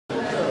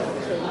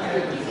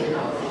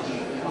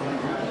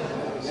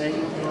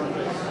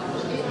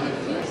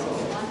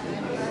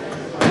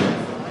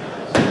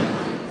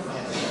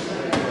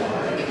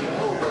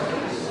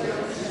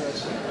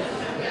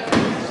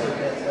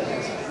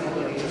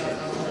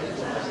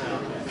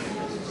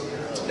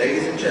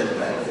Ladies and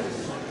gentlemen,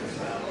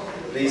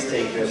 please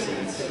take your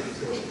seats.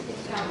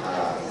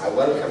 I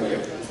welcome you,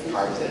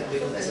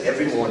 as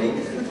every morning,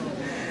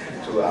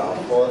 to our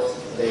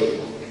fourth day,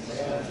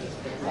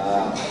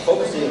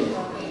 focusing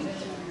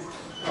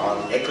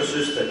on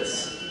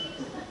ecosystems.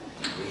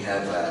 We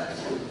have a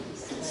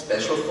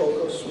special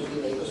focus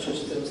within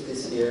ecosystems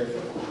this year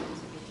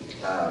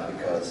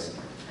because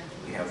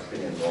we have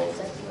been involved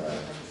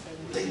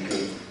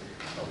lately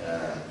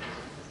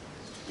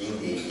in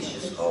the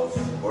issues of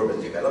urban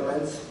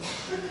development.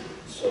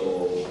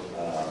 So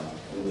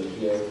we will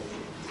hear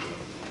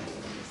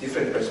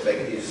different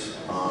perspectives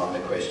on the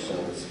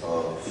questions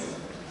of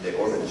the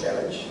urban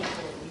challenge,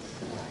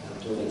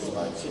 including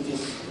smart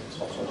cities,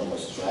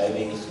 autonomous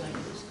driving,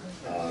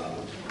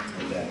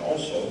 and then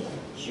also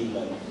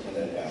human and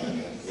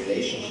environmental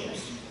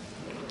relationships.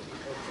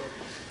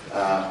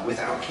 With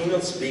our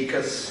keynote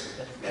speakers,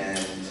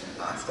 and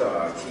after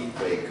our tea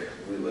break,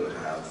 we will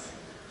have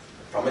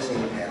a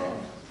promising panel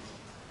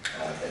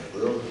that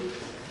will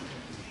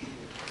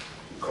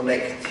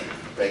connect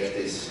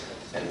practice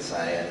and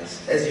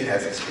science, as you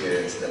have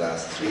experienced the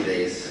last 3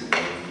 days in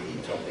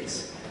the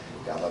topics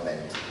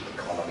government,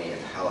 economy,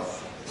 and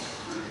health.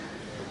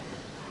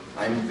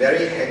 I'm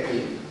very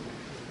happy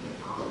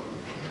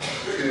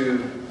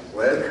to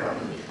welcome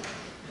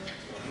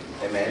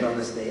a man on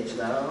the stage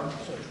now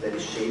that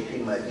is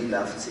shaping my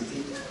beloved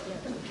city.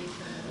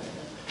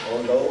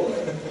 Although,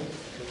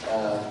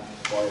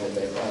 more in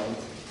the background,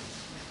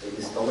 it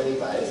is Dominic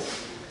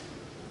Weiss,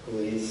 who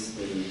is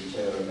the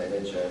general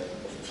manager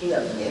of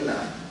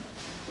Vienna,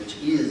 which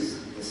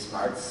is the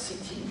Smart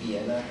City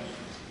Vienna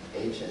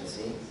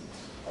agency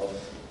of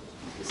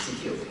the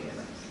city of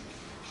Vienna.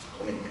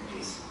 Dominic,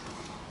 please.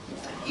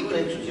 He will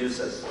introduce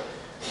us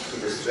to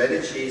the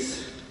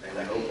strategies, and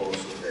I hope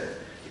also the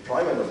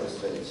deployment of the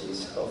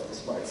strategies of the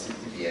Smart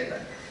City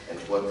Vienna, and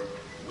what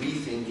we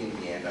think in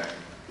Vienna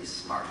is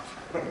smart.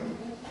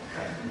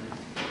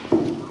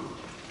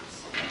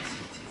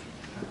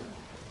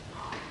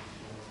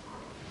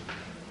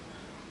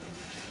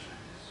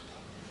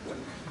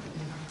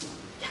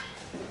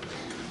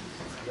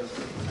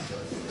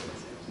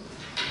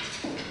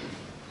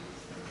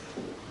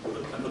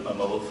 I put my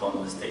mobile phone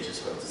on the stage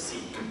as well to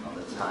see on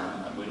the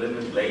time. We're a little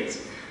bit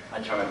late. I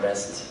try my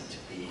best to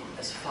be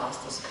as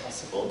fast as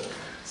possible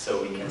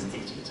so we can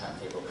stick to the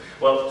timetable.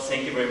 Well,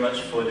 thank you very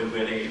much for the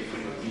really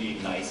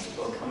nice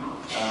welcome.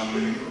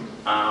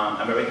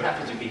 I'm very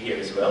happy to be here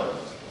as well.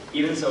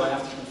 Even so, I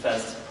have to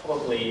confess,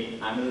 probably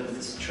I'm a little bit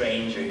a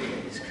stranger here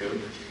in this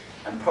group,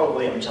 and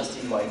probably I'm just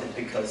invited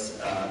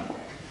because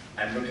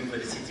I'm looking for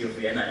the city of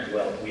Vienna, and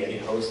well, we are the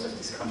host of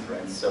this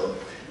conference, so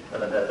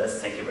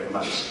thank you very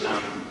much.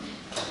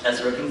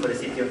 As working for the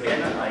city of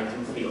Vienna, I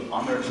do feel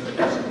honored that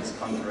this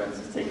conference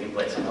is taking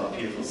place in our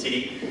beautiful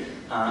city.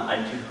 I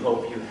do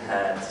hope you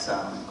had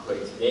some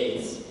great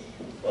days.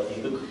 Well,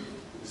 you look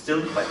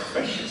still quite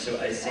fresh, so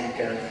I think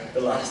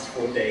the last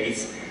 4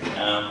 days,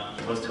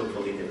 most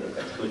hopefully they will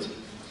get good.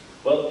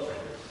 Well,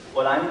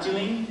 what I'm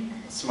doing,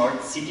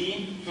 smart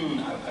city,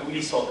 I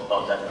really thought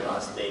about that the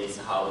last days,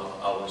 how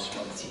our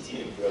smart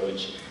city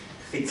approach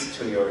fits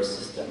to your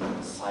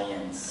system,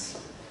 science,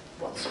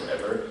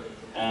 whatsoever.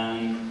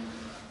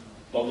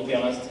 Well, to be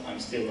honest, I'm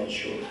still not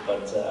sure,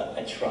 but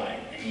I try.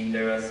 I mean,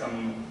 there are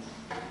some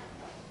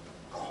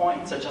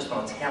points I just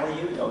want to tell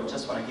you, or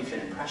just want to give you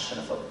an impression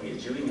of what we are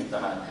doing, and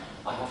then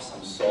I have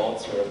some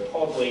thoughts where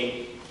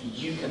probably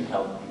you can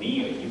help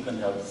me, or you can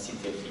help the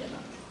city of Vienna.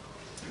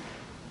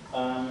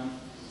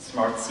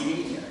 Smart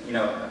city, you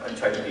know, I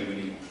try to be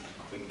really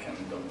quick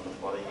and don't want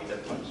to bother you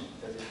that much.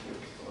 That if you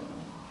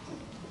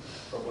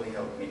probably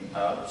help me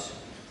out.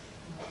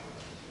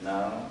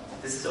 No,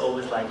 this is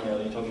always like, you know,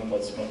 you're talking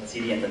about smart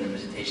city and then the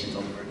presentation's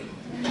not working.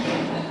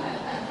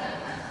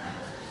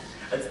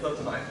 That's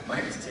not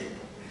my mistake.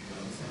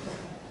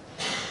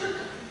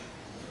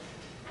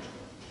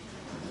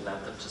 The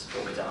laptop just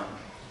broke down.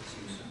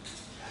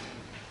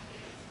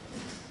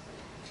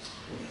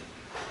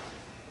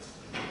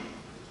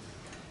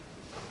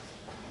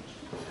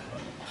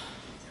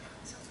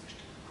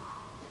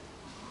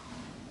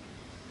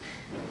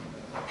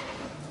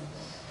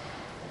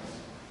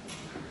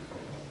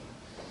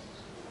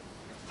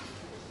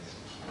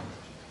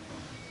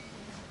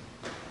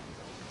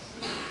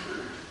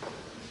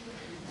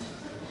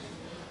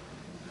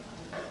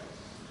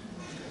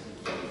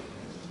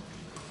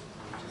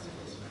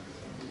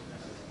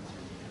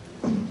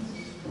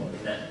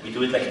 We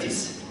do it like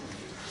this,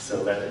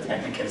 so that the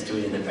technicians do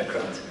it in the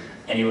background.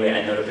 Anyway,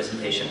 I know the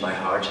presentation by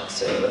heart,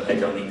 so I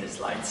don't need the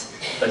slides.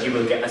 But you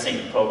will get, I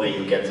think probably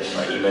you'll get it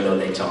by email or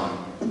later on.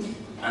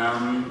 I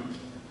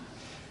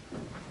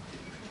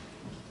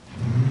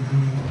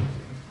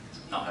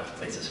have a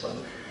place as well.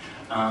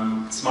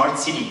 Smart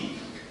city.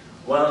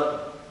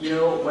 Well, you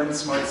know, when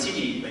this smart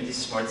city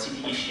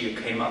issue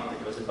came up,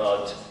 it was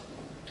about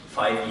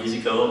 5 years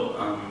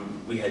ago.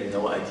 We had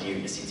no idea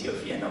in the city of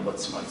Vienna what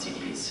smart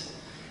city is.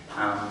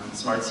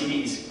 Smart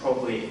city is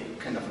probably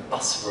kind of a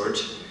buzzword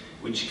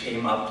which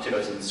came up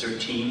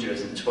 2013,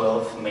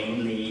 2012,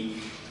 mainly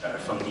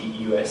from the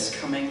US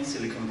coming,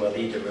 Silicon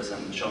Valley. There were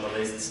some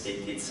journalists, they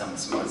did some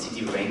smart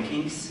city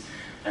rankings,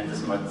 and the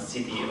smart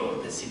city,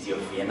 or the city of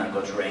Vienna,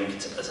 got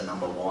ranked as a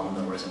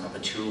 #1 or as a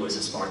 #2 as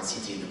a smart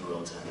city in the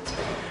world. And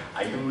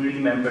I do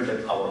remember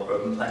that our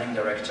urban planning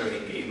director, he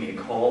gave me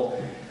a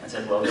call and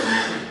said, well,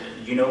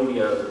 you know, we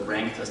are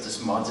ranked as the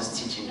smartest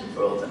city in the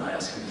world. And I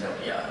asked him,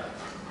 yeah,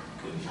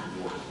 good,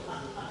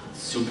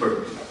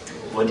 super,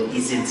 what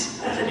is it?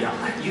 I said,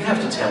 yeah, you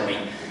have to tell me.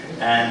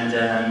 And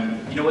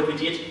you know what we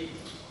did?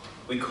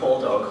 We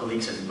called our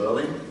colleagues in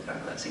Berlin.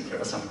 I think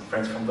there are some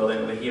friends from Berlin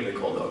over here. We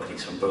called our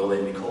colleagues from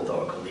Berlin. We called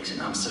our colleagues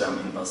in Amsterdam,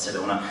 in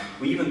Barcelona.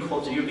 We even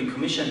called the European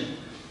Commission.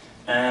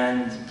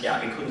 And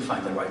yeah, we couldn't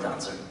find the right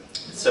answer.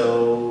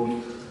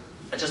 So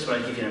I just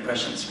want to give you an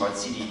impression. Smart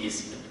city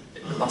is a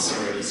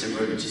buzzword, it's a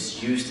word which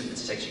is used and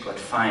it's actually quite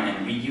fine.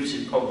 And we use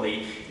it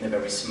probably in a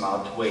very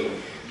smart way.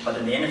 But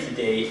at the end of the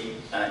day,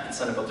 it's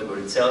not about the word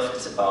itself,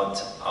 it's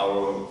about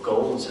our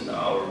goals and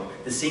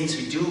the things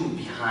we do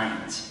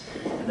behind.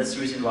 And that's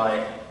the reason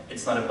why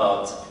it's not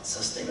about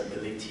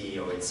sustainability,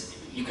 or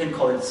you can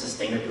call it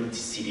sustainability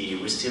city,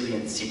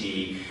 resilient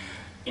city,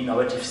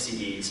 innovative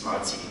city,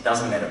 smart city, it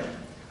doesn't matter.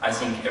 I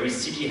think every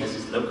city has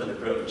its local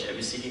approach,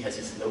 every city has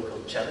its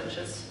local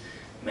challenges.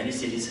 Many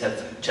cities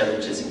have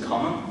challenges in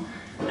common,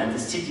 and the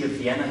city of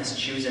Vienna has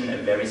chosen a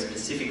very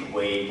specific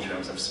way in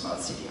terms of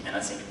smart city. And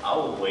I think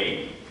our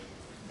way,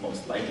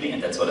 most likely,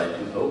 and that's what I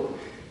do hope,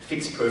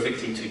 fits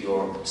perfectly to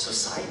your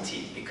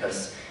society,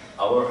 because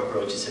our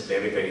approach is a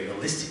very, very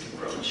holistic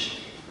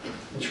approach.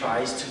 It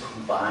tries to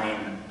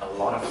combine a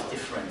lot of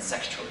different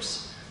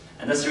sectors.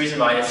 And that's the reason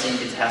why I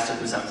think it has to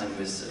do something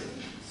with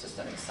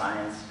systemic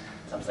science,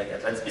 something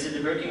like that. Is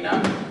it working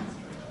now?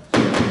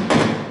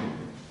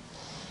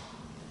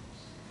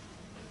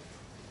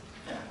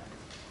 Yeah,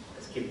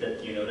 let's keep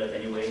that, you know that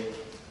anyway.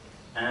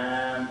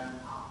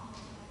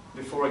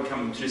 Before I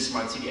come to the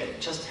smart city, I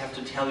just have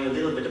to tell you a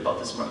little bit about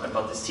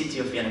the city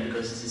of Vienna,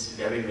 because this is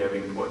very, very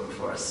important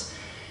for us.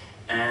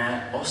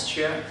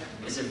 Austria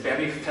is a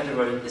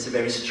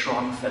very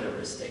strong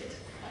federal state.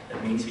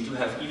 That means we do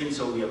have, even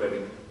though we are a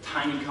very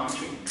tiny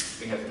country,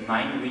 we have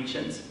 9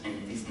 regions,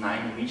 and these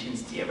 9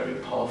 regions, they are very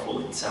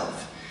powerful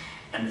itself.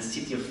 And the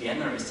city of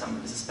Vienna is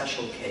a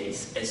special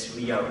case, as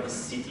we are a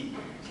city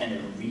and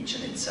a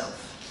region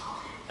itself.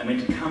 And when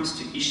it comes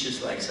to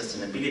issues like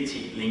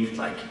sustainability, linked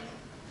like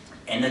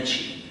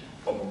energy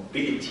or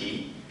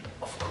mobility,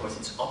 of course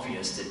it's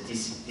obvious that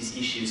these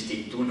issues,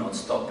 they do not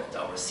stop at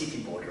our city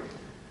border.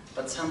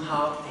 But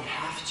somehow they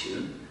have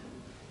to,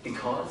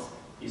 because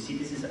you see,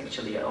 this is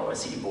actually our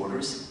city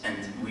borders, and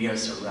we are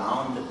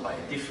surrounded by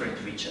a different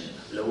region,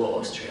 Lower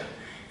Austria,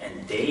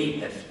 and they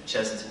have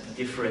just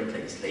different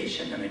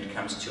legislation. And when it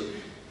comes to,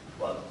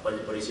 well,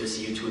 what is your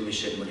CO2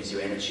 emission, what is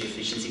your energy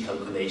efficiency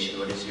calculation,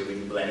 what is your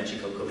renewable energy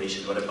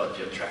calculation, what about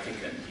your traffic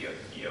and your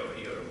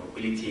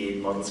mobility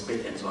model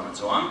split, and so on and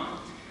so on.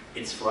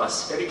 It's for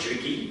us very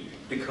tricky,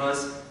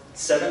 because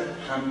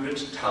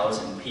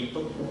 700,000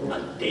 people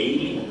are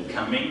daily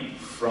coming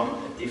from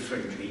a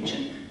different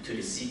region to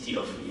the city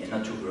of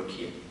Vienna to work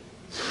here.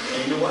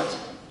 And you know what?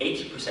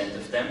 80%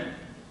 of them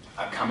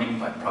are coming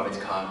by private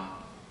car,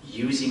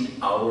 using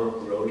our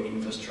road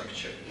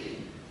infrastructure.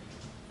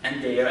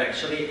 And they are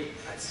actually,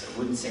 I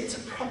wouldn't say it's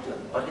a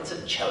problem, but it's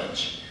a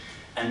challenge.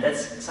 And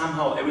that's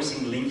somehow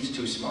everything linked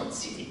to smart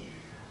city.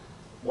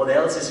 What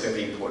else is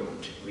very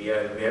important? We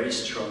are a very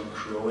strong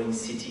growing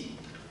city.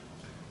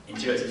 In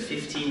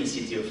 2015, the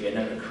city of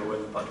Vienna was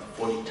growing about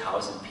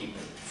 40,000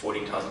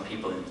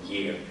 people in a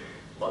year.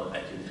 Well, I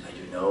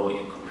do know,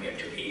 compared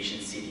to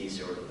Asian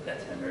cities or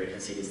Latin American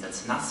cities,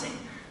 that's nothing.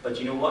 But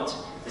you know what?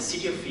 The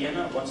city of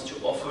Vienna wants to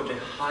offer the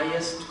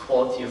highest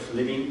quality of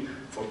living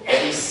for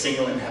every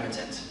single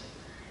inhabitant.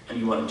 And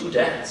you want to do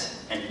that,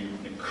 and you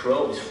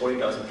grow with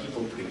 40,000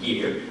 people per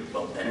year,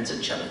 well, then it's a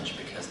challenge,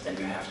 because then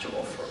you have to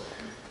offer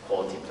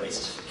quality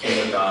places for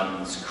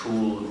kindergarten,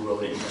 school,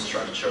 road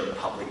infrastructure,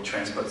 public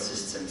transport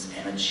systems,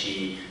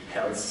 energy,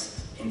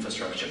 health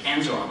infrastructure,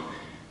 and so on.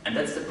 And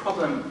that's the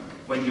problem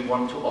when you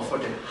want to offer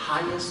the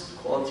highest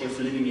quality of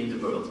living in the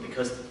world,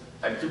 because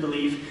I do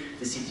believe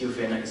the city of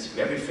Vienna is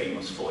very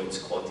famous for its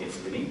quality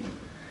of living,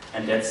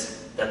 and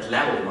that's that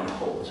level we want to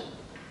hold.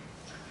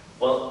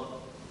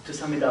 Well, to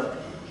sum it up,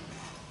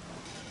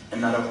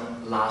 another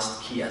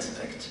last key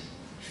aspect.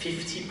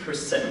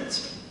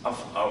 50%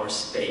 of our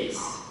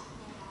space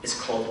is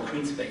called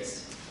green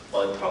space.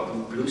 Well,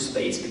 probably blue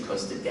space,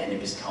 because the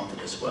Danube is counted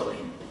as well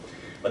in.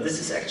 But this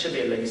is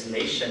actually a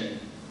legislation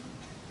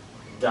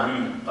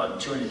done about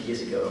 200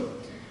 years ago.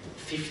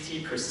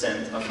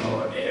 50% of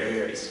our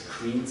area is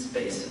green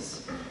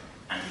spaces,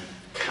 and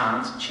we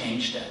can't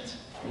change that.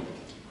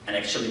 And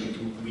actually,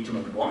 we do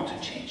not want to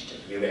change that.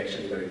 We're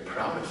actually very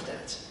proud of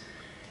that.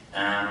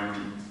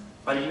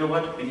 But you know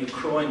what? When you're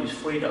growing with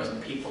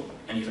 40,000 people,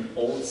 and you have an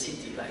old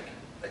city like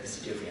the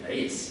city of Vienna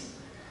is,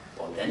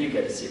 well, then you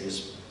get a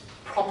serious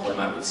problem,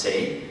 I would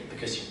say,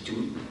 because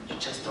you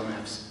just don't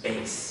have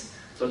space.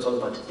 So it's all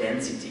about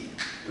density,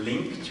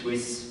 linked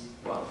with,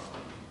 well,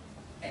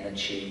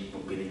 energy,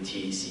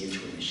 mobility,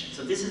 CO2 emissions.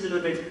 So this is a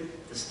little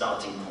bit the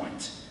starting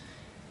point.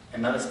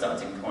 Another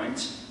starting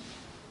point,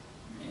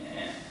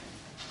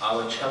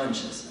 our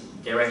challenges.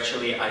 They're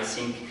actually, I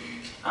think,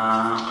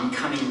 I'm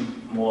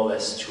coming more or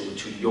less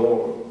to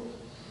your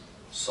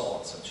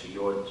thoughts, or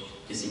to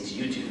the things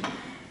you do.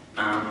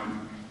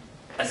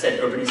 I said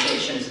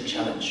urbanization is a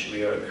challenge.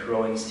 We are a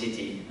growing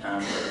city.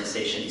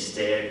 Urbanization is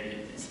there.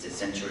 It's the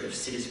center of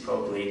cities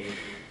probably.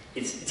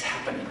 It's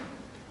happening.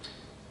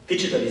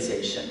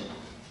 Digitalization,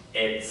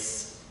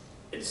 it's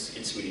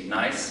really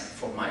nice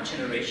for my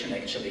generation.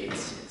 Actually,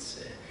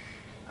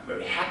 I'm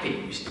very happy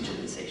with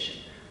digitalization.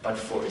 But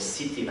for a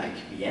city like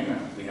Vienna,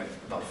 we have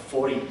about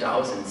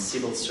 40,000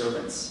 civil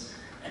servants,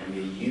 and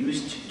we're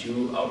used to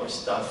do our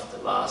stuff the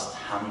last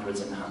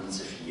hundreds and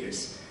hundreds of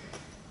years.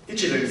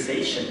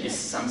 Digitalization is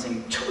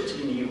something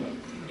totally new.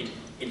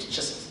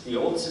 The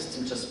old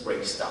system just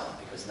breaks down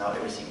because now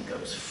everything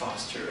goes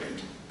faster,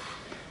 and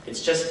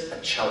it's just a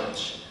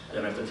challenge. I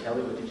don't have to tell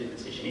you what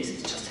digitalization is,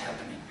 it's just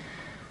happening.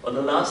 Well,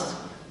 the last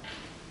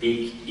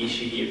big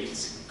issue here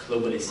is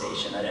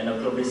globalization. I know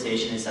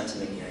globalization is something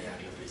like,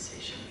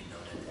 globalization, we know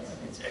that.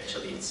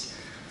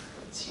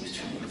 It's used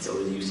to, it's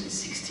already used in the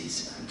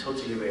 60s. I'm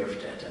totally aware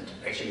of that, and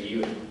actually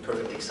you're a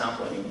perfect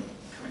example. I mean,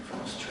 coming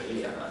from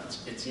Australia,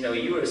 it's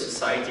you are a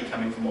society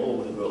coming from all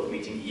over the world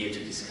meeting here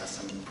to discuss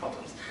some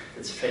problems.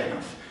 That's fair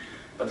enough.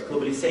 But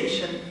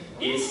globalization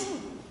is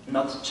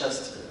not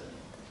just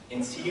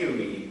in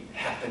theory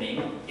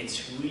happening,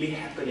 it's really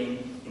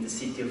happening in the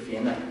city of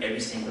Vienna every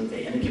single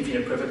day. And I'll give you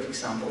a perfect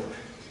example.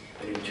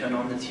 When you turn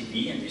on the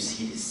TV and you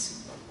see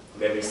this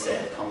very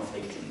sad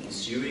conflict in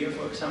Syria,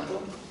 for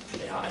example,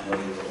 I know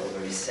you're all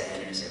very sad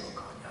and you say, oh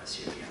God, yeah,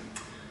 Syria,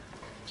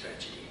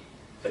 tragedy.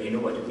 But you know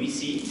what we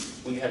see?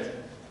 We had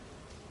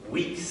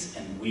weeks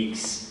and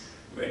weeks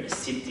where in the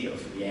city of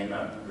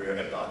Vienna were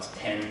about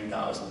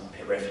 10,000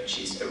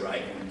 refugees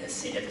arriving at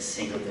a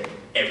single day,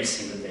 every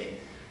single day,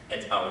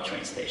 at our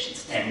train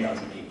stations,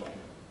 10,000 people.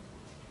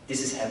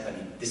 This is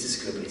happening, this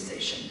is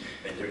globalization.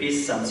 When there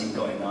is something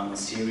going on in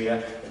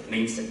Syria, that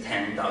means that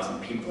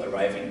 10,000 people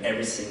arriving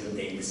every single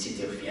day in the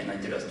city of Vienna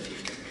in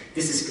 2015.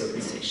 This is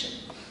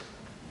globalization.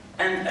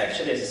 And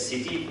actually, as a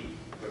city,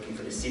 working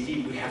for the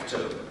city, we have to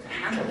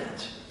handle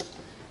that.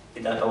 I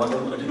do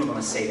not want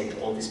to say that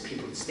all these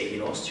people stay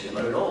in Austria,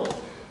 not at all.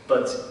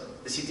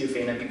 But the city of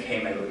Vienna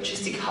became a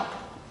logistic hub.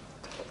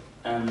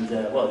 And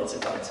well, it's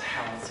about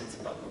health, it's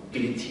about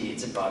mobility,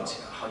 it's about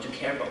how to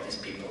care about these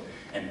people.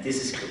 And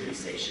this is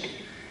globalization.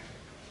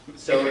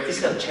 So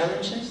these are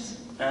challenges,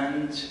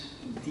 and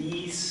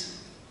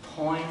these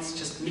points,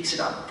 just mix it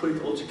up, put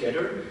it all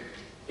together.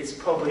 It's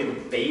probably the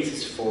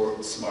basis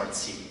for smart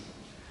city.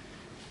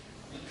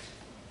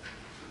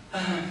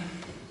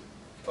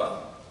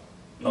 Well,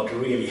 not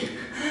really.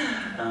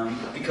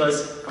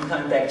 Because I'm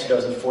coming back to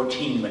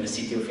 2014 when the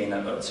city of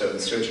Vienna, so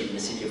 13, the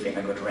city of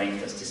Vienna got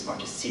ranked as the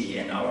smartest city,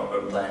 and our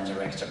urban planning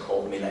director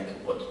called me like,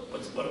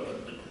 what's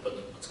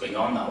going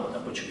on now?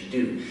 What should we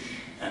do?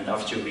 And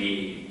after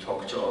we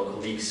talked to our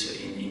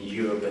colleagues in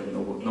Europe and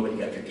nobody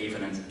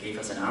gave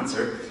us an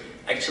answer,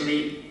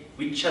 actually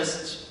we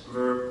just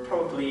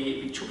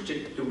we took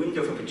the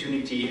window of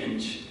opportunity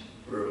and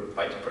were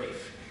quite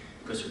brave.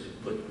 Because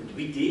what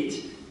we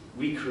did,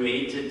 we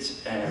created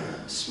a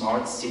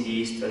smart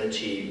city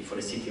strategy for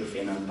the city of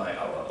Vienna by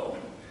our own.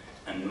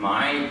 And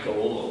my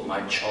goal, or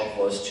my job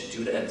was to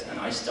do that, and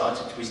I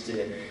started with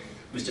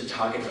the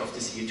target of the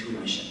CO2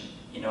 emission.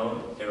 You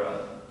know, there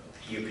are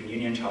European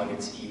Union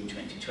targets, EU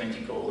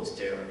 2020 goals,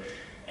 there are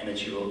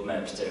energy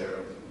roadmaps, there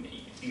are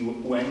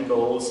UN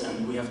goals,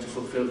 and we have to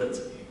fulfill that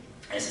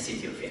as a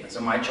city of Vienna. So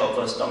my job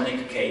was,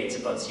 Dominic, okay, it's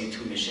about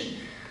CO2 emission,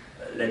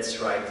 let's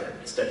write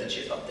a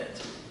strategy about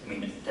that. I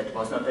mean, that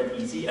was not that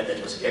easy,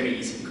 that was very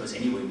easy because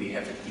anyway we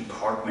have a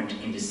department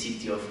in the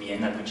city of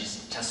Vienna which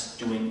is just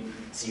doing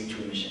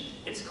CO2 emission.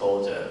 It's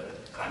called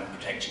Climate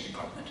Protection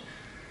Department.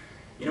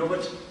 You know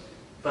what?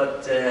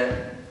 But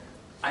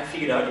I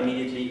figured out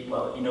immediately,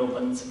 well, you know,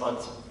 when it's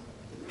about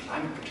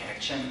climate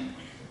protection,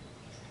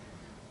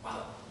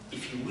 well,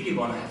 if you really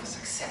want to have a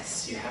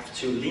success, you have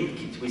to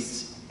link it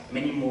with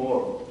many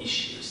more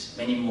issues,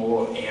 many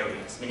more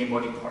areas, many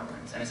more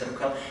departments. And I said,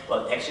 okay,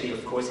 well, actually,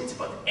 of course, it's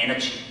about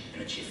energy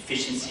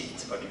efficiency,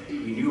 it's about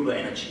renewable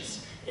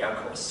energies. Yeah,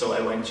 of course. So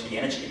I went to the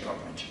energy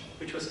department,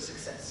 which was a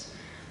success.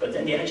 But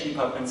then the energy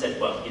department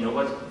said, well, you know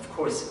what, of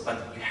course,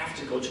 but you have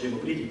to go to the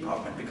mobility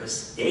department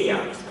because they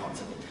are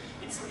responsible.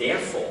 It's their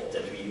fault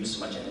that we use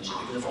so much energy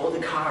because of all the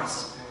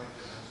cars.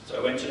 So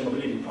I went to the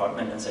mobility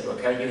department and said,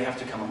 okay, you have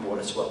to come on board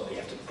as well. We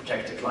have to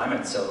protect the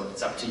climate, so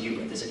it's up to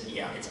you. And they said,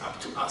 yeah, it's up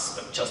to us,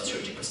 but just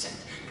 30%.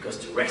 Because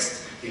the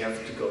rest, you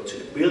have to go to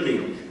the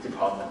building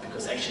department,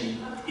 because actually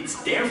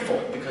it's their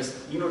fault.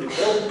 Because, you know,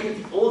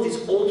 all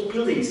these old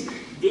buildings,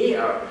 they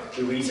are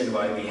the reason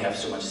why we have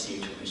so much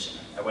CO2 emission.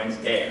 I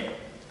went there,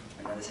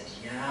 and then they said,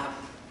 yeah,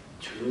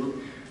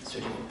 true,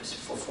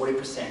 for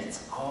 40%,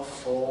 it's our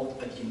fault,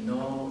 but you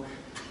know,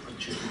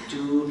 what should we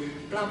do,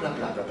 blah, blah,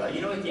 blah, blah, blah.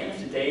 You know, at the end of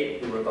the day,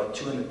 we were about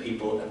 200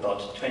 people,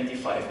 about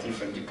 25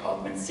 different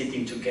departments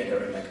sitting together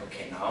and like,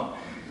 okay, now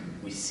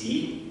we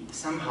see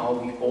somehow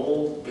we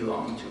all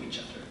belong to each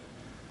other.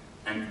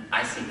 And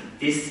I think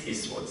this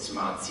is what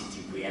Smart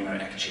City Vienna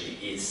actually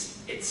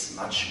is. It's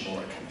much more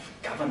kind of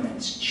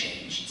governance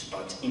change. It's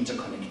about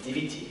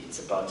interconnectivity.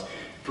 It's about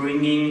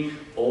bringing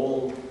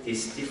all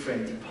these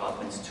different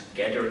departments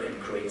together and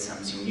create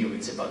something new.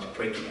 It's about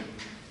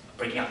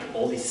breaking up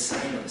all these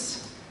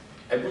silos.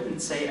 I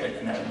wouldn't say,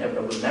 and I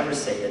would never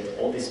say that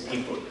all these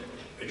people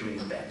are doing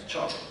a bad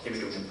job. They were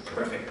doing a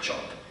perfect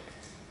job.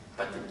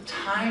 But the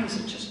times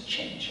are just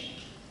changing.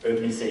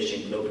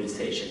 Urbanization,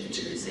 globalization,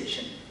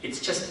 digitalization.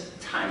 It's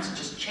just, times are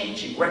just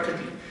changing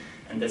rapidly.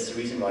 And that's the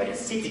reason why a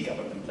city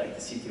government like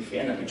the city of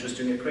Vienna, which was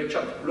doing a great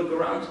job, look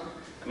around.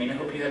 I mean, I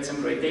hope you had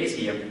some great days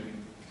here.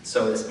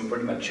 So I'm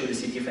pretty much sure the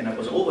city of Vienna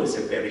was always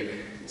a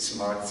very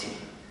smart city.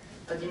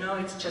 But you know,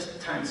 it's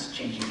just times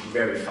changing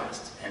very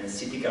fast. And the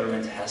city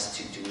government has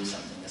to do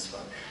something as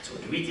well. So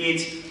what we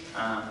did,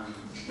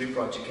 we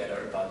brought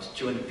together about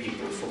 200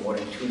 people for more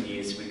than 2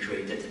 years. We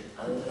created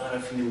a lot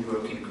of new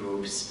working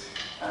groups.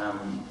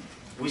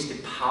 With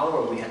the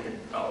power, we had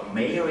our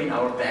mayor in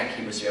our back,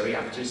 he was very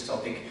up to this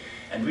topic,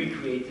 and we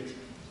created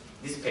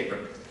this paper,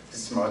 the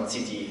Smart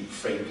City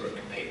Framework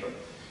paper.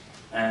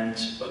 And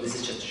well, this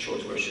is just a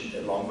short version,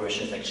 the long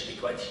version is actually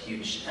quite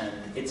huge. And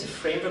it's a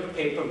framework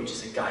paper which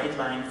is a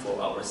guideline for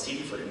our city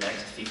for the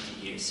next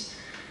 50 years.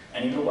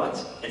 And you know what?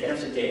 At the end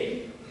of the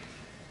day,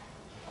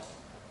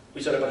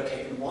 we thought about,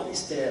 okay, what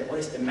is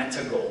the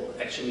meta goal?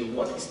 Actually,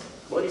 what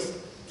is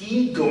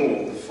the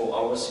goal for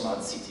our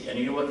smart city? And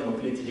you know what the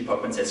mobility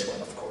department says?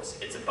 Well, of course,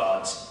 it's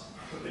about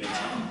mobility,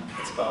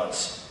 it's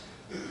about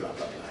blah,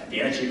 blah, blah. And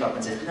the energy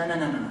department says,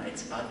 no,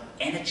 it's about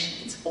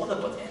energy, it's all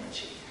about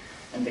energy.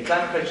 And the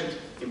climate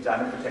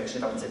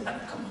protection department said,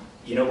 come on,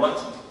 you know what?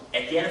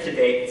 At the end of the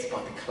day, it's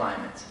about the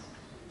climate.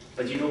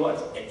 But you know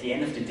what? At the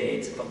end of the day,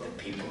 it's about the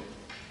people.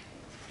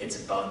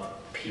 It's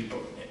about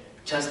people,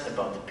 just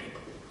about the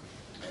people.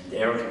 And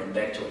there, coming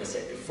back to what I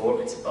said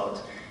before, it's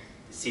about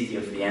the city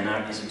of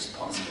Vienna is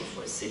responsible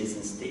for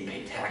citizens, they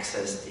pay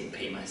taxes, they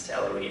pay my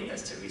salary, and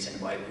that's the reason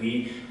why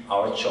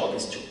our job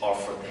is to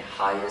offer the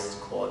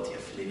highest quality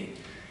of living.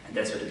 And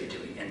that's what we're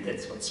doing, and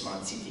that's what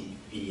Smart City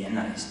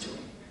Vienna is doing.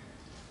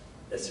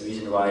 That's the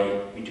reason why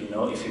we do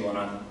know if we want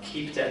to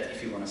keep that,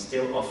 if we want to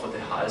still offer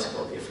the highest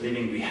quality of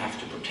living, we have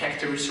to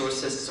protect the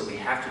resources, so we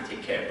have to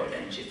take care about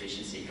energy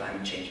efficiency,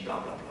 climate change, blah,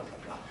 blah, blah,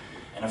 blah, blah.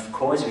 And of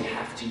course, we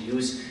have to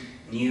use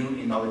new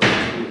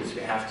innovative tools.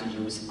 We have to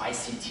use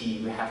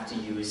ICT, we have to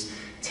use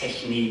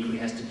technique, we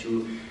have to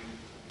do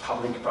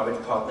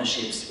public-private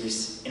partnerships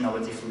with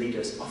innovative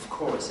leaders, of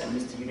course, and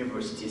with the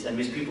universities and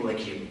with people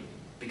like you,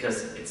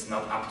 because it's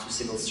not up to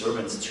civil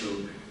servants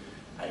to,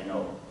 I don't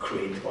know,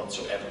 create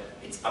whatsoever.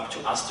 It's up to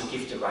us to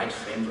give the right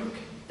framework.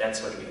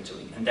 That's what we are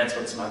doing, and that's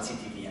what Smart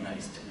City Vienna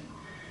is doing.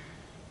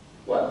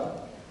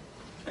 Well,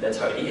 and that's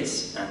how it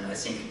is, and I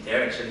think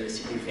there actually the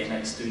city of Vienna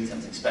is doing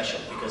something special,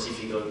 because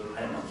if you go,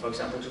 I don't know, for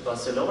example, to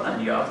Barcelona,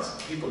 and you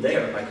ask people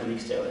there, my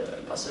colleagues there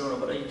in Barcelona,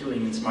 what are you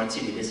doing in Smart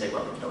City? They say,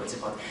 well, you know, it's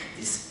about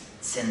this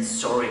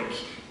sensoric,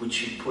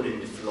 which you put in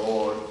the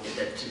floor,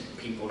 that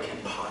people can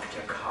park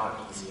their car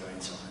easier,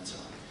 and so on and so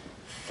on.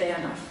 Fair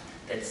enough.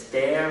 That's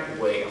their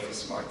way of a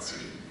smart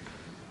city.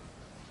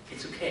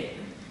 It's okay.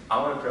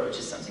 Our approach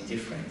is something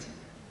different.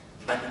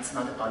 But it's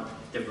not about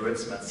the word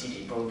smart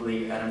city.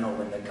 Probably, I don't know,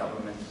 when the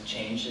government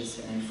changes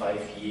and in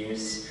 5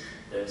 years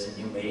there's a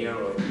new mayor,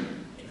 or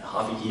in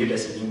half a year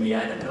there's a new mayor,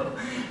 I don't know,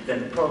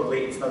 then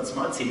probably it's not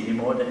smart city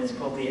anymore, then it's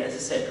probably, as I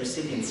said,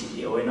 resilient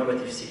city or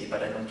innovative city,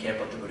 but I don't care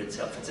about the word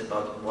itself. It's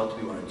about what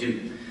we want to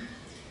do.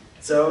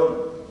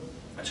 So,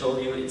 I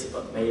told you it's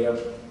about mayor.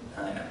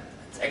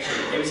 It's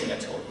actually everything I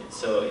told you.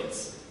 So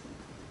it's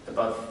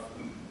about,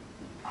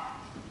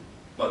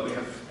 well, we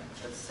have,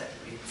 let's say,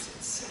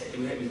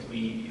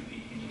 we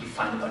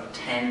define about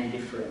 10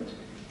 different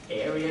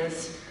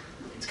areas.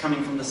 It's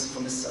coming from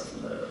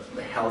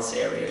the health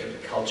area to the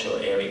cultural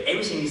area.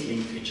 Everything is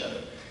linked to each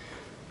other.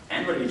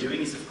 And what we're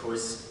doing is, of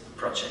course,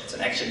 projects.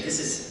 And actually,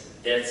 that's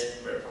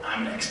where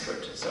I'm an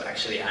expert. So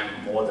actually,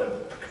 I'm more the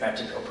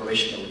pragmatic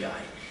operational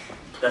guy.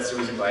 That's the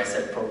reason why I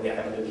said probably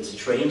I'm a little bit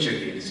stranger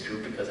here in this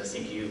group, because I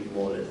think you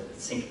more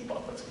think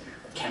about what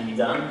can be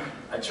done.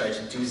 I try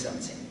to do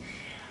something.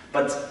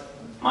 But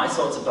my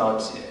thoughts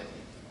about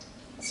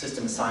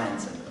system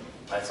science and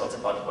my thoughts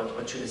about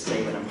what should I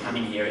say when I'm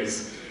coming here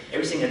is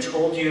everything I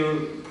told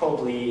you,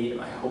 probably,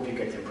 I hope you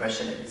get the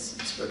impression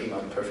it's working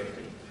out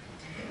perfectly.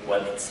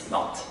 Well, it's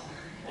not.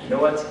 You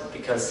know what?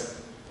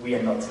 Because we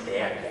are not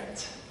there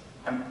yet.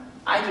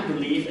 I do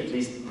believe, at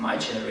least my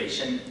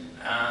generation,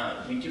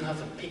 we do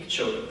have a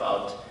picture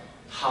about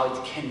how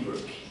it can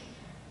work,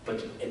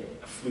 but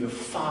we are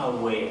far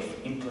away of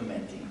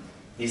implementing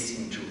this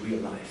into real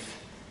life.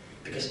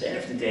 Because at the end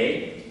of the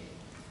day,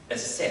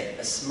 as I said,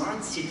 a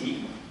smart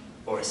city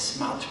or a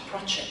smart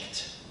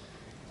project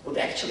would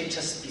actually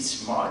just be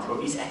smart,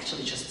 or is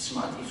actually just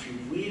smart if you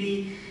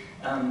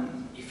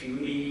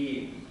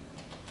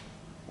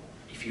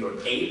if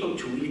you're able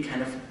to really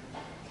kind of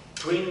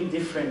bring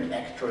different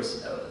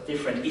actors,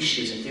 different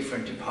issues in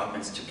different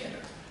departments together.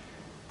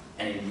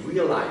 And in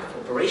real life,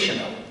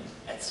 operational,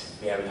 that's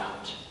very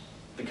hard.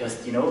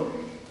 Because, you know,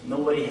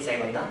 nobody has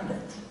ever done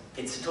that.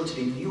 It's a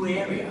totally new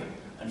area.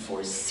 And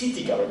for a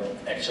city government,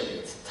 actually,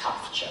 it's a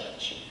tough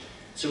challenge.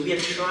 So we are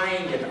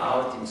trying it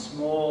out in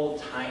small,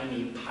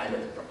 tiny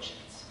pilot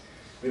projects.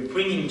 We're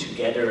bringing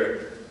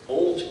together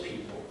old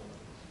people,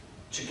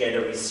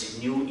 together with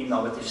new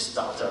innovative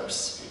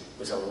startups,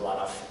 with a lot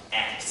of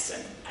apps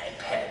and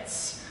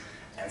iPads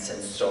and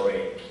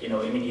sensoric. You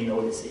know, I mean, you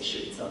know this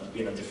issue. It's not,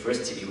 we're not the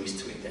first city who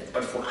is doing that.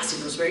 But for us,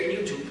 it was very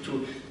new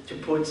to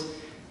put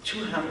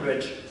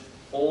 200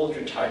 old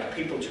retired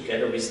people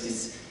together with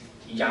this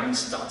young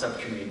startup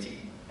community.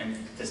 And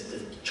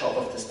the job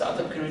of the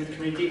startup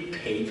community,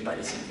 paid by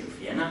the city of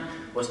Vienna,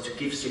 was to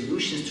give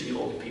solutions to the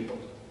old people.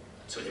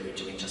 So they were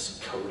doing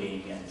just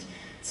coding and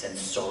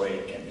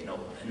sensoric, and you know.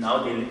 And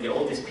now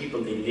all these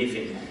people, they live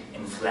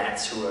in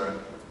flats who are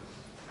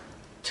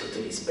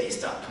totally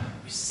spaced up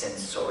with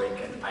sensoric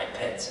and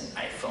iPads and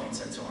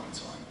iPhones and so on and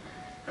so on.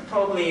 And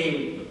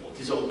probably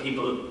these old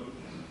people,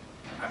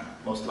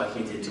 most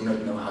likely they do not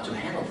know how to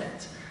handle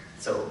that.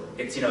 So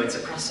it's, you know, it's a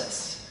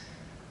process.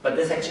 But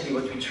that's actually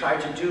what we try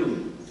to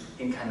do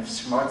in kind of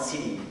smart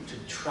city, to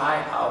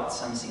try out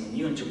something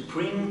new and to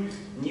bring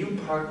new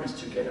partners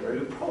together, where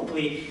we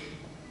probably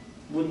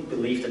wouldn't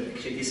believe that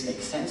actually this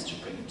makes sense to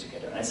bring them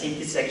together. And I think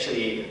this is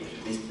actually,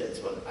 that's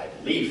what I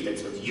believe,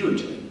 that's what you're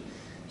doing,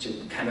 to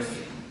kind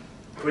of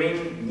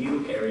bring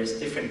new areas,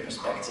 different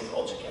perspectives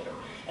all together.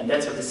 And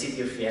that's what the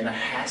city of Vienna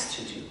has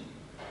to do.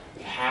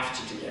 We have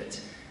to do that.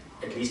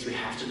 At least we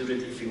have to do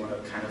it if we want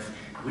to kind of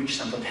reach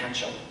some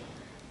potential.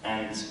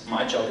 And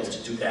my job is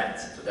to do that.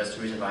 So that's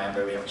the reason why I'm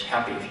very much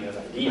happy if you have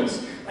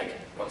ideas, like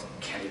what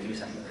can we do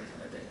something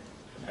like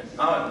that. And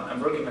now I'm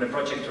working on a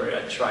project where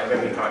I try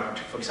very hard,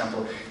 for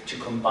example, to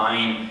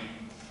combine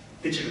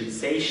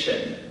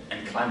digitalization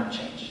and climate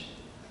change.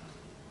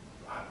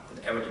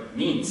 Whatever that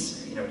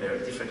means, you know, there are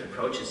different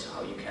approaches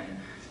how you can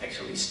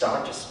actually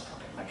start this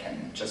problem. I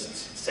can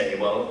just say,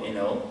 well, you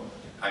know,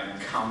 I'm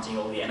counting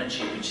all the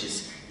energy which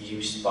is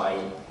used by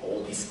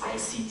all these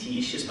ICT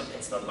issues, but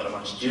that's not what I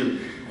want to do.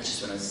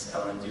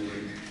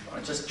 I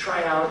want to just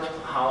try out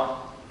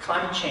how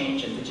climate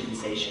change and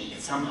digitalization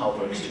somehow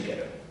works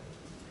together.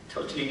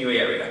 Totally new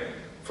area.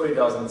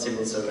 40,000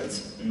 civil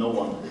servants. No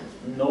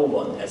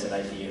one has an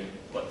idea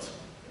what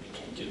we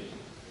can do.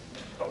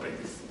 Probably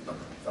it's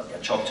not their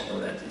job to know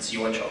that. It's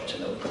your job to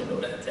know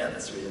that. Yeah,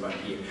 that's the reason why I'm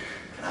here.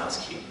 Can I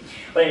ask you?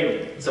 But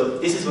anyway, so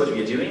this is what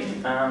we are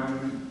doing.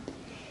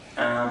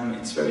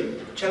 It's very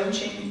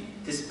challenging.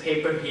 This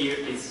paper here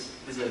this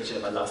is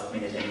actually my last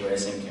minute anyway, I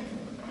think.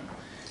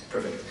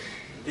 Perfect.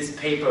 This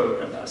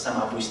paper, sum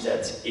up with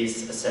that,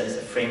 is a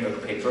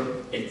framework paper.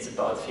 It's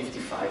about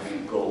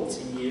 55 goals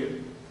in here.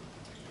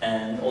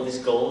 And all these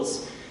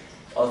goals,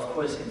 of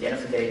course, at the end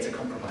of the day, it's a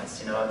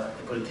compromise. You know,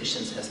 the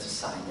politicians has to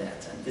sign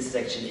that. And this is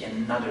actually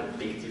another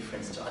big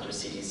difference to other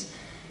cities.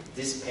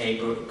 This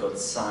paper got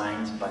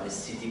signed by the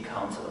city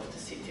council of the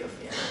city of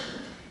Vienna.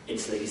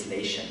 It's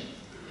legislation.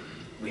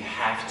 We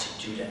have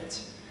to do that.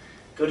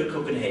 Go to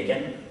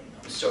Copenhagen.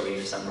 I'm sorry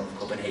if someone from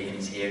Copenhagen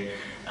is here.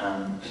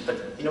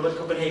 But you know what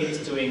Copenhagen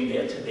is doing?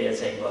 They are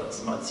saying, well,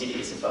 smart city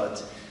is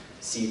about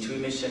CO2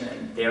 emission,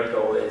 and their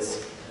goal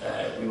is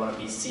we want to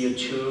be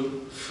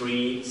CO2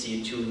 free,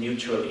 CO2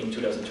 neutral in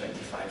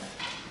 2025.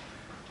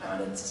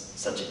 That's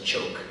such a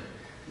joke.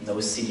 No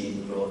city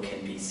in the world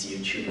can be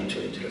CO2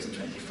 neutral in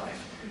 2025.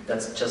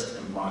 That's just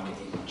a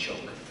marketing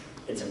joke.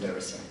 It's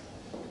embarrassing.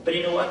 But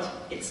you know what?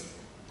 It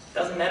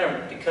doesn't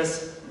matter,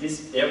 because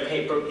their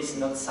paper is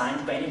not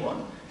signed by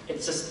anyone.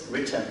 It's just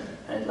written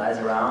and it lies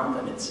around,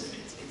 and it's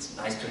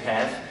nice to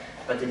have,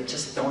 but they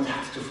just don't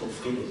have to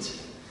fulfill it.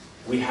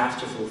 We have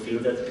to fulfill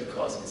that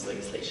because it's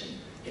legislation.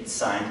 It's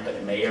signed by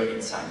the mayor,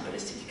 it's signed by the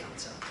city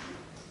council.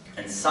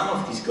 And some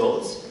of these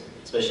goals,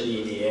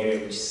 especially in the area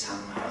which is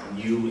somehow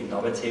new,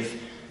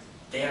 innovative,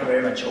 they are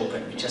very much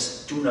open. We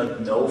just do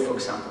not know, for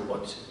example,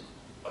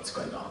 what's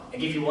going on. I'll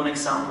give you one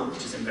example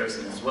which is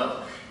embarrassing as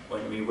well.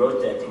 When we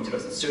wrote that in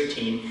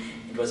 2013,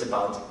 it was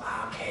about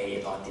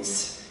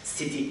these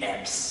city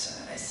apps.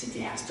 A city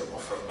has to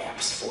offer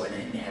apps for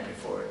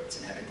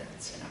its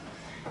inhabitants, you know.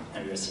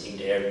 And we were sitting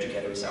there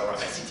together with our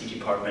ICT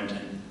department,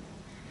 and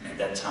at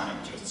that time,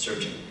 just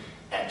certain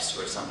apps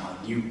were somehow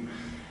new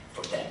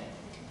for them.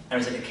 And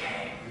we said,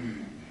 okay,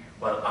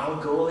 well,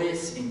 our goal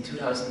is in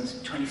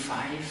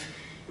 2025,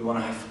 we want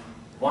to have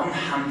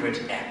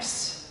 100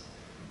 apps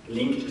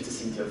linked with the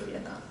city of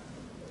Vienna.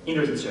 In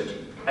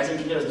 2013. I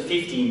think in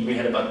 2015 we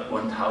had about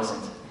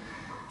 1,000.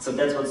 So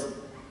that's what's,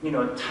 you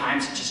know,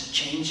 times are just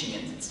changing,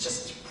 and it's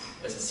just,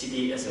 as a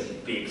city, as a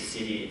big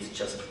city, it's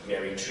just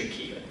very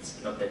tricky, and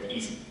it's not that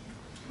easy.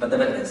 But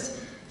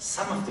nevertheless,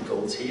 some of the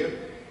goals here,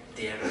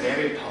 they are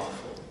very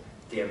powerful.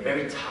 They are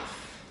very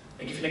tough.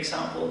 I'll give you an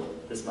example.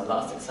 This is my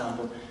last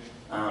example.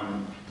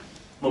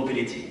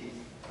 Mobility.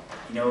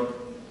 You know,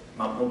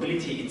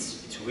 mobility,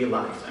 it's real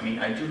life. I mean,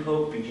 I do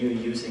hope you're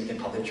using the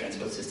public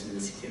transport system in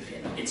the city of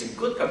Vienna. It's a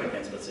good public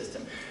transport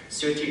system.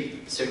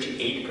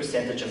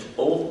 38% of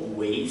all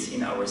ways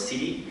in our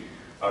city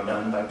are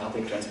done by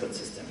public transport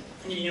system.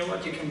 And you know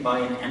what? You can buy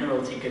an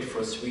annual ticket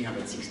for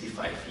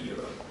 365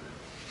 euro.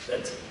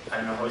 That, I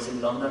don't know, how is it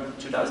in London?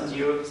 2,000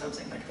 euro,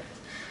 something like that.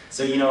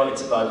 So, you know,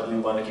 it's about, we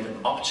want to give an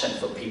option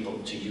for people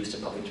to use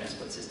the public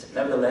transport system.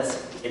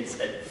 Nevertheless, it's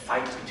a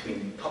fight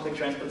between public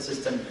transport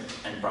system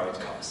and private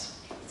cars.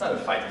 It's not a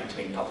fight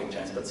between public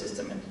transport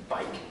system and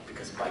bike,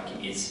 because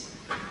biking is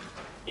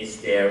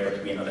there,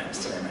 but we are not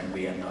Amsterdam and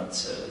we are not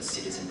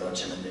cities in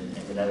Belgium and in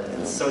the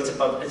Netherlands. So it's a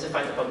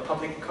fight about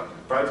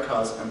private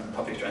cars and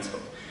public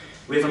transport.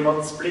 We have a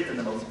model split, and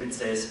the model split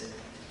says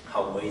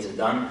how ways are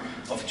done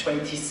of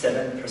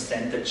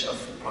 27%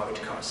 of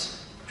private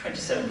cars.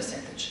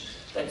 27%.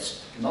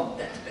 That's not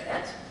that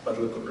bad, but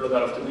look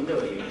out of the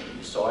window, you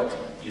saw it,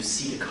 you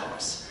see the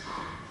cars.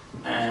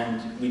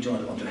 And we do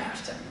not want to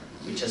have them.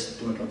 We just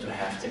do not want to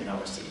have them in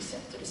our city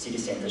center. The city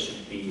center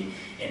should be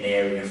an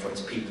area for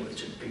its people. It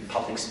should be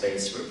public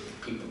space where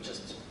people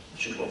just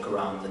should walk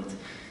around and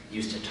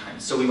use their time.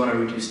 So we want to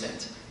reduce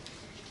that.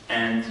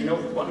 And you know,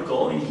 one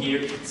goal in here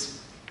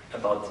is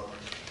about,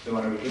 we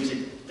want to reduce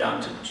it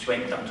down to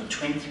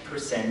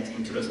 20%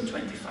 in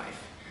 2025.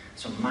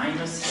 So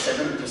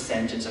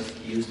 -7%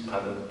 of used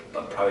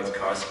private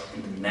cars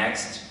in the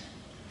next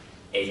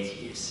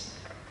 8 years.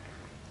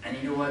 And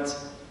you know what?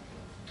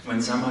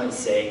 When someone is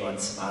saying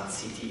what smart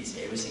city is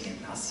everything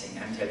and nothing,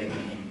 I'm telling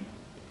him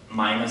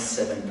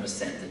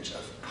 -7%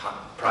 of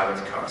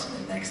private cars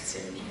in the next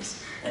 7 years.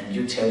 And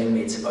you telling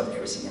me it's about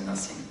everything and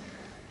nothing.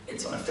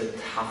 It's one of the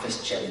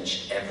toughest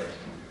challenge ever.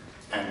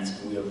 And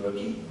we are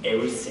working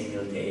every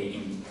single day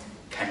in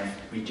kind of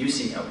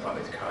reducing our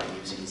private car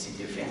use in the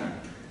city of Vienna.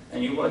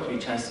 And you know what? We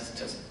just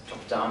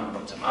top down and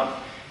bottom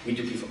up. We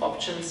do give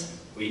options.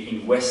 We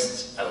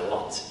invest a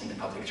lot in the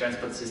public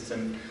transport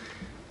system.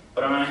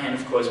 But on the other hand,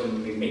 of course,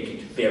 we make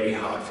it very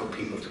hard for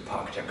people to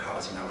park their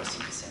cars in our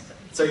city center.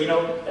 So, you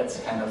know, that's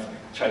kind of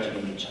try to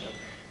link each other.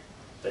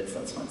 That's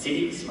not smart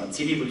city. Smart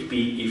city would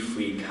be if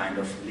we kind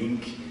of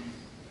link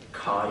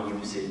car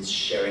usage,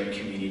 sharing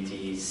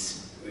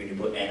communities,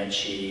 renewable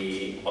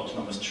energy,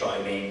 autonomous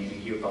driving. We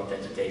hear about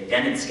that today.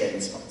 Then it's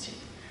getting smart city.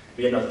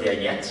 We are not there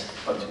yet,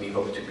 but we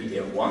hope to be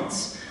there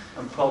once,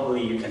 and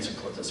probably you can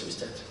support us with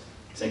that.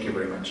 Thank you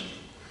very much.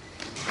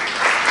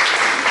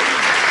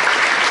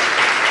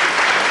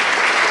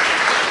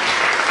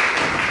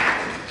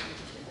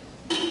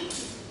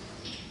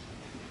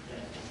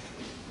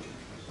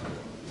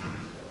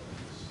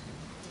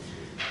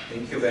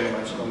 Thank you very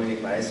much,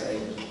 Dominic. Weiss.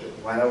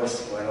 When I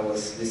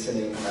was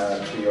listening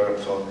to your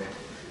talk,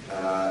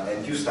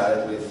 and you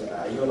started with,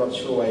 you're not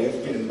sure why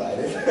you've been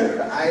invited.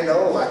 I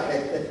know why.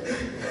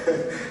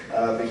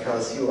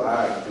 Because you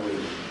are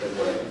doing the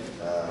work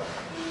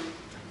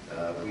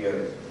we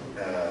are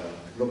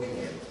looking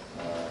at.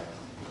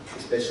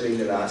 Especially in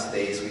the last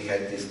days, we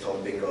had this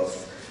topic of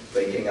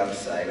breaking up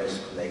silos,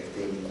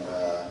 connecting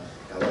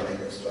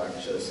governmental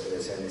structures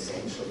as an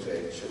essential to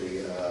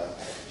actually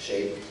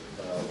shape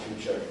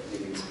future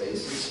living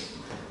spaces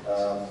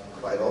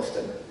quite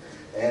often.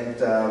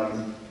 And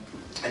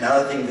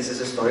another thing, this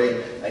is a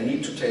story I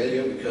need to tell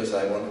you because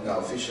I want to now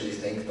officially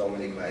thank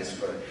Dominic Weiss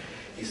for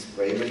his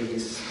bravery.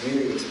 He's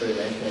really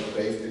experimental and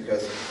brave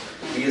because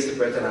we as the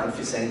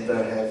Bertalanffy Center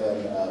have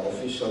an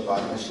official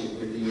partnership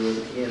with the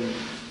European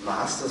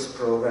Master's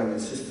Program in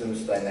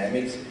Systems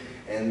Dynamics,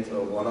 and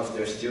one of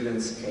their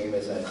students came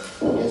as a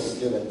guest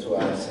student to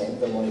our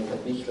center, Monika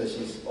Bichler.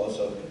 She's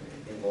also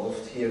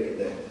involved here in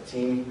the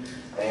team,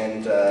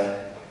 and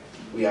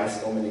we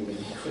asked Dominic if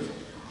he could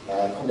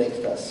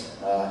connect us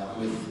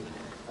with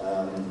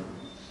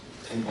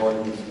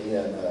important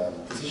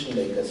decision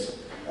makers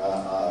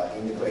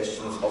in the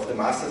questions of the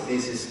master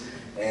thesis,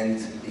 and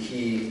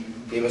he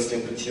gave us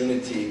the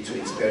opportunity to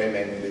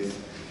experiment with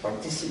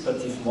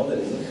participative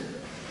modeling.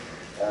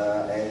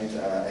 And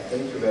I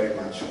thank you very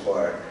much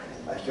for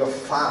your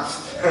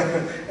fast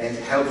and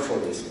helpful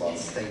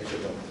response. Thank you,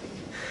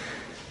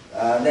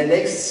 Dominic. The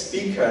next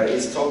speaker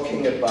is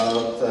talking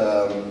about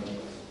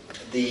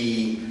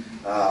the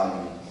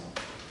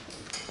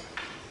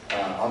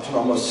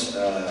autonomous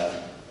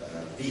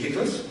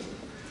vehicles,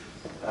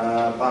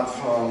 but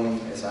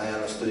from, as I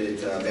understood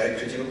it, a very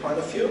critical point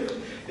of view,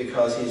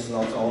 because he's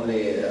not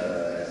only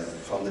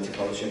from the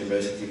Technology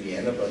University of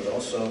Vienna, but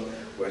also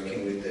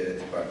working with the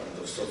Department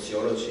of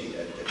Sociology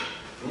at the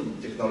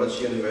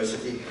Technology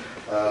University,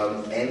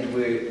 and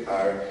we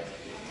are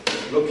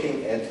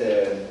looking at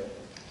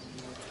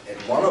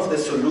one of the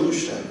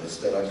solutions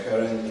that are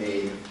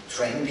currently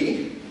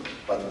trendy.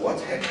 But what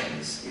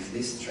happens if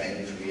this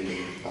trend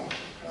really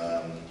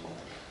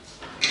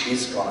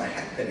is going to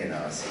happen in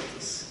our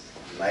cities?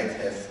 It might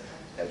have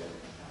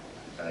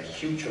a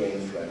huger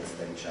influence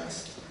than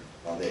just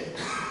on the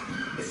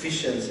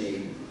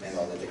efficiency and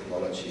on the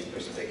technology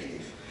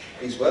perspective.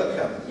 Please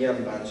welcome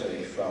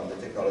Banerjee from the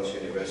Technology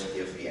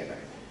University of Vienna.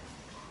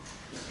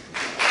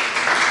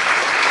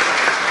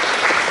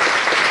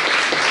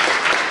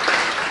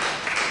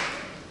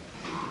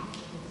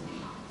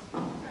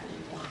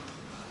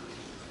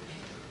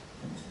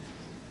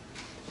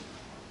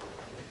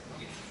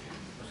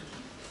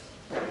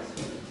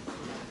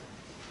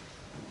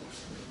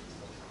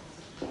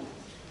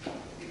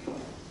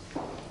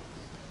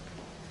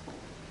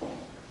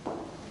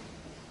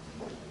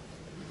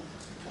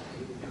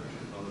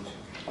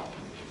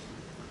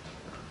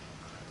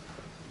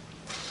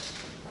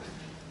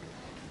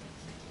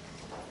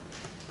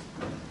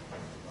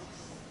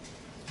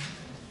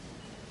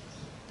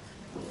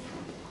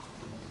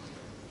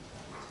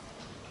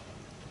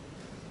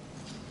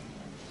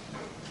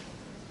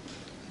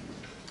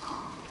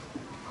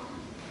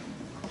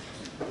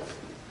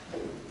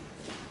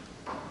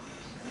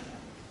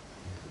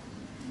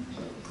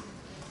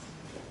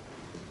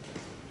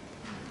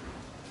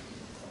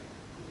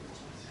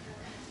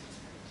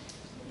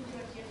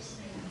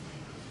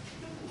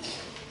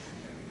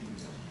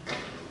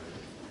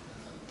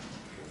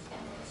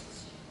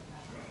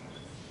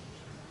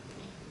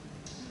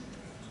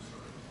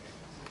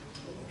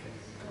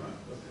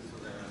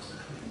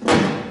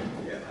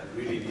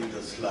 really need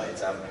the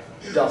slides. I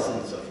have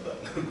dozens of them.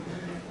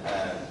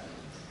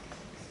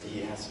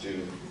 He has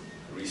to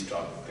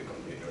restart the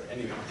computer.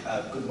 Anyway,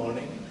 good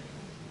morning,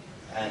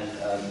 and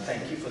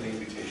thank you for the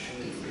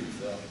invitation.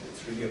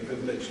 It's really a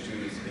privilege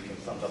to speak in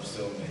front of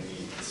so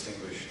many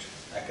distinguished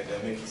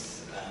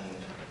academics and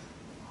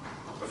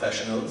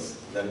professionals.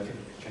 Then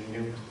can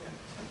you?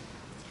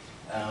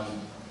 Yeah.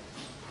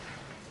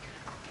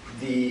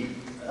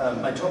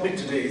 My topic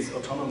today is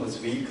autonomous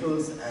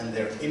vehicles and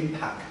their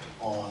impact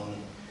on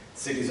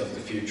cities of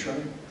the future.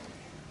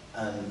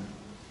 And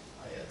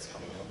yeah, it's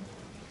coming up.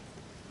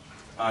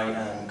 I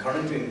am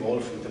currently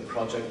involved with a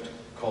project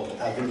called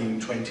Avenue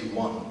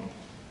 21,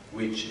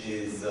 which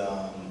is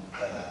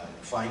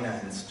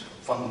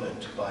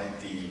funded by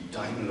the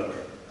Daimler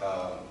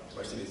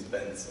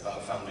Mercedes-Benz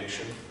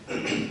Foundation.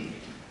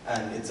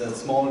 And it's a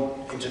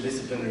small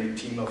interdisciplinary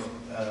team of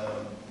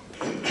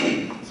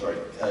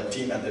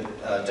team at the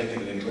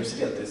Technical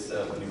University, at this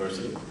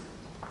university.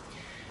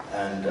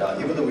 And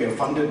even though we are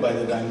funded by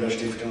the Daimler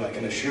Stiftung, I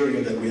can assure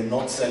you that we are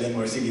not selling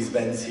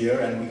Mercedes-Benz here,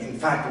 and in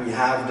fact we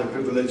have the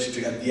privilege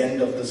to, at the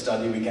end of the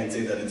study, we can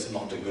say that it's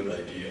not a good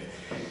idea,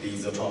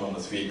 these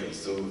autonomous vehicles,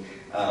 so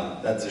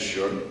that's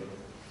assured.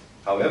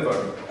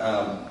 However,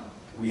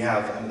 we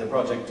have, the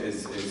project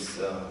is it's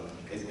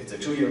a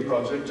 2-year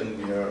project, and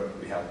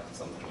we have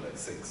something like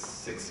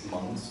six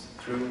months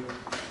through,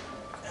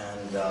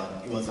 and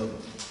it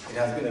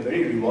has been a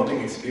very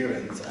rewarding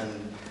experience,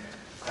 and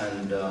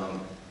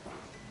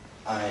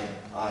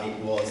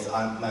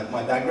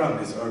my background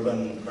is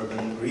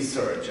urban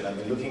research, and I've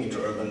been looking into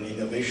urban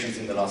innovations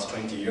in the last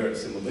 20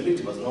 years. So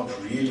mobility was not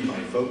really my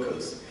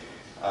focus,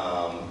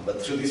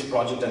 but through this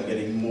project, I'm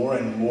getting more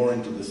and more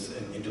into the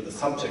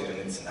subject, and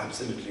it's an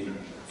absolutely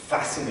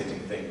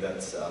fascinating thing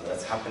that's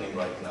happening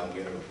right now.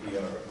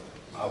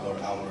 Our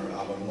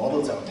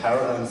models, our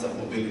paradigms of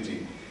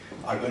mobility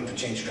are going to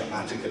change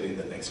dramatically in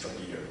the next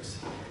 20 years,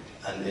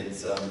 and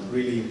it's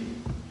really.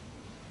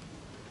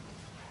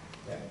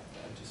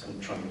 I'm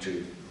trying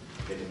to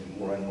get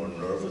more and more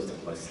nervous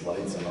that my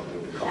slides are not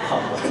going to come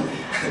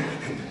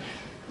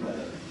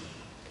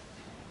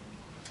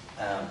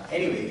up.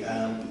 Anyway,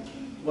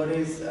 what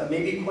is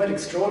maybe quite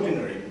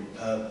extraordinary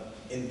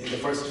in the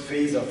first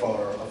phase of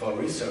our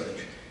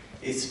research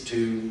is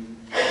to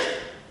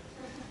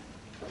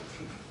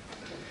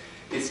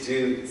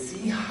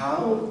see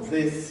how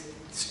this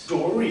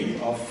story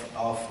of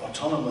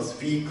autonomous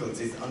vehicles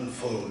is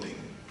unfolding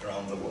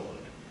around the world.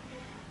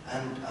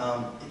 And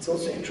it's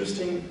also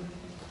interesting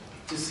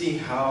to see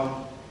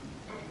how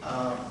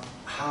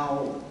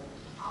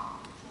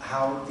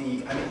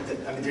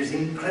there's an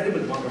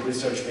incredible amount of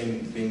research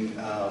being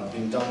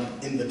done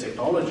in the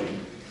technology,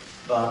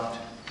 but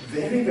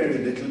very, very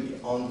little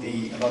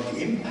about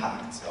the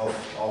impacts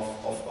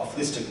of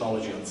this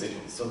technology on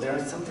cities. So there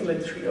are something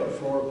like 3 or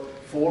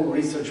 4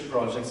 research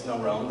projects now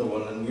around the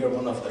world, and we are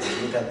one of them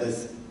to look at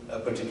this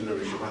particular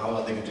issue. How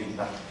are they going to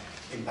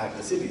impact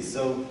the cities?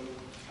 So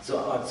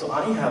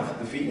I have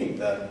the feeling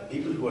that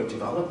people who are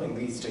developing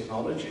these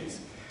technologies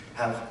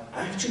have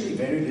actually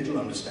very little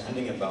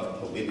understanding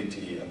about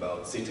mobility,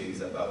 about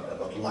cities,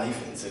 about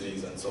life in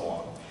cities, and so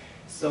on.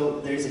 So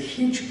there's a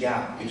huge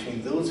gap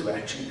between those who are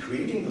actually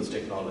creating those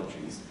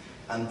technologies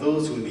and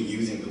those who will be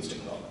using those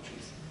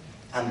technologies.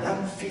 And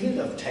that field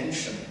of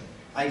tension,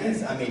 I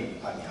guess,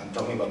 I'm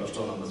talking about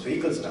autonomous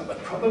vehicles now,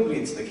 but probably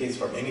it's the case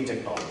for any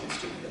technologies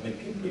too.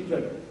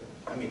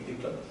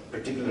 People are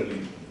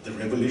particularly, the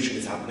revolution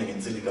is happening in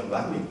Silicon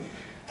Valley,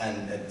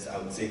 and I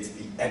would say it's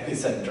the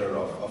epicenter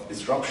of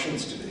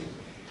disruptions today,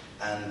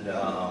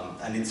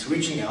 and it's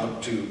reaching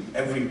out to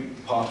every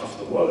part of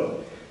the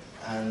world,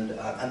 and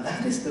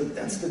that's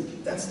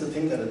the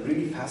thing that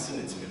really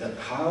fascinates me, that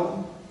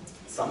how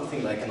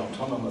something like an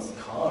autonomous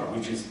car,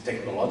 which is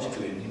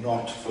technologically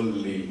not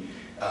fully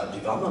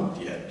developed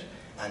yet,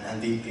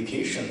 and the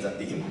implications and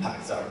the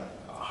impacts are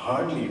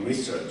hardly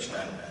researched,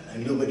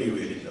 and nobody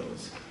really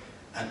knows.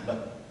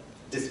 But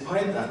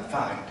despite that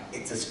fact,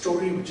 it's a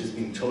story which is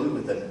being told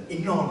with an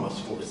enormous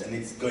force, and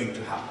it's going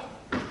to happen.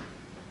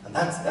 And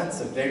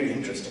that's a very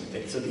interesting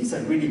thing. So these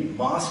are really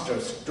master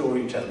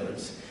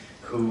storytellers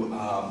who,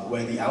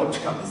 where the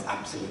outcome is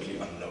absolutely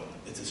unknown.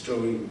 It's a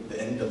story, the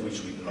end of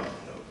which we do not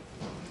know.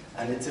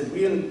 And it's a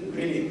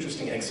really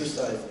interesting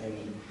exercise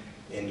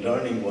in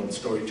learning what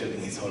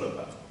storytelling is all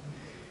about.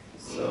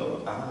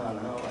 So,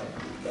 now I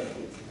that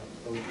is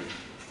over.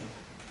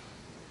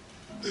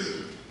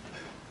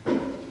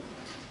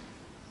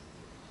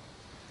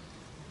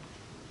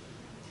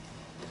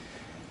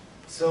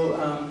 So,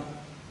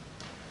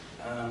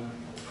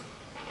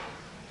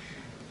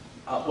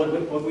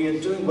 what we are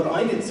doing, what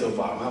I did so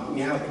far, we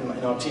have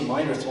in our team,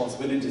 my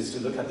responsibility is to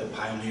look at the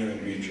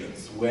pioneering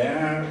regions.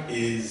 Where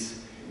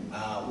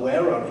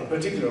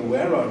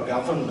are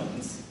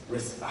governments,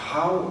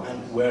 how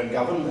and where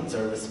governments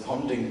are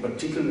responding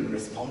particularly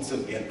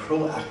responsibly and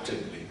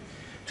proactively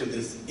to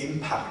this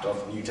impact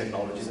of new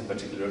technologies, and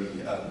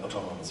particularly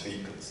autonomous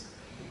vehicles.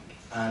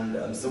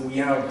 And so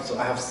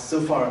I have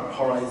so far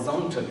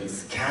horizontally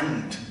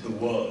scanned the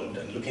world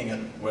and looking at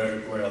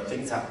where are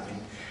things happening.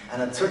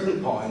 And at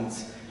certain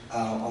points,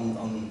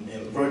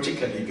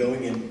 vertically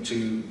going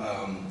into,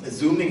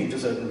 zooming into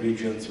certain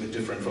regions with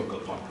different focal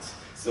points.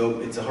 So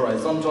it's a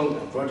horizontal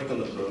and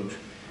vertical approach.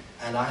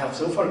 And I have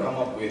so far come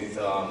up with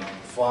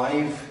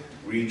 5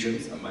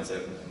 regions,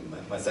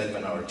 myself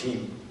and our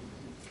team,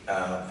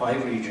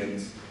 5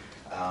 regions.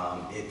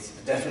 It's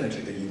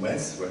definitely the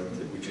US,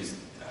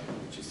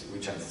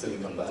 which has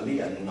Silicon Valley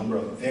and a number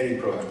of very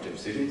proactive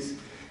cities.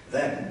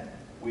 Then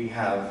we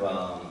have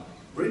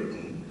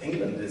Britain.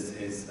 England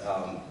is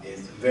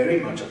very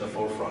much at the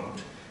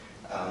forefront.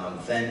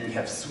 Then we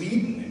have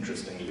Sweden,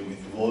 interestingly, with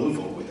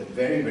Volvo, with a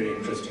very, very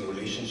interesting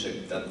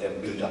relationship that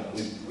they've built up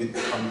with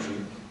the country.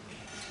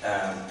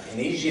 In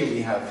Asia,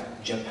 we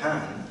have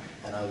Japan,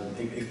 and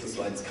if the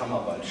slides come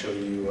up, I'll show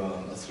you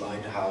a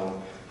slide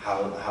how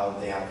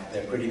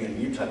they're putting a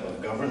new type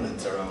of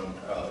governance around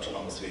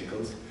autonomous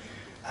vehicles.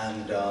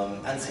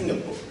 And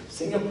Singapore.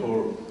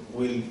 Singapore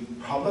will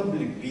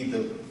probably be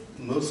the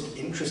most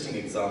interesting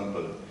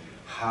example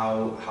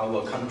how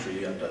a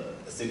country and a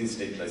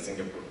city-state like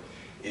Singapore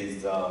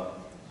is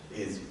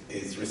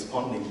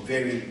responding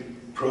very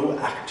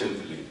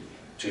proactively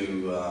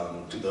to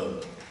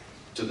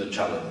the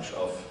challenge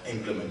of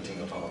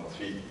implementing autonomous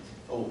vehicles.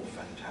 Oh,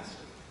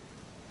 fantastic!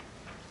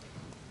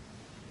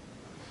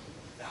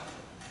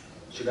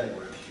 Should I?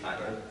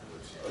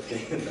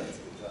 Okay, that's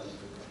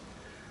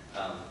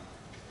good.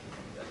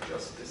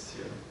 Adjust this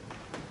here.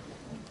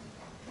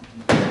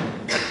 Let's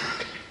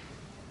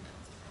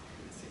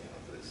see how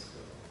this.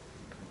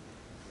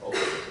 Oh.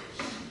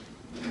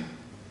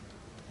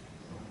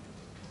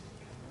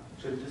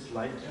 Should this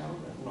light down?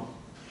 No.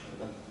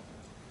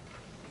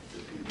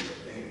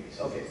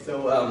 Okay,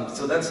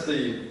 so that's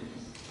the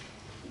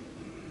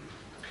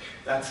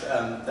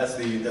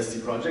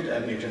project.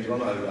 If you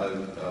want,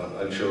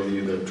 I'll show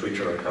you the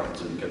Twitter account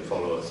so you can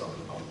follow us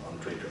on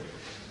Twitter.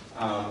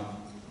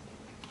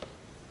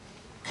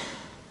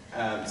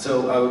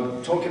 So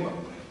I'll talk about.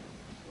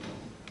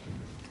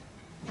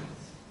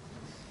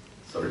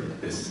 Sorry,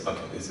 this.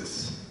 Okay, this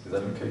is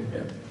that okay?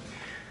 Yeah.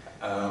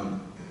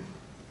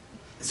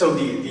 So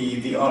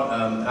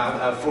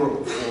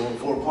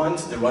four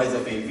points: the rise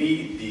of AV,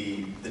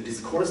 the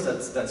discourse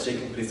that's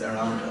taking place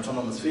around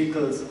autonomous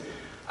vehicles,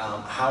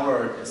 how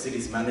are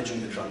cities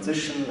managing the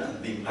transition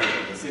and the impact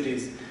of the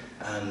cities,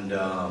 and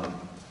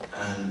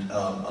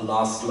a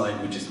last slide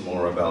which is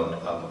more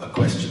about a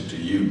question to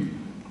you.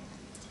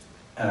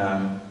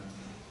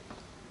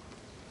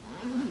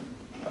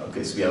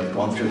 Okay, so we have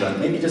gone through that.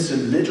 Maybe just a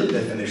little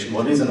definition.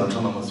 What is an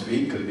autonomous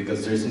vehicle?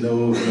 Because there's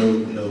no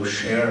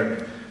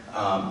shared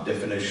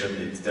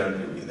definition.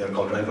 They're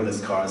called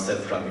driverless cars,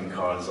 self-driving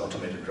cars,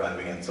 automated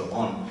driving, and so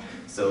on.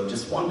 So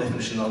just one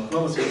definition: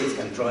 autonomous vehicles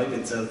can drive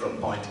itself from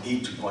point A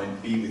to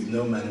point B with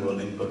no manual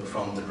input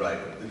from the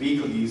driver. The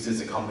vehicle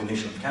uses a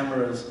combination of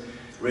cameras,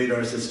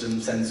 radar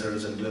systems,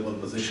 sensors, and global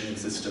positioning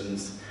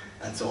systems,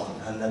 and so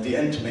on. And at the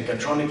end,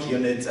 mechatronic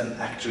units and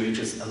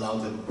actuators allow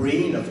the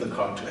brain of the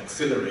car to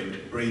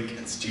accelerate, brake,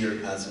 and steer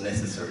as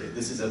necessary.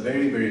 This is a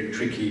very, very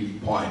tricky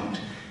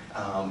point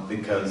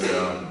because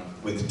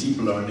with deep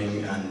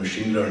learning and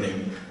machine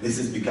learning, this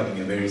is becoming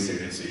a very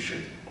serious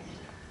issue.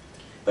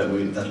 That'll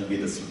be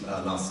the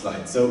last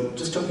slide. So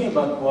just talking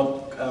about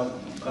what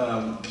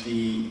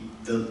the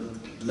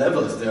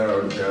levels, there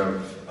are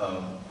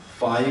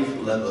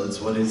 5 levels.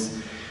 What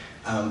is,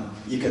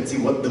 you can see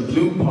what the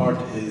blue part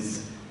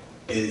is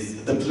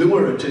the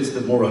bluer it is,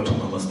 the more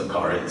autonomous the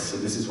car is. So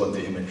this is what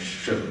the image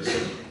shows.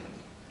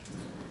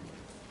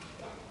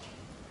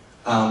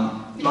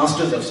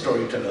 Masters of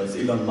storytellers.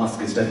 Elon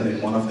Musk is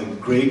definitely one of the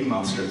great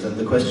masters, and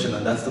the question,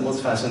 and that's the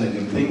most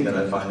fascinating thing that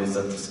I find, is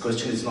that this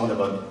question is not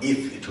about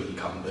if it will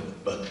come,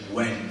 but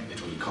when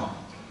it will come.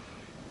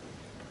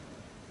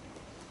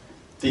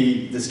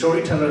 The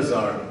storytellers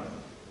are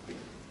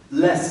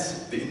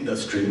less the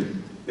industry.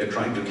 They're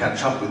trying to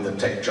catch up with the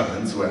tech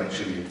giants who are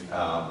actually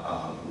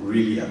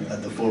really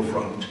at the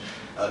forefront.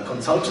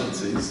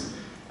 Consultancies,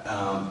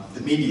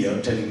 the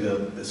media telling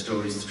the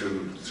stories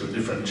through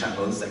different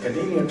channels,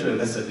 academia to a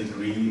lesser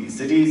degree,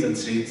 cities and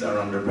states are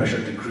under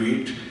pressure to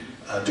create,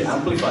 to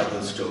amplify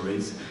those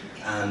stories,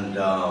 and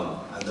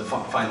the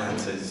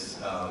finances,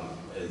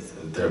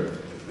 there are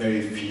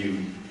very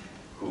few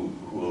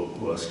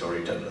who are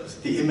storytellers.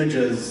 The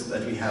images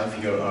that we have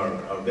here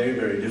are very,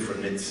 very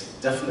different. It's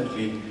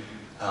definitely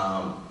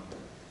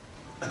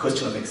a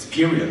question of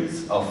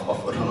experience of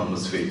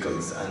autonomous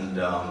vehicles, and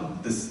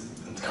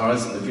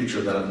cars in the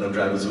future that have no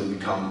drivers will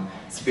become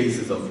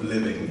spaces of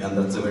living, and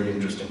that's a very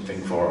interesting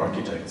thing for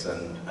architects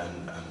and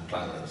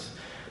planners.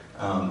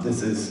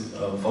 This is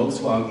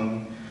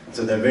Volkswagen,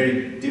 so there are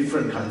very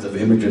different kinds of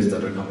images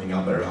that are coming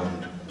up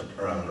around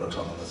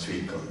autonomous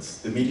vehicles.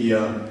 The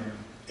media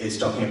is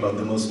talking about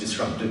the most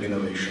disruptive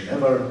innovation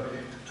ever,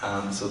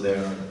 so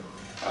they're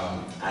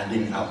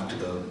adding up to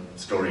the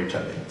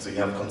storytelling. So you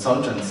have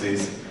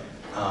consultancies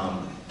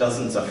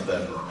dozens of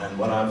them. And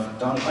what I've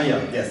done,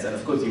 yes, and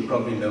of course you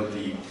probably know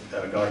the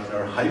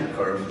Gartner hype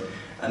curve.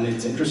 And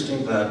it's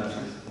interesting that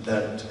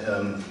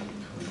can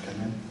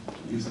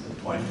I use the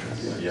pointer?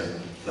 Yeah.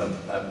 No,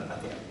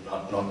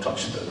 I've not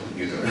touched the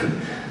computer.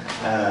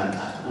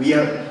 We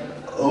are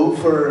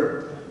over.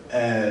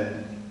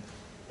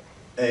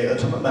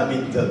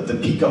 The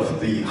peak of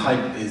the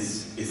hype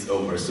is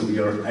over. So we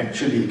are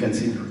actually, you can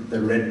see the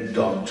red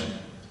dot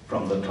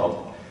from the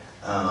top.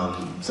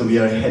 So we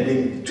are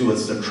heading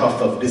towards the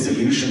trough of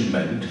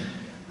disillusionment,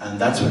 and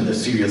that's when the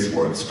serious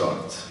work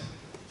starts.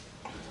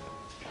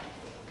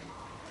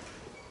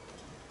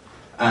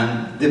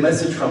 And the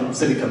message from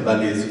Silicon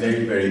Valley is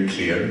very, very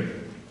clear.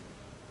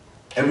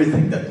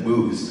 Everything that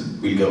moves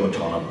will go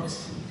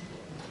autonomous.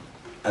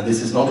 And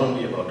this is not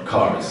only about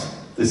cars.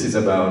 This is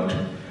about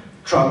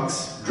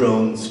trucks,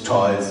 drones,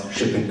 toys,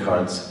 shipping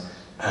carts,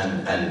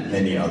 and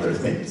many other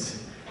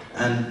things.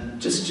 And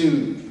just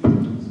to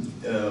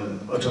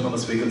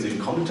autonomous vehicles in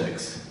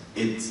context,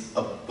 it's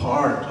a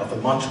part of a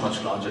much,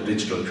 much larger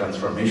digital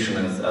transformation,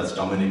 as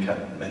Dominic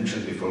had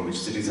mentioned before, which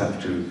cities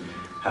have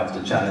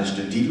the challenge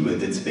to deal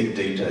with. It's big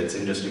data, it's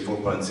Industry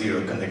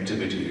 4.0,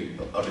 connectivity,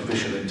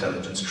 artificial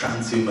intelligence,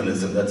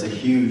 transhumanism. That's a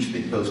huge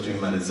thing,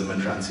 post-humanism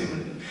and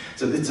transhumanism.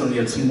 So it's only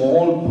a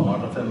small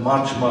part of a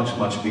much, much,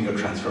 much bigger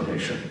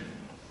transformation.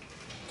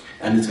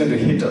 And it's going to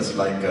hit us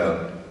like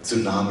a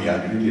tsunami.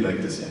 I really like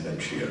this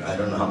image here. I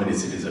don't know how many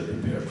cities are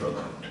prepared for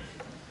that.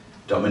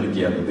 Dominic,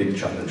 you have a big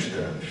challenge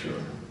there, I'm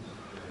sure.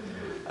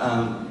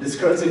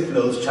 Discursive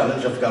flows,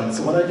 challenge of government.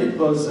 So what I did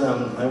was,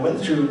 I went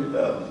through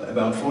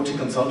about 40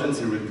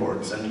 consultancy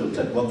reports and looked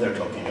at what they're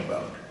talking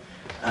about.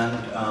 And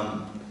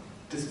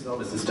this is not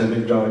a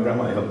systemic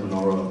diagram. I hope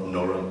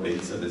Nora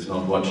Bates is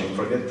not watching.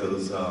 Forget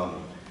those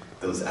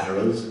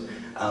arrows.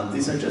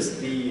 These are just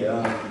the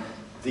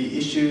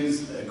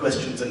issues,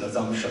 questions, and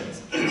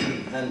assumptions.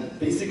 And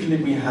basically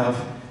we have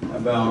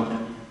about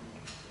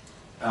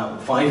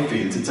 5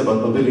 fields. It's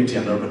about mobility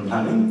and urban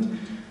planning,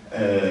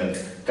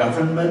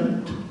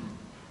 government,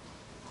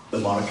 the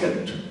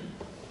market,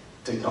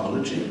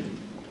 technology,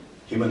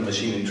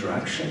 human-machine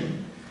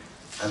interaction,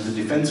 and the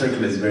defense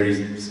circle is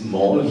very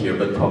small here,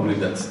 but probably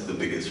that's the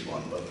biggest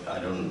one, but I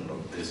don't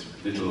know, there's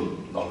little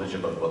knowledge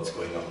about what's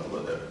going on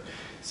over there.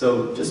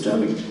 So just to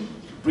have a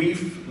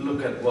brief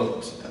look at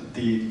what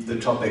the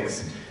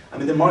topics, I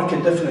mean the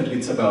market definitely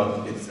it's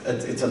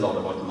a lot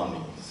about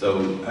money.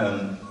 So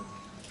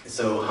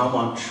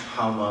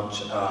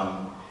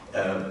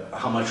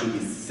how much will be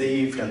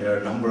saved, and there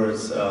are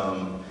numbers.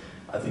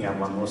 I think I have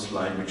one more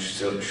slide which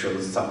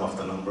shows some of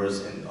the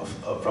numbers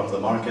from the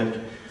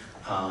market.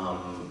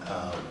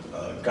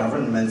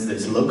 Governments,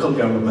 there's local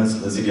governments,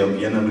 the city of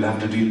Vienna will have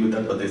to deal with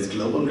that, but there's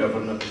global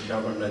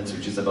governance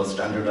which is about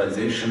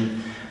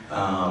standardization,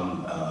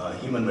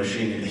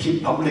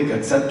 human-machine. Public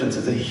acceptance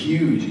is a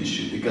huge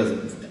issue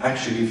because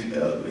actually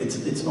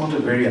it's not a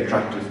very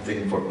attractive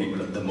thing for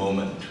people at the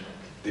moment.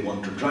 They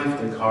want to drive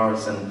their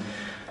cars,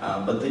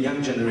 but the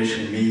young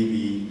generation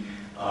maybe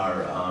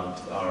are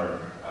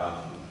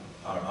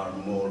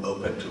more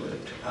open to it.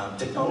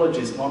 Technology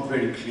is not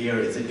very clear.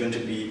 Is it going to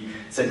be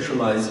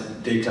centralized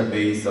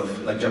database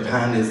of, like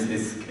Japan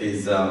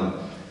is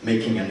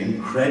making an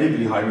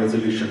incredibly high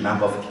resolution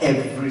map of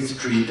every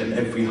street and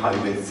every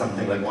highway,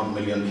 something like 1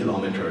 million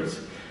kilometers.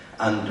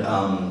 And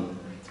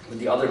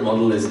the other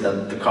model is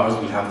that the cars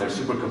will have their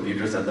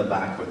supercomputers at the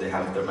back where they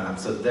have their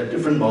maps. So there are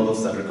different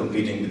models that are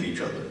competing with each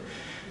other.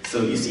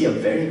 So you see a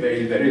very,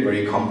 very, very,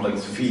 very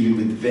complex field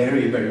with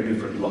very, very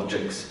different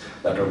logics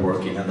that are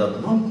working, and they're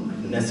not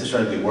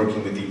necessarily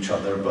working with each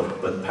other,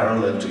 but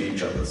parallel to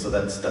each other. So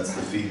that's the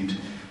field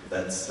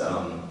that's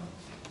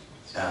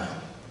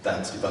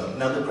developed.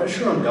 Now the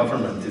pressure on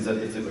government is a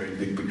very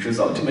big picture.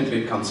 So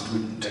ultimately it comes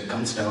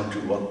down to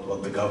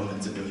what the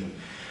governments are doing.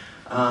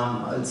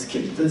 I'll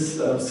skip this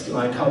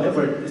slide.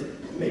 However,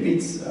 maybe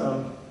it's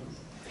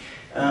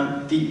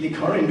the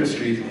car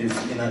industry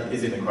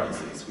is in a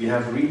crisis.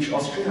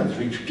 Austria has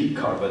reached peak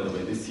car, by the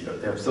way, this year.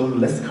 They have sold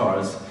less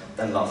cars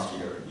than last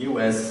year.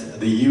 US,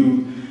 the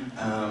EU.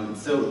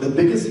 So the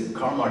biggest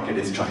car market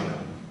is China.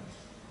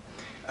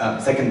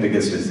 Second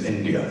biggest is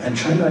India. And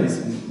China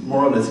is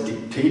more or less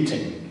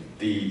dictating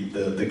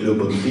the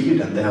global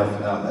field, and they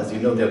have, as you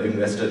know, they have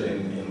invested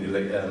in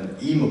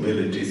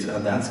e-mobilities,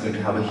 and that's going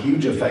to have a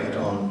huge effect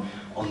on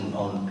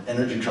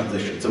energy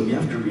transition. So we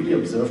have to really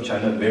observe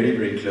China very,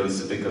 very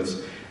closely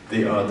because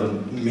they are the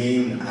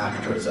main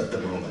actors at the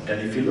moment. And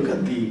if you look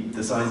at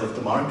the size of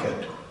the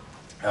market,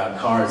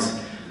 cars,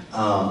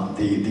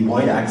 the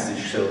y-axis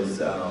shows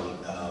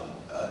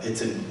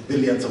it's in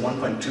billions, so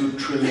 $1.2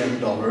 trillion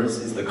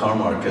is the car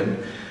market.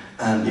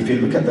 And if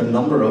you look at the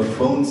number of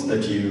phones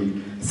that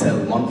you sell,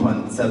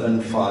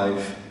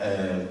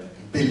 1.75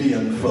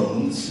 billion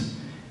phones,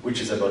 which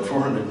is about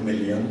 400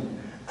 million,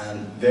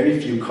 and very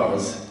few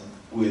cars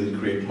will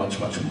create much,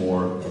 much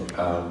more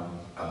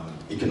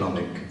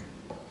economic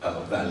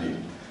value.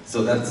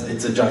 So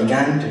it's a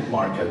gigantic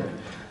market,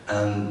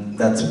 and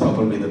that's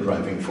probably the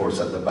driving force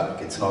at the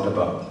back. It's not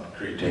about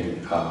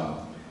creating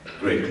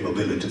great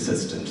mobility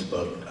systems,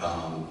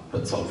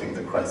 but solving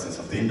the crisis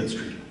of the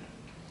industry.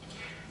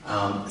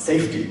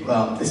 Safety,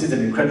 this is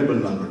an incredible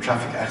number.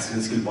 Traffic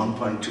accidents kill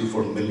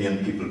 1.24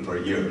 million people per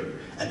year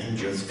and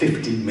injures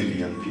 15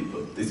 million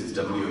people. This is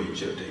WHO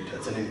data.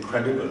 It's an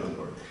incredible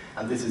number.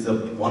 And this is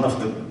one of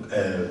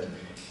the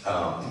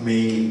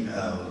main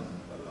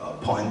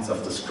points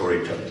of the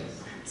storytelling.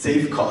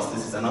 Save costs,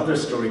 this is another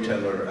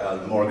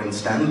storyteller, Morgan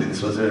Stanley.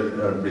 This was a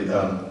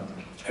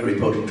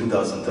report in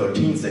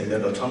 2013 saying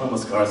that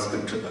autonomous cars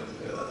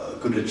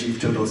could achieve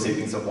total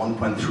savings of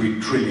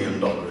 $1.3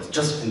 trillion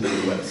just in the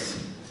US.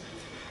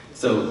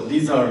 So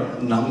these are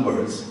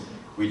numbers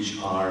which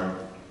are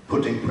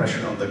putting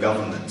pressure on the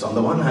government. So on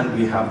the one hand,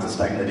 we have the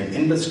stagnating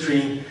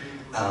industry,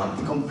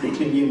 the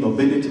completely new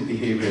mobility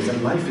behaviors,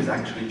 and life is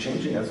actually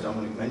changing, as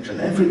Dominic mentioned.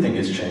 Everything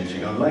is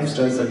changing. Our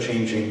lifestyles are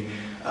changing.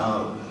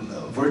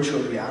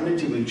 Virtual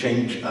reality will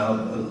change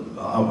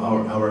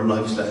our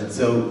lifestyle.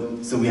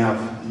 So we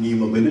have new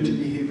mobility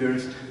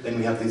behaviors, then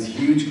we have these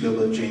huge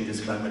global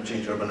changes, climate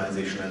change,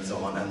 urbanization, and so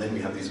on, and then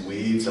we have these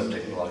waves of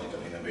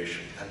technological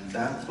innovation. And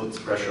that puts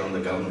pressure on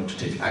the government to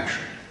take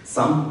action.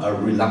 Some are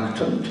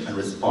reluctant and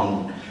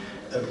respond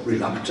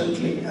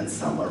reluctantly, and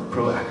some are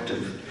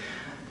proactive.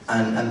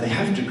 And they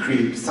have to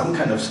create some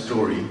kind of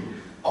story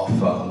of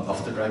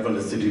the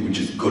driverless city which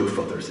is good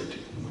for their city.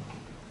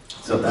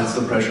 So that's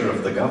the pressure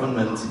of the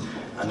government,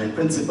 and in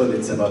principle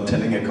it's about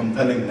telling a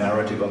compelling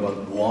narrative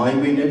about why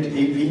we need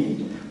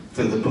EV,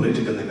 so the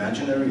political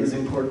imaginary is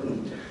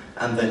important,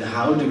 and then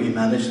how do we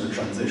manage the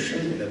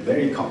transition in a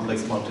very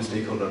complex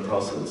multi-stakeholder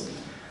process,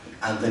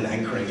 and then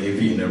anchoring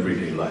AV in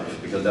everyday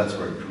life, because that's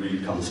where it really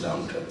comes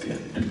down to at the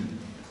end.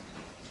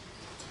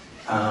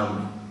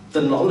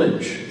 The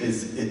knowledge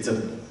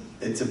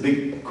it's a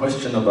big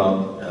question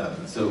about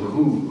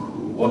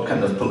what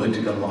kind of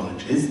political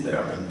knowledge is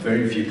there, and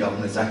very few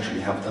governments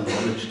actually have the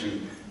knowledge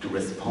to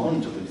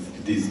respond to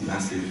these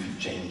massive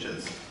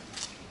changes.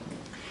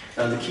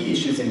 Now the key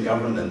issues in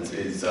governance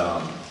is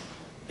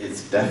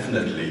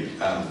definitely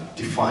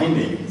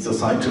defining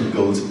societal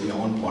goals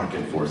beyond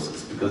market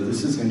forces, because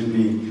this is going to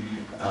be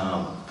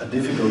a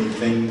difficult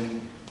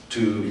thing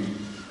to,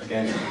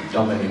 again,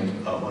 Dominic,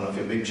 one of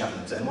your big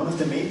challenges. And one of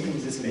the main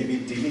things is maybe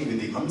dealing with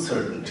the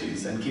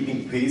uncertainties and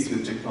keeping pace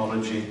with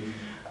technology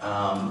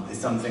is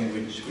something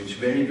which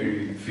very,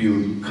 very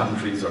few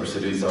countries or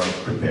cities are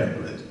prepared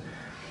with.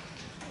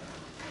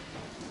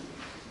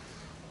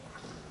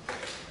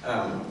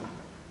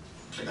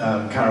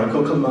 Kara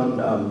Kokelman,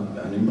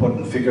 an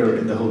important figure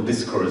in the whole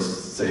discourse,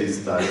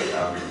 says that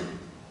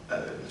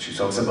she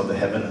talks about the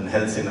heaven and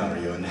hell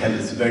scenario, and hell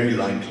is very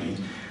likely,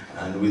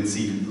 and we'll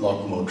see a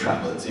lot more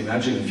travel. So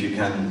imagine if you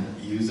can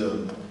use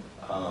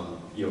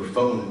your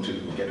phone to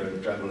get a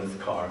driverless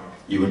car,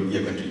 you're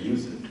going to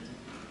use it.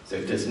 So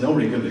if there's no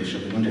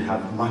regulation, we're going to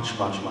have much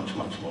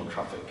more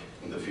traffic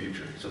in the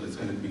future. So it's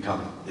going to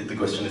become, the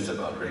question is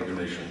about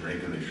regulation.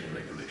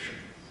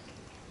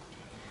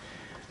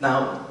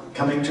 Now,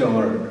 coming to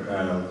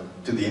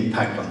the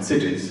impact on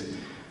cities,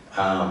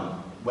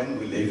 when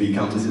will AV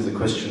come? This is a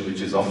question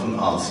which is often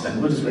asked.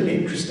 And what is really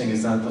interesting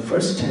is that the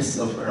first tests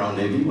around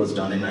AV was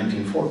done in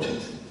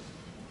 1940s.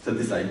 So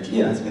this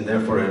idea has been there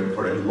for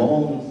a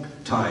long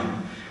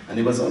time. And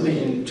it was only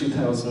in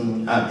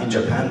 2000, in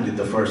Japan did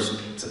the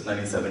first,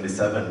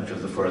 1977, which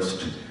was the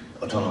first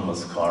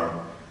autonomous car.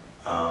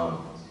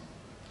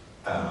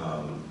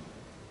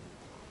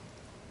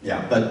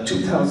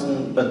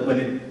 But when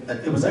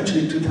it was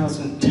actually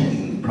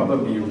 2010,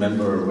 probably you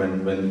remember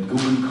when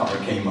Google car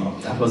came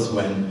up. That was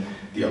when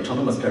the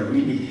autonomous car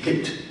really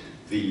hit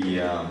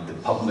the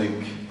public,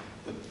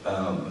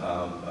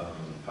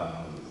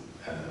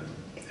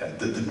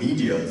 the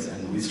medias,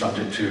 and we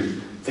started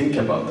to think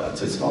about that.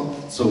 So it's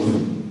not so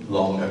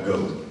long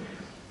ago.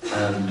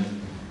 And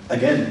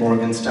again,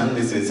 Morgan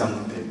Stanley says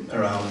something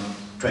around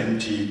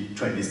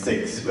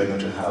 2026, we're going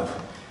to have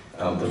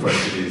the first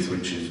cities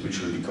which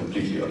will be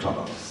completely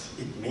autonomous.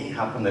 It may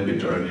happen a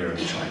bit earlier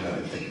in China,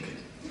 I think.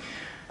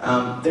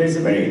 There's a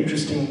very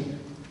interesting,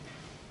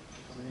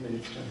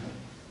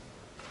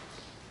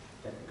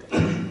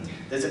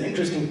 there's an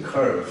interesting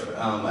curve.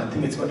 I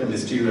think it's quite a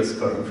mysterious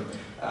curve.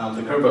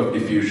 The curve of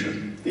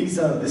diffusion. This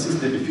is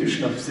the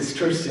diffusion of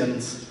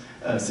Cistercian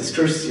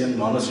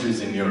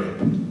monasteries in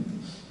Europe.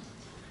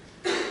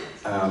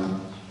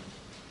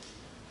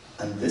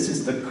 And this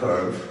is the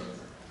curve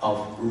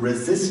of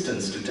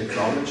resistance to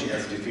technology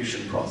as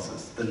diffusion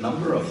process. The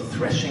number of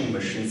threshing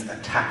machines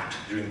attacked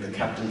during the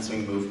Captain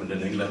Swing movement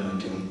in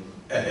England in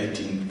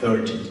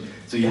 1830.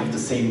 So you have the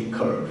same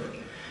curve.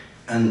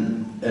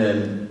 And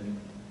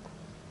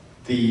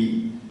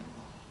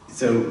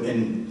so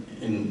in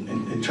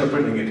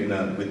interpreting it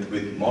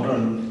with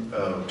modern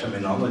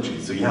terminology,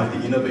 so you have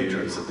the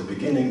innovators at the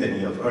beginning, then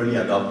you have early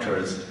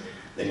adopters,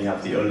 then you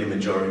have the early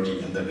majority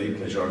and the late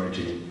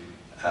majority,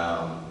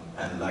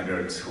 and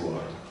laggards who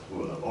are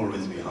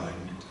always behind.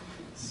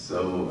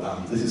 So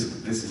this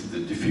is the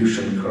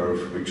diffusion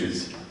curve, which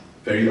is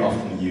very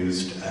often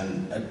used,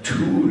 and a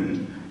tool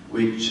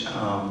which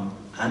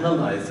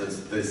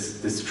analyzes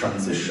this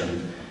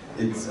transition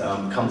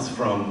comes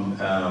from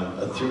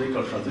a theory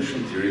called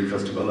transition theory, which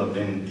was developed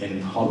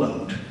in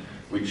Holland,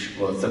 which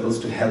was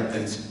supposed to help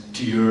them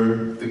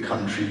steer the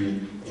country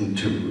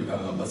into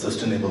a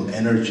sustainable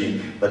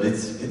energy. But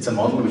it's a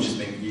model which is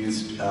being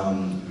used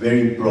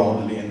very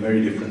broadly in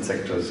very different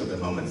sectors at the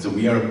moment. So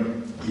we are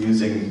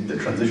using the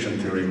transition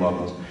theory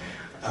model.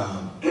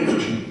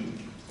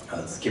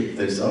 I'll skip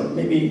this, or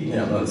maybe,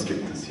 yeah, I'll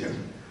skip this here.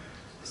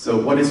 So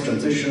what is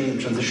transition?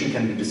 Transition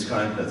can be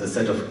described as a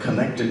set of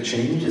connected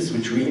changes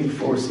which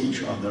reinforce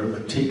each other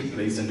but take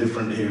place in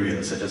different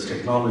areas such as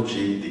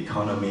technology, the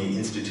economy,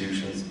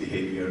 institutions,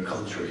 behavior,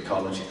 culture,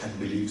 ecology, and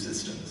belief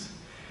systems.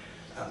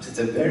 So it's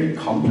a very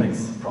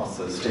complex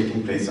process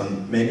taking place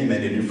on many,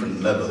 many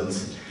different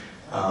levels.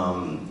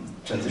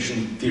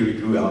 Transition theory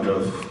grew out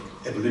of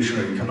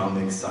evolutionary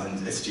economics,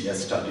 science,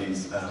 STS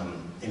studies,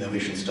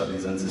 innovation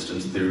studies, and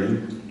systems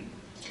theory.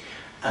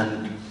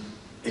 And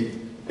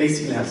it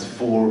basically has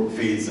 4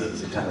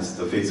 phases. It has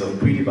the phase of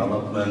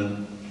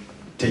pre-development,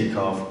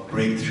 takeoff,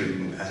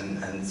 breakthrough,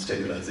 and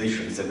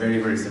stabilization. It's a very,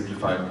 very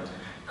simplified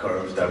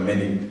curve. There are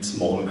many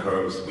small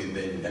curves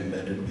within,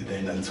 embedded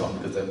within, and so on,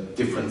 because there are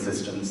different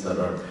systems that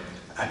are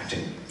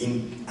acting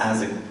in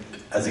as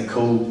a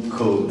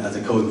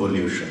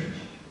co-evolution.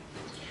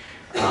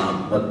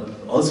 But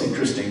also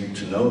interesting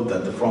to note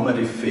that the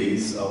formative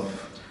phase of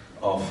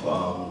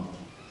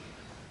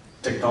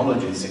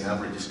technologies in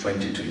average is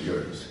 22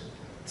 years.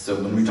 So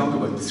when we talk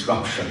about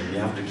disruption, we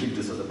have to keep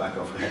this at the back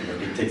of our head,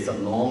 that it takes a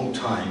long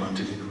time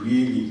until it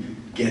really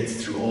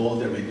gets through all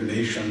the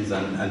regulations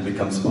and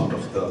becomes part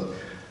of the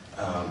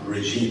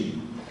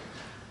regime.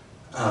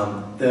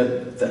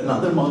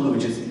 Another model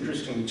which is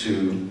interesting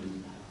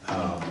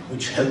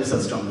which helps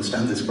us to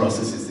understand this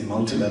process is the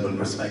multi-level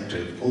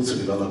perspective, also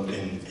developed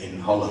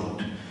in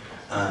Holland.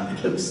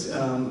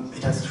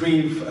 It has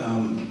 3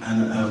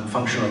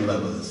 functional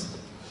levels.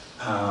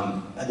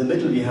 At the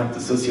middle, you have the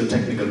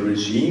socio-technical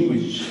regime,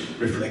 which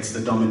reflects the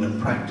dominant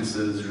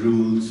practices,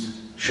 rules,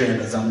 shared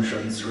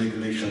assumptions,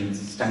 regulations,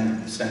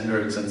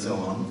 standards, and so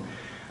on.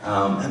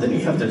 And then you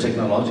have the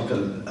technological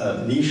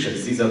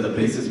niches. These are the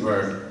places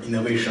where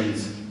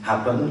innovations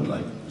happen,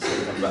 like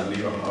Silicon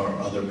Valley or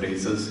other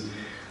places,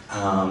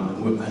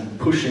 and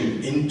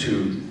pushing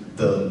into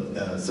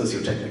the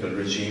socio-technical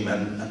regime.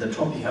 And at the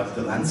top, you have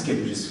the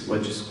landscape,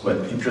 which is quite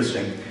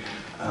interesting.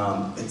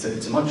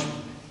 It's a much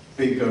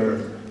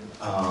bigger.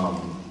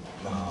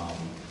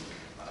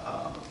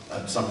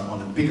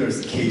 On a bigger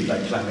scale,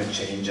 like climate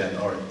change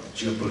or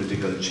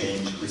geopolitical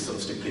change,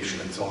 resource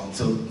depletion, and so on.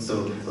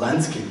 So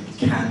landscape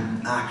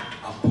can act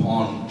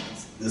upon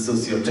the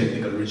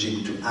socio-technical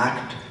regime to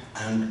act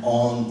and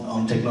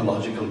on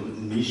technological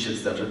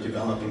niches that are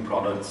developing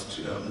products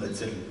to, let's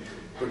say,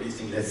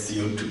 producing less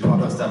CO2,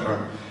 products that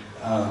are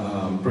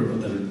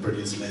that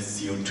produce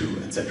less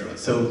CO2, etc.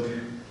 So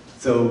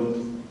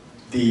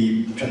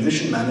the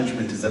transition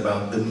management is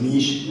about the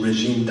niche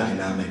regime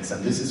dynamics,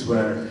 and this is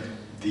where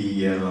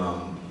the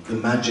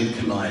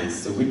magic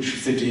lies. So which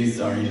cities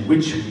are in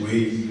which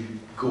way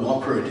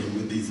cooperating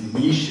with these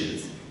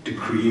niches to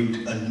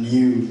create a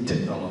new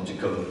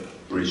technological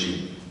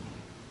regime.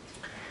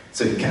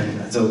 So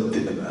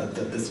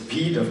the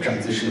speed of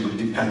transition will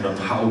depend on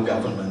how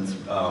governments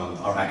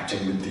are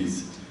acting with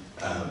these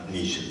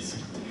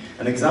niches.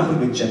 An example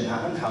with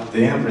Japan, how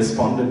they have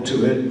responded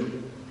to it.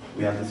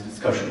 We had this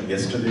discussion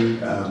yesterday.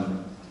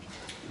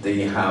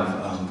 They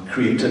have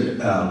created,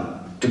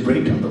 to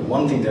break down, the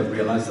one thing they've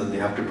realized that they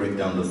have to break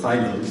down the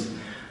silos,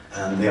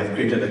 and they have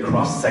created a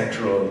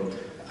cross-sectoral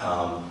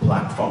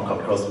platform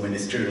called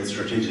Cross-Ministerial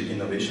Strategic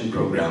Innovation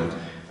Program,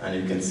 and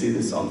you can see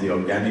this on the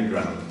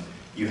organigram.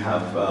 You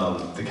have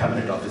the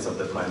Cabinet Office of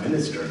the Prime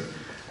Minister,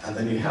 and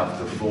then you have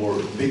the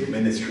 4 big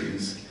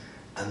ministries,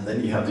 and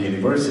then you have the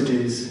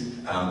universities,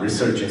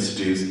 research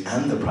institutes,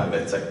 and the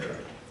private sector.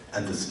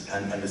 And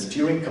the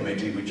steering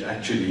committee, which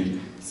actually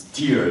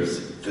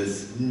steers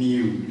this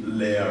new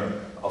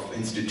layer of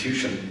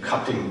institution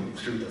cutting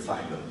through the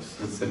silos.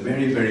 It's a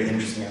very, very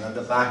interesting. And at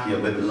the back, you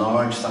have a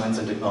large science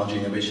and technology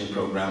innovation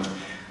program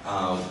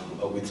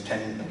with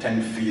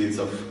 10 fields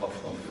of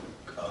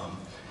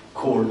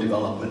core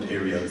development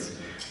areas.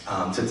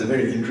 So it's a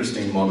very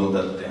interesting model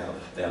that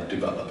they have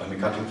developed. I mean,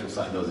 cutting through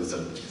silos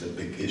is a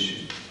big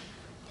issue.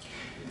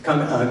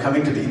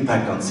 Coming to the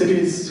impact on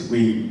cities,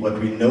 what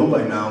we know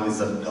by now is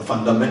that a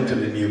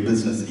fundamentally new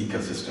business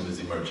ecosystem is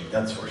emerging,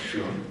 that's for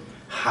sure.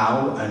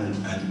 How and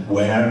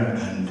where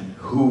and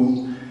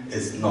who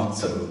is not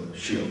so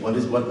sure.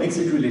 What makes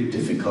it really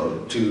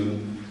difficult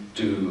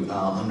to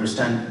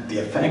understand the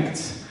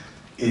effects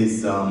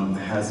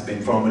has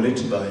been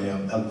formulated by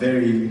a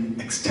very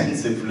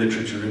extensive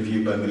literature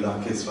review by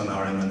Milakis, Van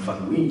Arem, and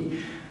Van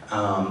Wee.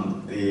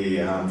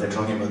 They're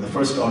talking about the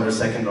first order,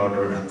 second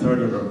order, and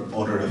third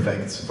order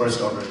effects.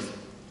 First order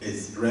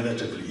is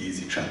relatively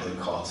easy: travel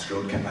costs,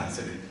 road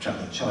capacity,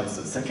 travel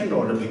choices. Second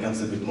order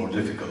becomes a bit more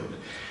difficult.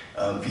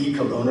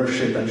 Vehicle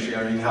ownership and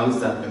sharing, how is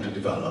that going to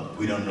develop?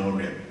 We don't know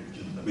yet.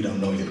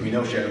 We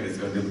know sharing is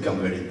going to become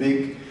very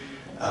big,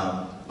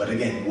 but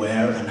again,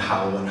 where and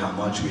how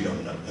much, we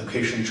don't know.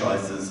 Location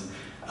choices,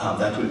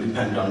 That will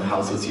depend on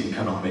how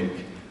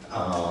socioeconomic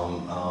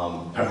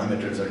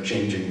parameters are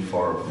changing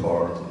for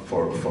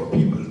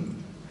people.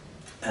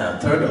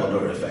 Third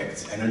order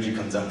effects, energy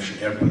consumption,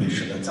 air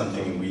pollution, that's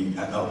something we,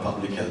 at our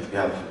public health,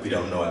 we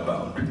don't know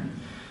about.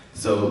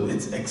 So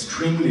it's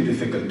extremely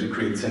difficult to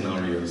create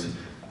scenarios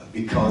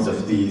because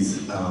of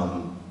these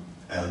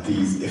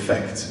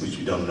effects which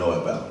we don't know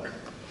about.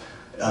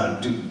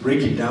 To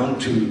break it down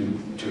on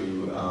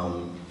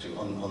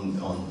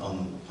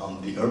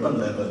the urban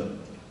level,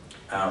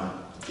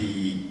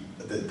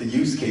 the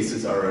use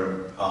cases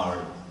are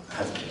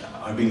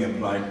being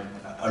applied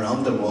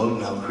around the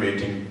world now,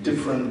 creating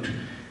different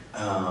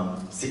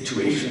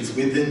situations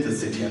within the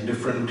city and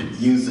different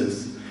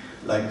uses,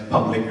 like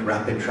public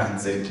rapid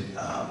transit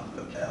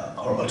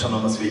or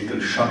autonomous vehicle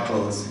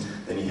shuttles.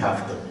 Then you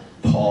have the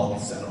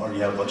pods, or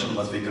you have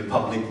autonomous vehicle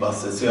public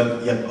buses. So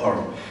you have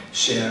or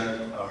shared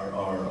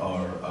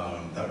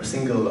or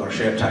single or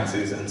shared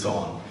taxis and so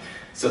on.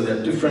 So there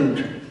are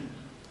different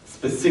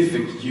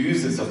specific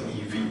uses of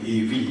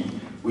EV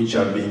which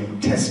are being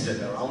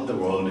tested around the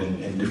world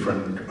in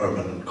different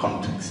urban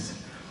contexts.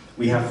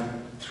 We have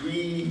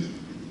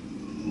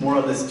more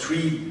or less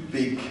three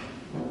big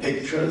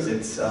pictures.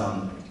 It's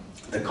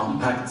the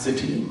compact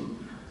city,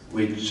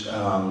 which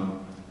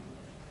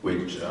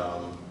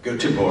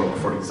Göteborg,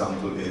 for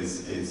example,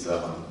 is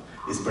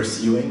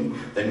pursuing.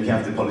 Then we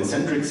have the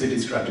polycentric city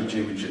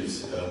strategy, which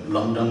is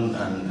London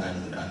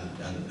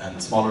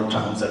and smaller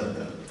towns,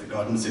 the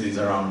garden cities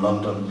around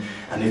London.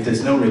 And if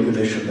there's no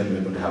regulation, then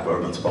we're going to have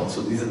urban spots.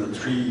 So these are the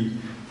three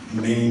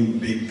main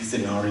big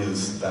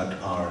scenarios that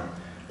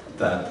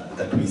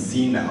we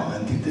see now.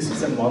 And this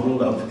is a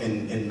model of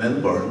in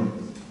Melbourne.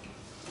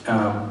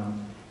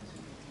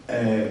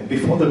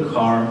 Before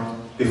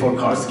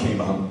cars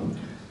came up,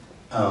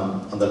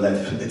 on the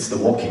left, it's the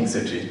walking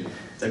city.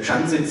 The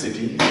transit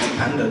city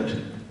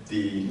expanded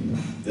the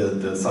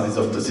size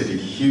of the city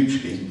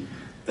hugely.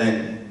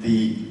 Then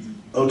the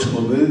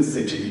automobile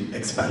city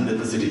expanded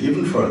the city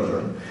even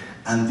further,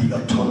 and the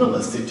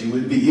autonomous city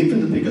will be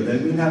even bigger.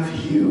 Then we'll have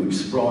huge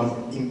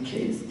sprawl in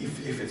case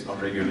if it's not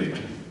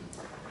regulated.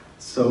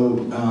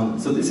 So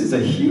this is a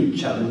huge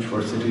challenge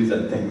for cities,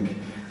 I think,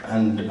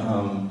 and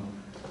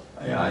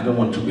yeah, I don't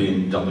want to be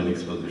in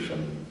Dominic's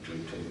position, to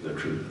tell you the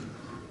truth.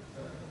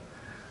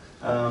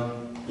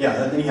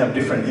 Yeah, and then you have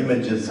different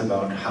images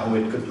about how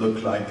it could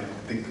look like.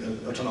 The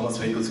autonomous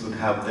vehicles could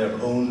have their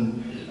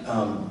own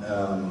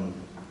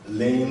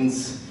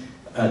lanes,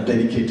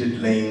 dedicated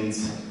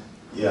lanes.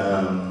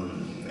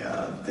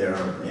 There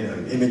are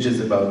images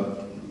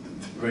about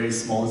very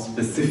small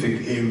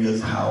specific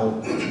areas,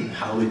 how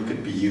it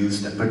could be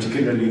used, and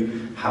particularly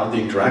how the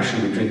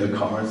interaction between the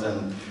cars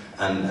and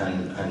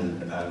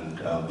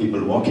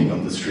people walking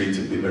on the streets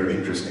would be very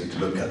interesting to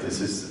look at.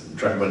 This is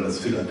driverless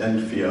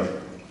Philadelphia.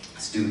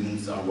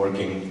 Students are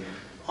working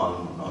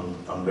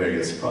on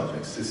various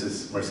projects. This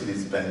is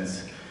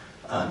Mercedes-Benz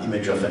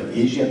image of an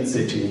Asian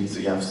city. So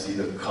you have to see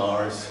the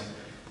cars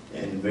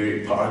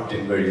parked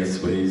in various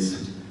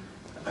ways.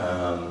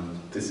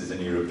 This is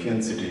an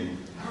European city.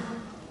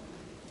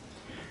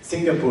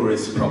 Singapore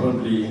is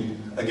probably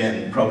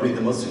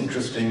the most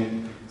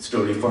interesting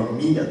story for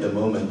me at the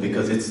moment,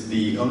 because it's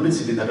the only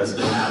city that has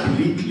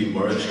completely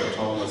merged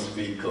autonomous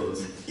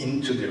vehicles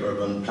into the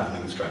urban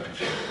planning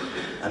strategy.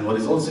 And what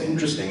is also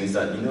interesting is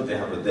that they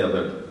have a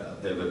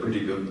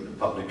pretty good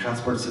public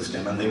transport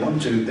system, and they're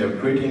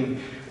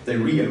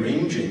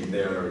rearranging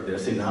their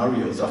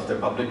scenarios of their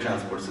public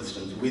transport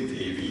systems with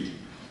AV,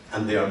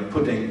 and they are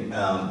putting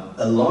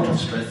a lot of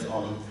stress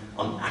on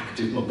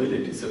active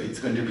mobility. So it's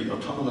going to be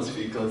autonomous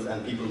vehicles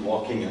and people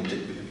walking and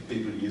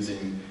people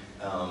using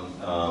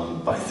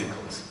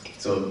bicycles.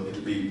 So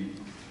it'll be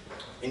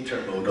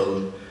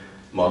intermodal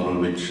model,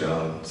 which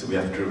so we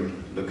have to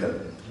look at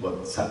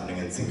what's happening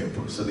in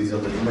Singapore. So these are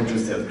the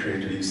images they have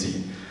created. You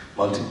see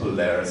multiple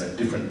layers and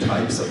different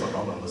types of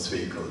autonomous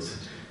vehicles.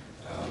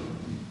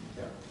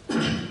 Yeah.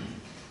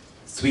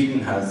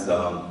 Sweden has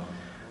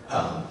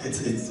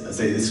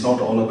it's not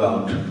at all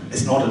about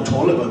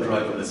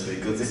driverless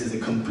vehicles. This is a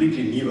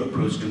completely new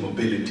approach to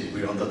mobility.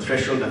 We're on the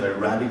threshold of a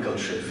radical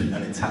shift,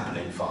 and it's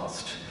happening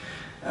fast.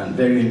 And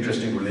very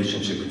interesting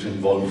relationship between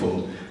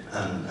Volvo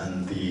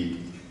and the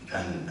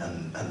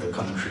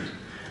country.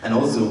 And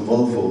also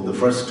Volvo, the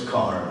first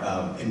car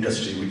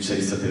industry, which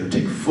says that they'll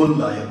take full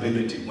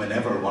liability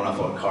whenever one of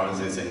our cars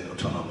is in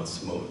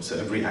autonomous mode. So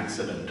every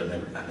accident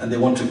and they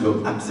want to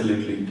go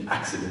absolutely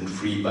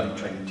accident-free by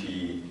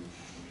 2020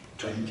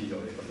 or even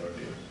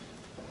earlier.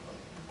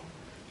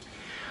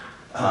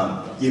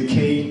 UK,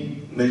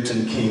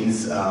 Milton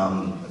Keynes,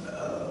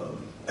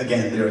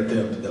 again, there are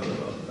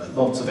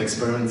lots of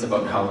experiments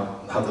about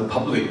how the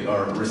public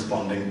are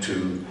responding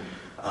to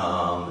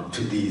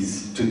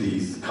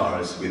these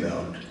cars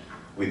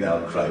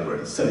without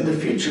drivers. So in the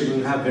future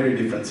we'll have very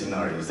different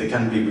scenarios. We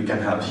can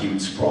have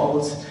huge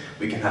sprawls,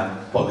 we can have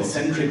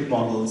polycentric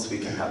models, we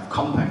can have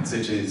compact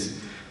cities,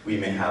 we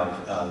may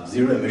have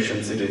zero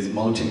emission cities,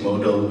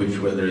 multimodal,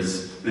 where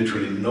there's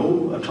literally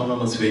no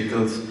autonomous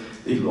vehicles.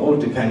 It will all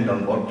depend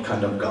on what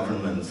kind of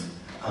governments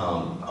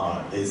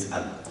is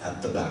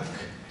at the back.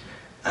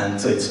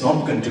 And so it's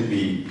not going to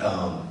be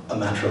a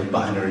matter of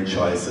binary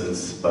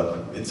choices,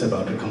 but it's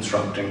about a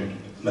constructing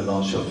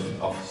melange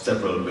of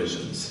several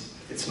visions.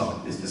 It's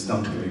not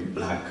going to be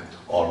black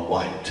or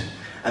white.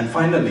 And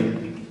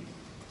finally,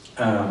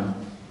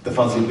 the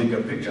fuzzy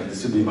bigger picture, and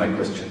this would be my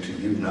question to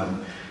you now.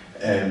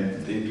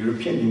 The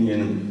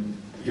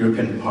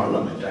European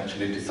Parliament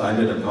actually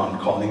decided upon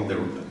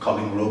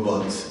calling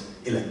robots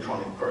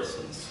electronic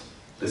persons.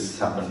 This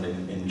happened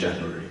in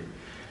January.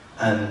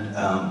 And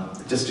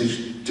just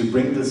to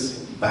bring this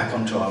back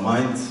onto our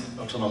minds,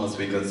 autonomous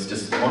vehicles is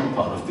just one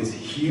part of this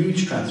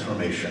huge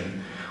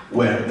transformation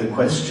where the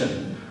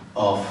question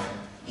of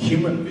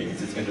human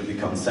beings is going to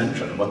become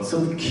central. And what's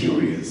so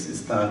curious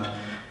is that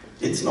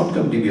it's not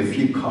going to be a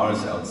few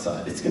cars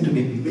outside. It's going to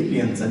be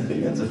millions and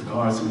millions of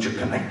cars which are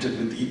connected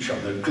with each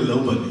other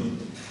globally.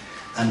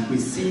 And we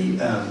see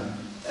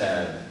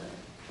a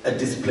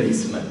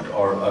displacement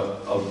or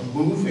a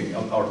moving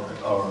or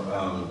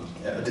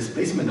a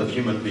displacement of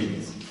human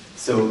beings.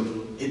 So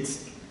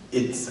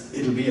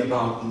it'll be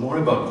more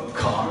about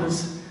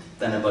cars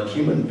than about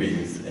human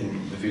beings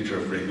in the future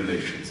of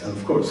regulations. And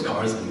of course,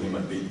 cars and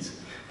human beings.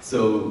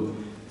 So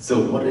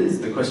what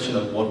is the question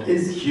of what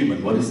is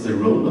human? What is the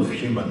role of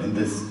human in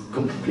this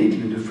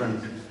completely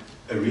different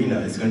arena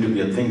is going to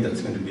be a thing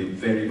that's going to be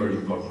very, very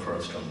important for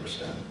us to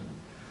understand.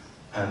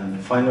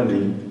 And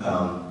finally,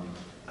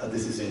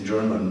 this is in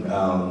German,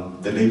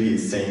 the lady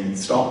is saying,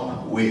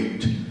 stop,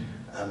 wait.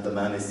 And the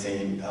man is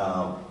saying,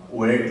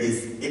 where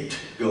is it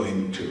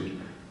going to?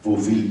 Wo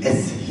will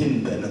es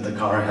hin denn? And the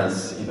car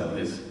has,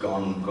 is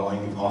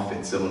going off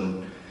its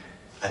own,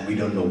 and we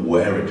don't know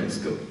where it is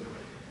going.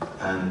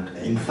 And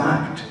in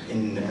fact,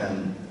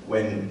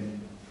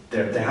 when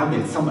there have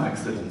been some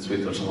accidents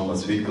with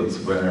autonomous vehicles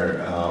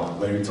where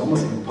it's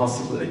almost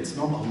impossible, it was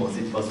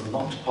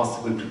not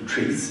possible to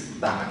trace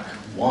back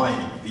why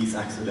these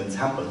accidents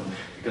happen,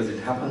 because it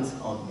happens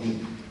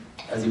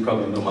as you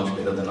probably know much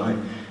better than I,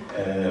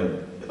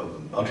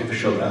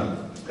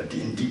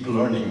 in deep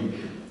learning,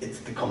 it's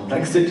the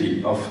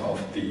complexity of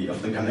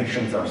the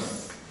connections are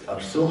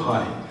so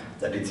high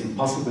that it's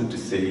impossible to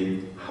say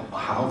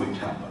how it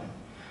happened.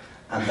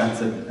 And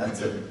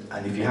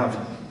and if you have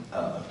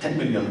 10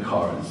 million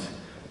cars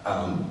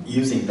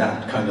using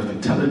that kind of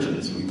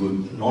intelligence, we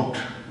would not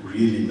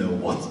really know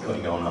what's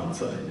going on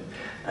outside.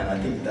 And I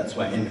think that's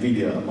why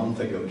NVIDIA a month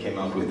ago came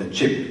out with a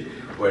chip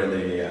where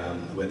they're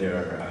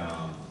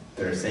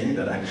saying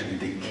that actually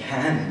they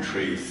can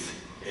trace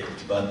it,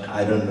 but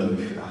I don't know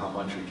how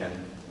much we can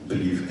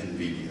believe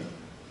NVIDIA.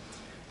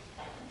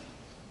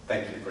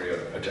 Thank you for your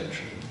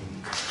attention.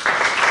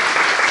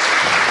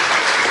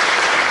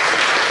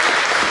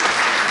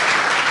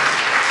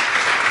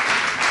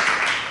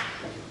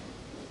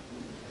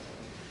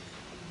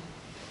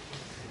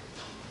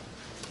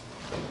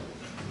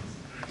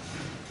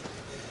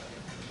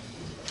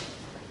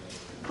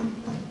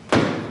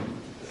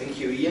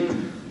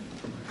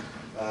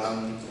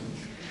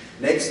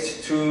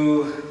 Next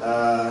to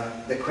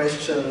the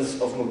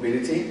questions of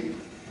mobility,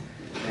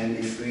 and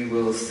if we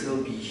will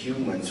still be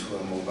humans who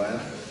are mobile,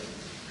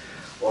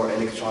 or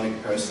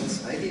electronic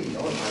persons. I didn't know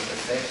about the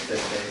fact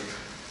that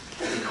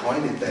they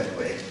coined it that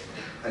way.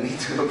 I need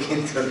to look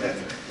into that,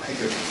 my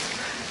goodness.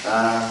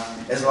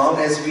 As long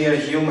as we are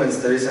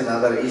humans, there is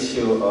another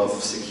issue of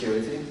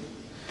security,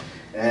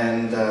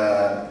 and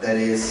that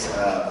is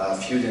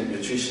food and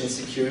nutrition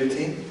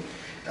security.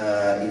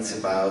 It's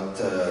about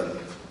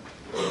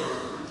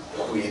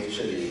what we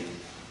actually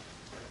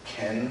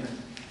can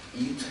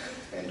eat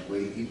and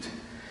will eat.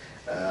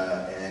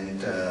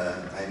 And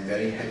I'm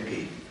very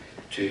happy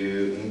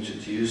to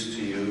introduce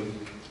to you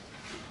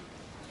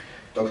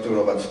Dr.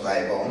 Robert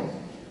Dyball.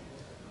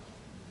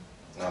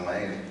 Now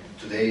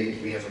today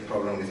we have a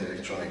problem with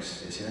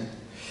electronics, you see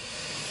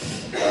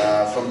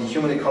that? From the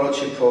Human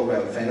Ecology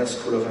program, Vienna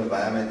School of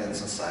Environment and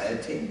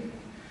Society.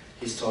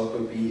 His talk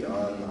will be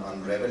on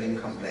unraveling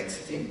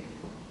complexity,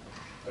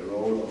 the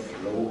role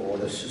of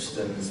low-order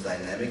systems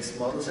dynamics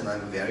models, and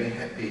I'm very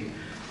happy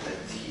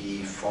that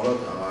he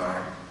followed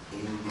our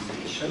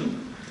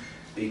invitation,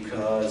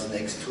 because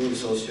next to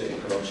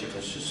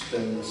socio-ecological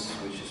systems,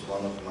 which is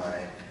one of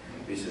my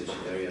research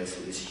areas,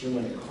 is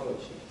human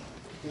ecology,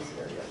 this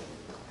area.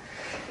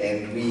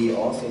 And we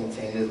also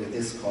intended with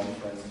this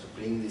conference to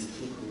bring these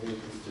two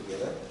communities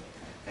together,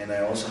 and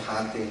I also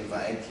heartily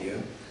invite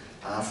you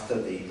after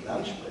the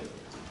lunch break.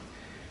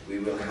 We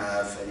will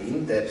have an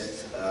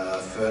in-depth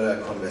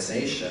further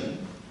conversation,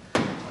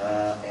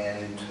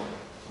 and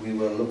we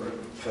will look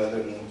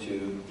further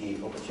into the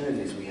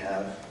opportunities we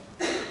have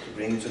to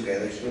bring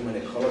together human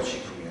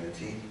ecology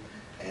community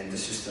and the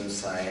system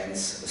science,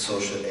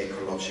 social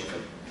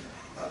ecological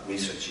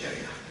research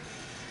area.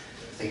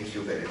 Thank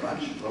you very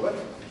much. Robert?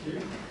 Thank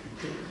you.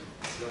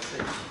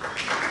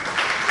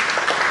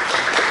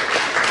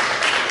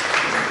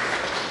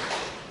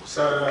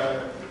 So,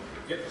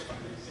 yeah, that's fine.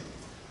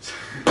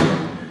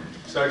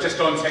 So just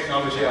on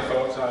technology, I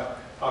thought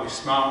I'd be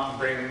smart and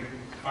bring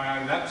my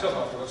own laptop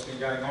after what's been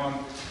going on,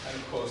 and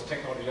of course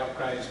technology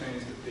upgrades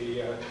means that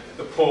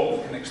the port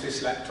that connects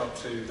this laptop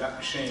to that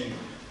machine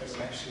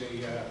doesn't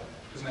actually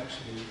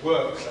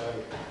work. So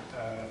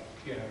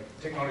you know,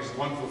 technology is a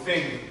wonderful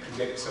thing that can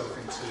get itself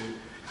into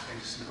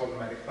some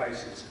problematic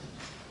places.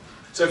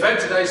 So for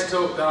today's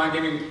talk that I'm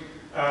giving,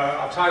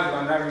 I've titled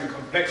Unraveling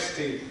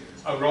Complexity,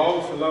 a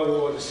role for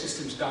low order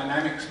systems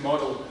dynamics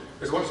model,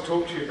 because I want to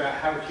talk to you about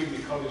how human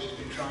ecology has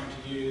been trying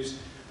to use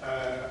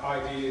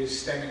ideas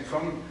stemming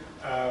from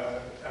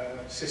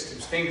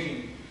systems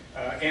thinking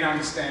in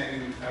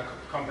understanding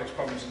complex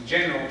problems in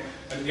general.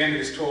 And at the end of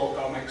this talk,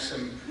 I'll make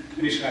some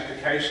initial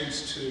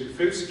applications to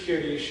food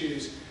security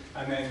issues,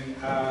 and then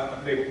I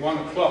believe at 1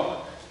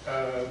 o'clock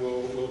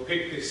we'll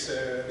pick this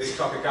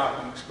topic up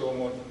and explore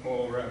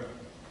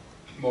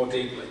more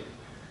deeply.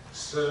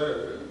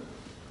 So,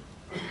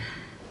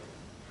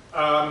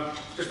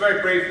 just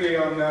very briefly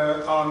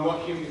on what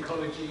human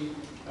ecology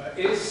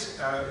is.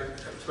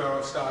 That's where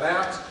I'll start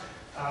out,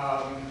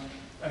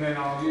 and then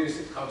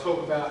I'll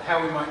talk about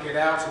how we might get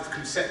out of the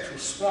conceptual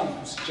swamp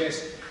and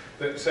suggest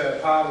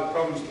that part of the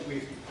problems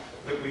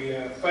that we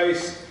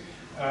face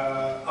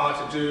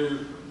are to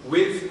do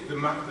with the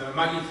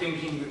muggy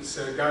thinking that's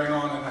going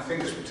on, and I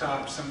think this will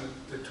tie up some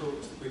of the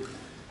talks that we've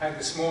had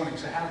this morning.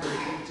 So how do we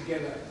think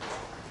together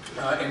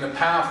in the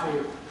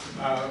powerful,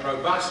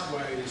 robust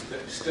ways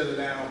that still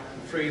allow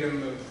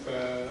freedom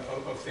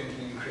of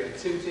thinking and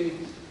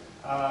creativity,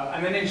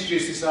 and then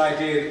introduce this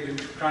idea that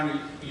we're trying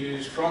to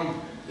use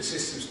from the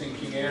systems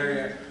thinking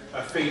area,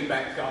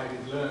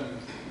 feedback-guided learning,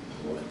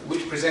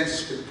 which presents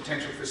us with the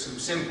potential for some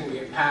simple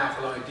yet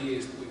powerful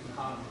ideas that we can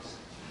harness.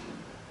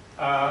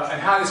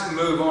 And how this can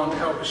move on to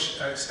help us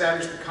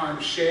establish the kind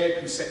of shared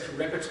conceptual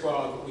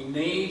repertoire that we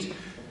need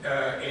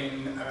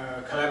in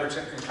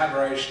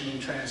collaboration in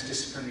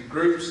transdisciplinary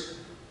groups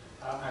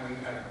and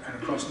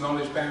across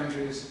knowledge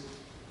boundaries,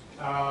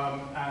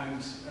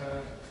 and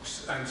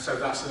so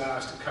thus allow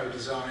us to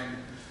co-design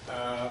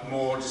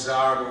more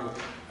desirable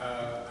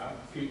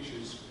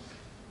futures.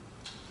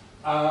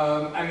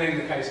 And then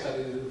the case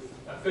study of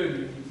food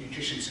and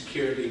nutrition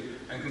security,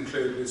 and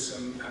conclude with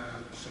some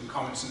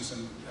comments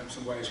and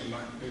some ways we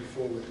might move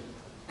forward.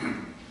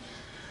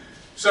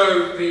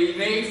 So the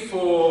need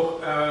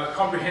for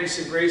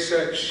comprehensive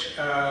research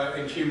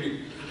in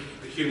human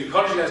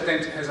ecology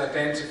has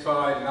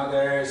identified, and other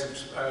areas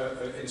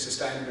in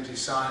sustainability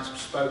science we've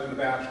spoken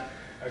about,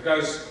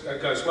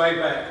 goes way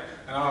back.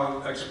 And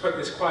I'll just put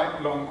this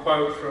quite long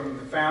quote from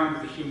the founder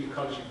of the Human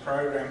Ecology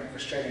Program at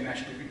Australian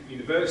National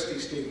University,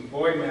 Stephen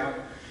Boydmouth,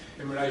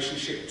 in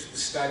relationship to the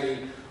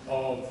study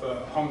of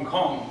Hong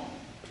Kong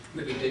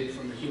that he did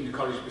from the human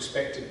ecology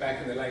perspective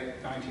back in the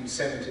late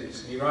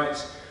 1970s. And he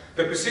writes,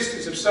 "The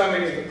persistence of so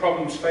many of the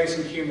problems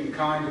facing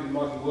humankind in the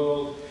modern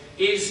world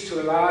is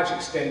to a large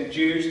extent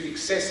due to the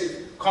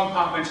excessive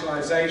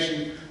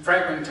compartmentalisation,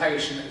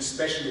 fragmentation and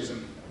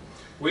specialism.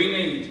 We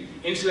need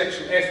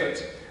intellectual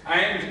effort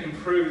and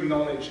improved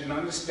knowledge and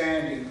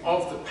understanding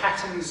of the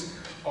patterns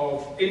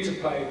of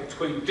interplay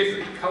between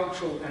different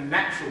cultural and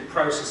natural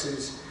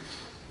processes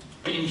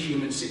in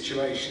human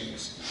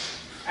situations,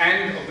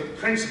 and of the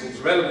principles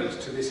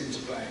relevant to this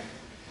interplay.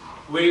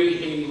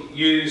 We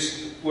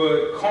use the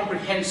word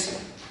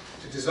comprehensive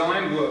to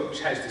design work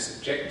which has this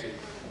objective."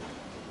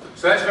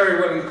 So that's very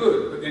well and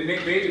good, but the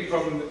immediate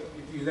problem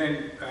that you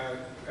then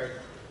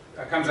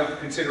comes up for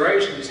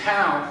consideration is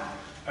how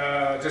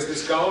does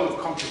this goal of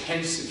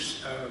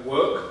comprehensive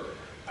work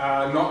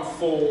not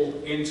fall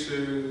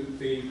into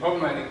the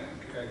problematic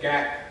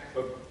gap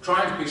of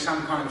trying to be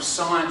some kind of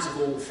science of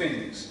all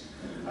things,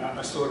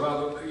 a sort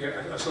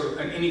of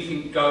an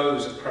anything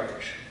goes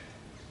approach.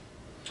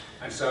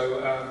 And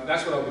so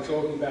that's what I'll be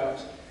talking about,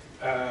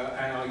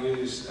 and I'll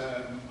use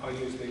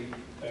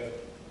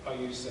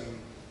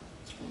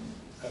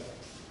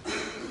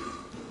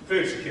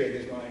food security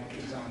as my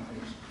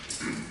examples.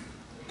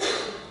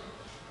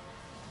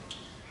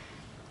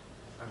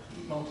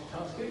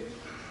 Multitasking.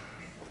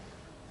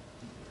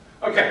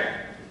 Okay,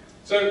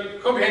 so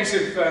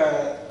comprehensive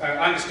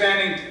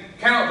understanding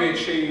cannot be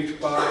achieved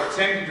by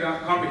attempting to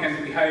comprehend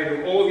the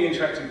behaviour of all the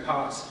interacting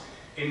parts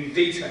in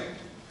detail.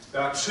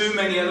 There are too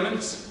many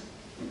elements,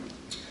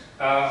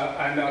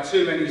 and there are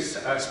too many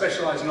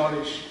specialised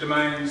knowledge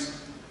domains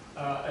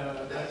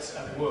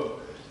at work.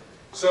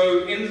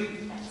 So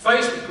in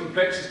faced with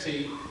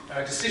complexity,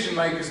 decision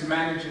makers and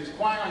managers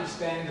quite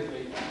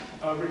understandably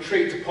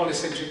retreat to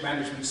polycentric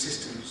management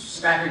systems,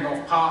 snapping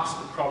off parts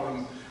of the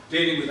problem,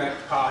 dealing with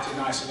that part in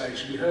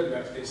isolation. We heard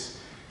about this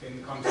in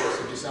the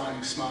context of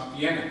designing smart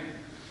Vienna.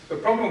 The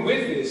problem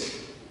with this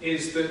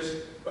is that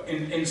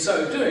in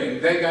so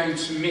doing, they're going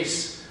to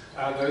miss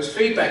those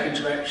feedback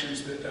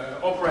interactions that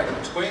operate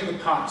between the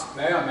parts that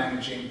they are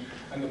managing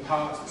and the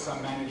parts that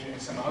some manager in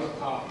some other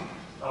part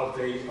of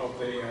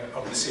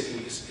the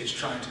city is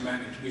trying to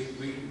manage.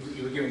 We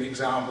were given the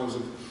examples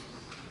of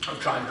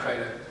trying to create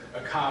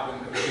a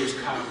reduced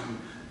carbon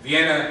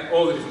Vienna,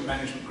 all the different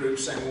management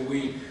groups saying, well,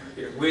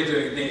 we're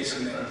doing this,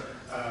 and then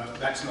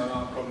that's not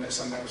our problem, that's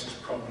someone else's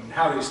problem. And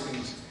how these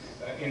things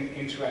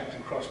interact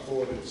and cross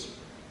borders.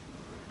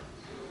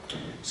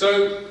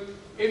 So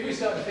if we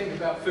start to think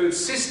about food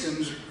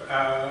systems,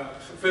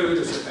 food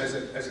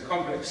as a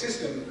complex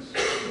system,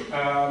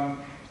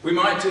 we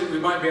might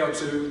be able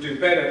to do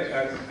better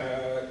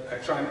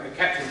at trying to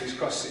capture this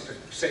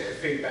cross-sector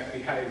feedback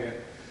behaviour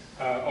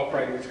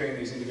operating between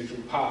these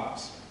individual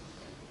parts.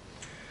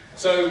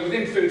 So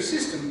within food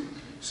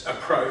systems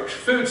approach,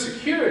 food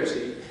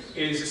security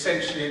is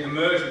essentially an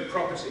emergent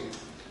property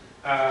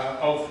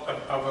of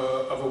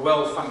a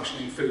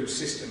well-functioning food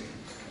system.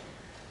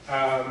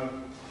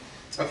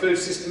 A food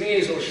system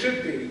is, or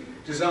should be,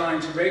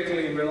 designed to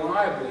regularly and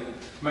reliably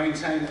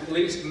maintain at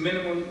least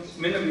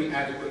minimally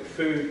adequate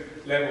food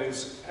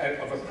levels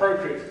of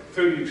appropriate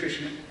food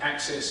nutrition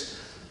access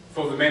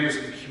for the members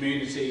of the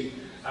community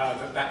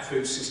that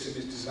food system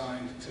is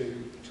designed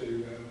to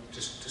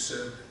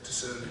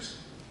service.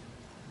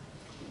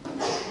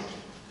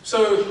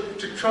 So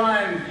to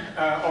try and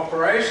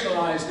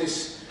operationalise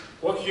this,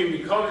 what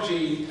human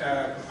ecology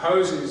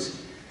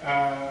proposes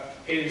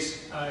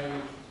is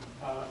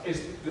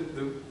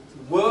the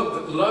work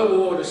that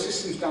low-order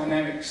systems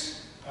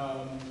dynamics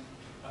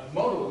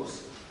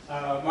models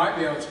might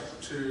be able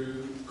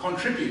to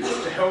contribute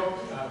to help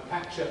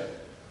capture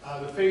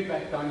the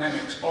feedback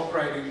dynamics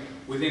operating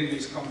within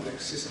these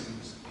complex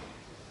systems.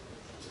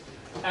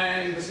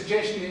 And the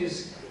suggestion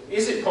is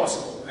it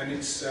possible, and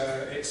it's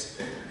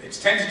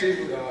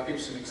tentative, but I'll give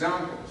some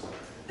examples,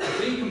 to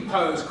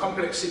decompose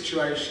complex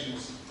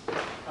situations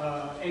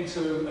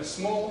into the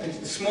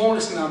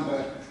smallest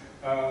number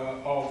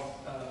of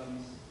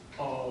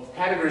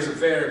categories of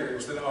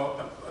variables that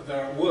are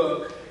at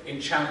work in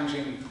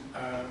challenging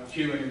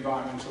human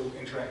environmental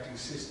interacting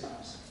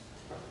systems.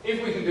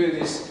 If we can do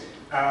this,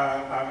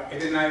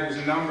 it enables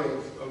a number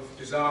of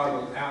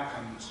desirable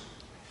outcomes.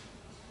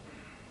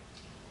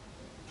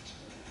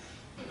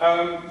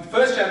 The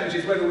first challenge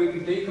is whether we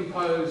can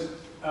decompose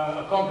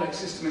a complex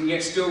system and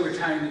yet still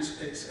retain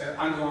its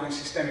underlying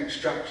systemic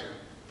structure.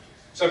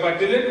 So by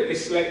deliberately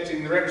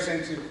selecting the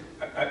representative,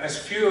 as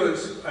few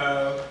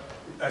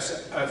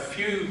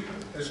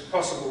as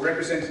possible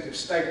representative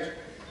state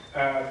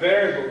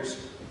variables,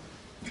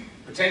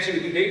 potentially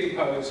we can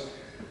decompose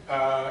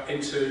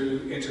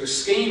into a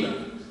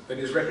schema that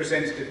is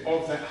representative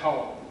of that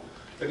whole,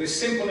 that is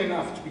simple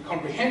enough to be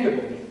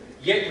comprehensible,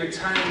 yet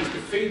retains the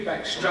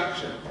feedback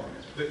structure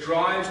that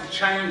drives the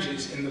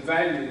changes in the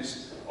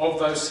values of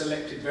those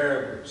selected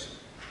variables.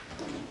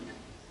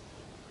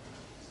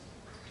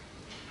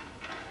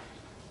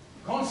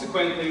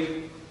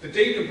 Consequently, the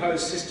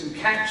decomposed system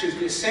captures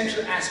the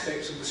essential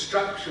aspects of the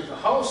structure of the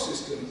whole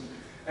system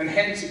and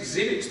hence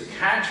exhibits the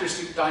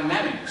characteristic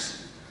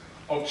dynamics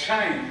of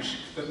change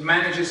that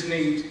managers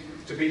need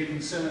to be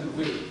concerned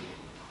with.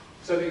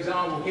 So the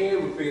example here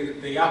would be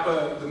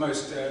that the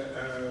most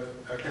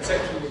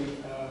conceptually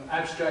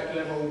abstract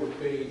level would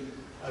be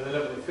the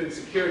level of food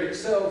security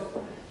itself.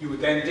 You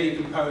would then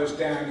decompose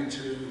down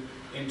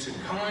into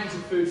kinds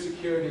of food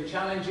security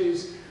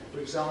challenges. For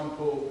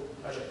example,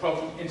 at the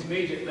problem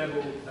intermediate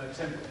level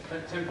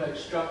template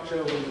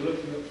structure, when we're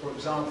looking at, for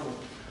example,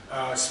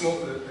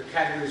 the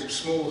categories of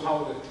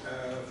smallholder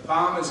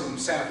farmers in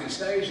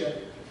Southeast Asia,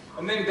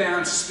 and then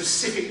down to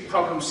specific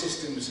problem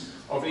systems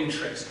of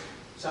interest,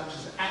 such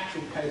as an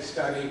actual case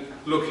study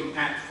looking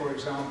at, for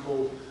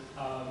example,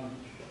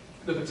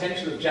 the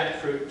potential of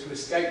jackfruit to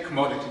escape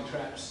commodity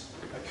traps,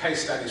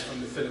 case studies from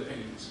the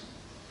Philippines.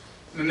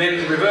 And then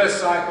the reverse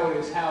cycle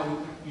is how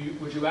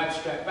would you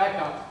abstract back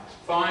up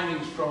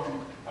findings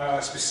from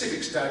a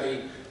specific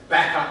study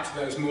back up to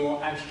those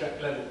more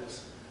abstract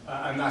levels,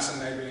 and thus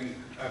enabling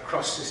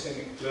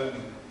cross-systemic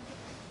learning.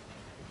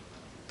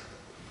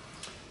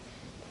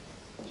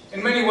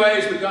 In many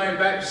ways, we're going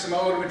back to some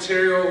older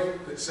material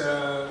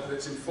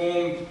that's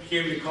informed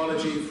human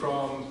ecology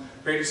from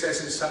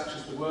predecessors such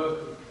as the work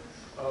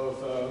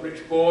of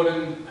Rich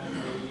Borden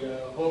and the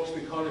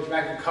Hawkesbury College of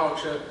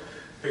Agriculture.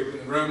 People in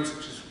the room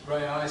such as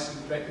Ray Weiss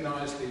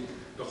recognise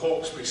the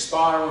Hawkesbury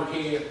spiral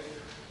here.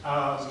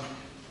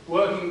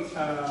 Working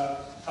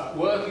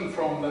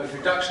from those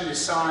reductionist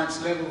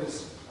science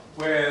levels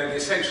where the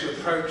essential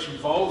approach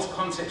involves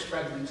context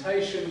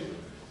fragmentation,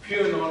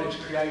 pure knowledge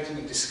creating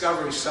and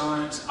discovery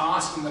science,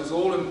 asking those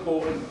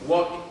all-important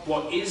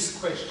what is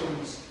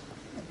questions,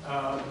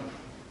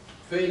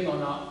 feeding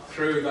on up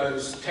through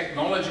those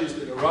technologies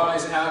that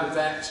arise out of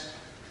that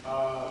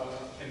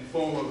in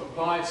form of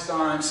applied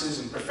sciences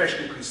and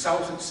professional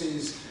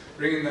consultancies,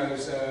 bringing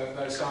those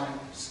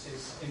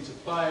sciences into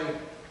play.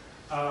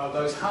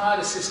 Those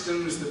harder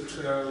systems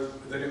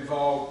that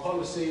involve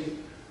policy,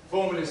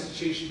 formal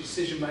institution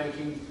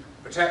decision-making,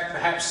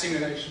 perhaps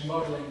simulation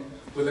modelling,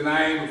 with an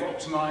aim of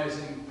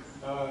optimising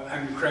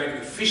and creating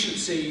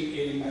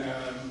efficiency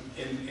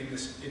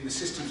in the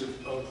systems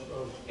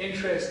of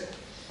interest.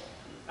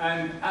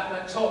 And at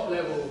that top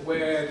level,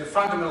 where the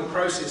fundamental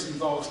process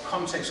involves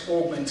context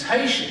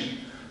augmentation,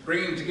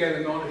 bringing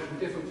together knowledge from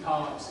different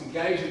parts,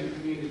 engaging the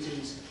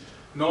communities,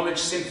 knowledge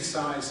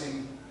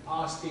synthesising,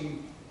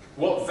 asking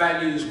what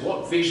values,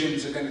 what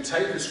visions are going to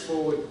take us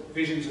forward,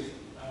 visions of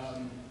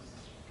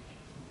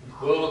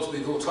worlds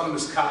with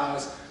autonomous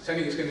cars. It's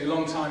only going to be a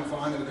long time before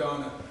I'm going to go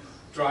on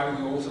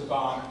driving the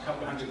Autobahn at a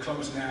couple of 100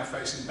 kilometers an hour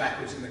facing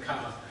backwards in the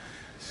car.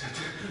 So,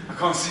 I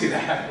can't see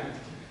that happening.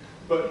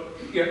 But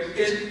you know,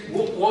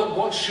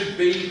 what should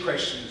be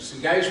questions?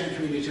 Engage with the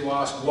community to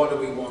ask, what do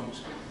we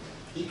want?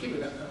 Can you keep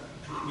it up,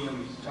 me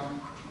on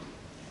time?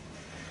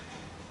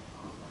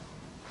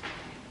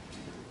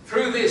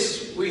 Through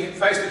this, we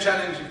face the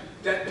challenge of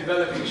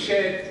developing a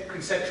shared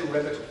conceptual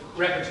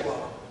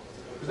repertoire.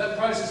 Because that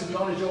process of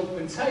knowledge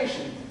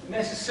augmentation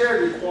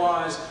necessarily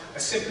requires a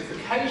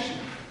simplification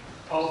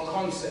of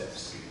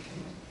concepts.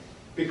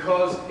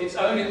 Because it's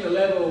only at the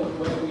level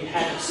where we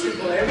have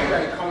simple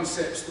everyday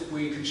concepts that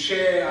we can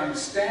share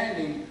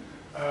understanding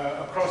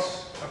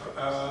across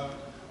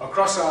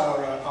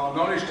our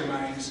knowledge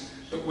domains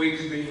that we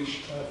can be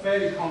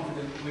fairly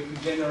confident that we can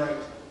generate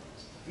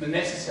the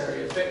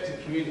necessary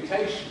effective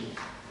communication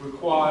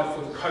required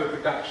for the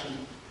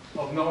co-production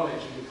of knowledge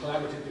and the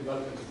collaborative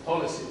development of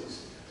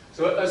policies.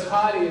 So at those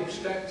highly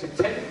abstracted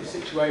technical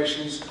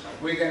situations,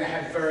 we're going to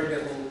have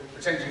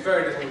potentially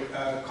very little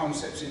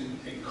concepts in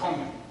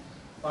common.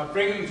 By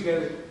bringing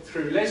together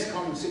through less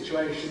common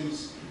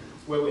situations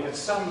where we have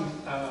some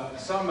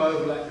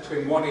overlap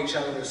between what each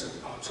other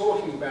are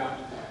talking about,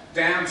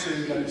 down to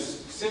those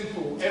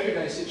simple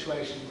everyday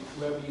situations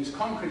where we use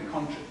concrete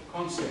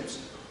concepts,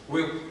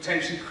 we'll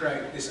potentially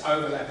create this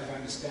overlap of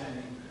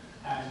understanding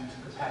and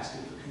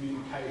capacity for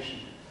communication.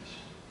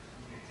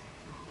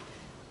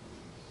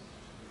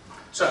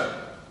 So,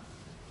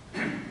 a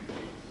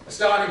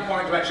starting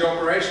point to actually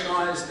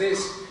operationalise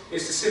this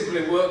is to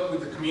simply work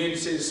with the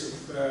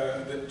communities who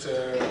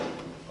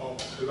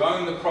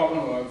own the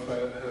problem or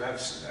who have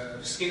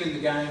skin in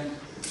the game,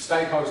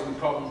 stakeholders in the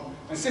problem,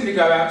 and simply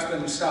go out to them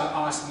and start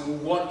asking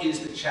them, well, what is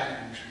the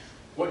challenge?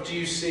 What do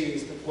you see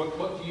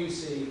what do you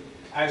see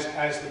as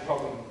the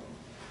problem?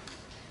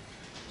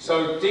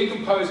 So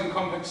decomposing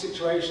complex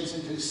situations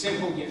into a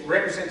simple yet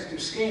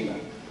representative schema,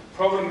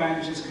 problem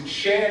managers can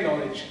share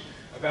knowledge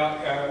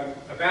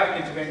about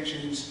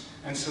interventions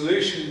and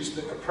solutions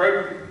that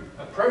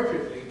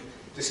appropriately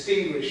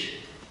distinguish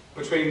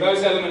between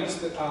those elements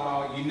that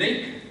are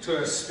unique to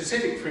a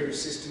specific food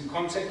system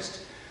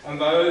context and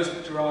those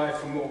that derive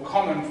from more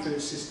common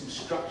food system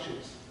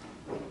structures.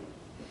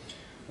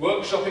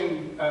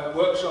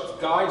 Workshops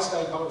guide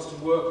stakeholders to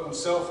work on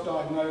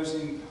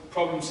self-diagnosing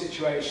problem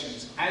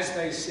situations as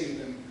they see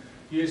them,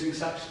 using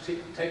such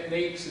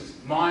techniques as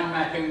mind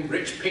mapping,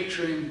 rich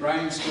picturing,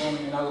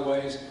 brainstorming and other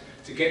ways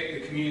to get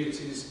the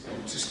communities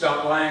to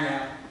start laying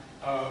out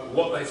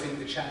what they think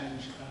the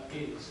challenge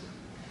is.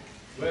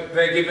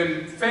 They're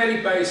given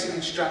fairly basic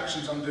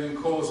instructions on doing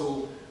cause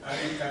and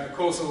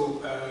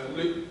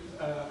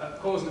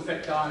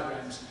effect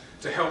diagrams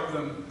to help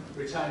them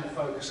retain a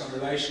focus on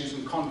relations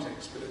and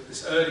context. But at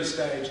this early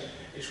stage,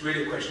 it's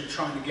really a question of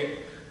trying to get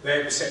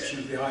their perception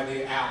of the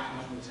idea out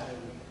and on the table.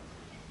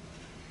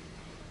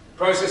 The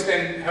process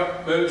then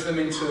moves them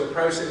into a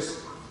process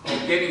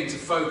of getting into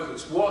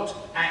focus. What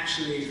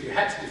actually, if you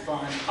had to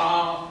define,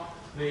 are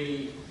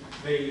the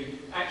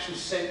actual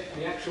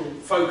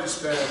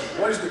focus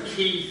variable? What is the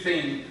key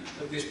thing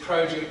that this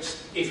project,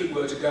 if it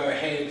were to go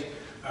ahead,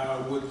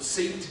 would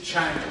seek to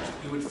change?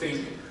 You would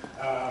think,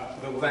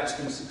 well, that's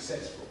been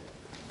successful.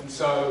 And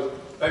so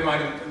they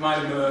might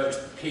emerge,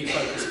 the key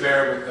focus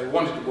variable they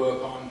wanted to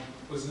work on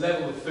was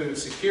level of food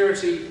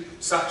security,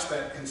 such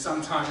that in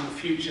some time in the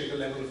future the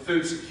level of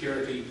food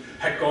security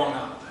had gone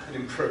up and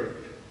improved.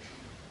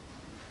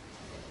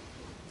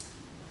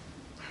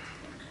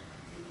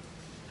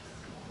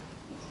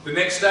 The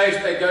next stage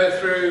they go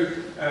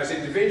through as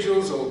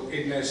individuals or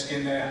in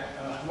their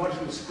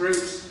homogeneous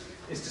groups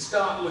is to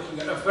start looking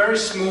at a very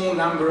small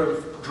number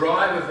of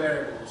driver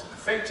variables,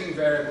 affecting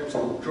variables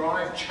that will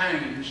drive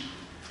change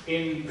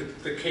in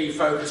the key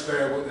focus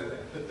variable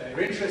that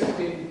they're interested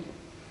in,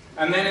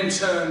 and then in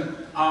turn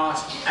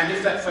ask, and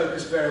if that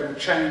focus variable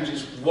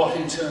changes, what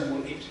in turn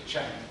will it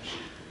change?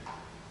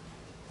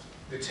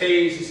 The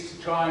tease is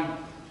to try and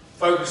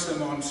focus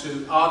them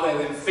onto, are there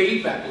then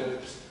feedback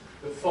loops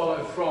that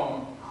follow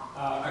from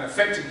an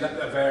affected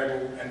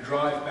variable and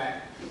drive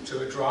back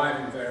to a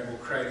driving variable,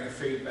 creating a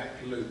feedback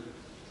loop.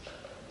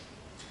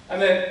 And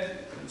then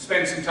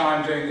spend some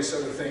time doing this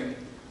sort of thing.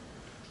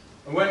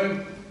 And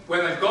when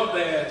they've got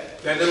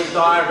their little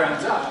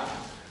diagrams up,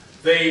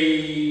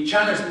 the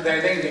challenge that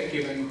they then get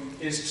given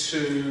is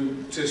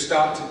to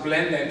start to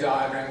blend their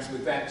diagrams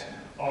with that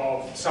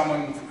of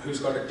someone who's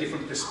got a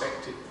different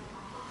perspective.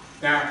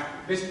 Now,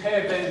 this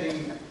pair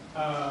blending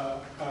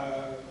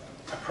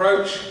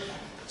approach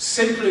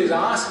simply is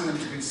asking them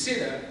to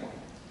consider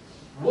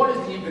what is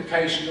the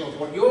implication of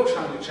what you're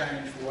trying to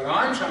change for what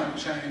I'm trying to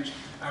change,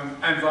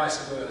 and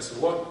vice versa.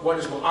 What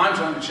is what I'm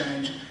trying to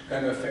change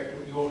going to affect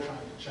what you're trying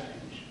to change?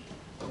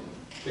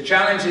 The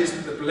challenge is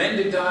that the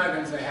blended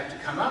diagrams they have to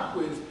come up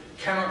with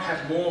cannot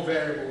have more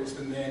variables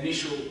than the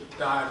initial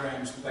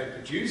diagrams that they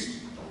produced.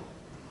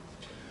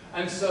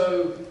 And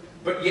so,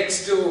 but yet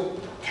still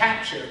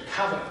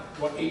cover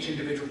what each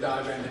individual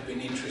diagram had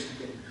been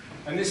interested in.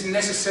 And this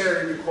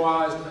necessarily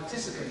requires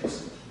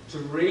participants to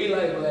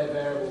relabel their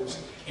variables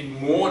in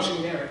more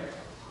generic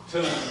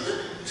terms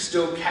to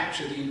still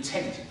capture the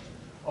intent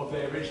of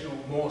their original,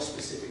 more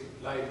specific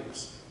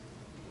labels.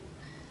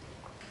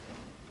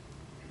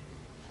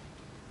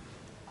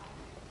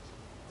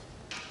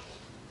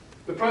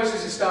 The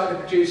process is starting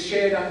to produce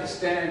shared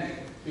understanding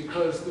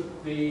because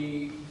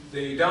the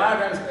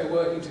diagrams that they're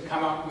working to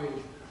come up with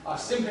are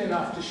simple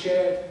enough to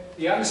share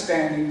the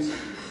understandings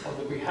of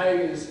the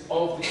behaviours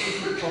of the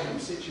different problem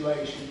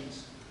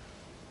situations,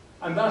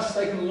 and thus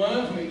they can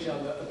learn from each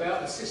other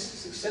about the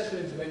successful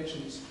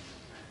interventions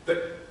that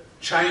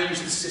change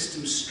the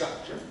system's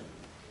structure.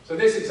 So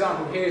this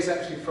example here is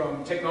actually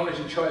from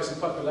Technology Choice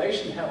and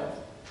Population Health.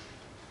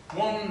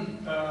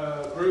 One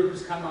group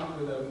has come up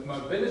with a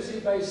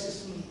mobility-based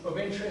system of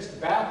interest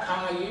about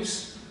car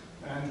use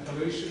and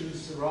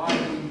pollutions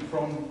arising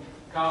from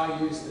car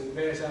use, the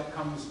various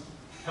outcomes,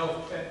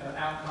 health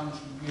outcomes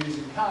from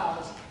using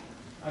cars.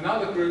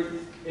 Another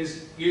group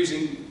is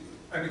using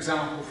an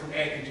example from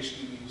air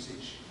conditioning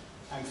usage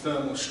and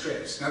thermal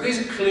stress. Now these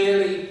are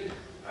clearly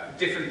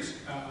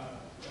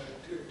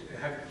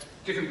have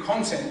different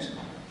content,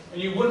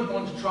 and you wouldn't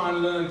want to try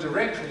and learn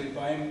directly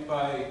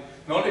by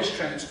knowledge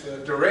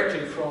transfer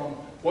directly from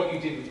what you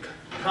did with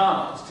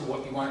cars to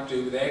what you might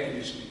do with air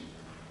conditioning.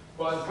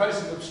 By the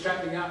process of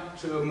abstracting up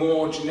to a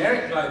more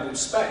generic label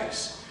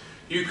space,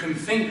 you can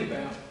think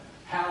about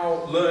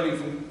how learning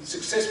from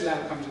successful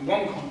outcomes in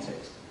one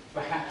context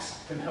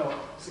perhaps can help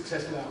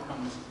successful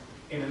outcomes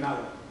in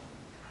another.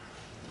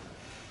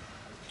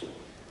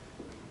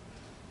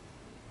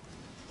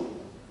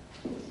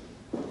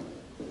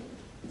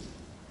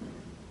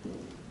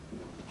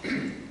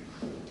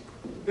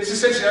 This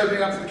is essentially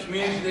opening up to the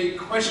community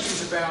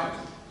questions about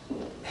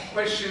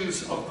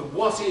questions of the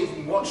what if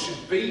and what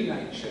should be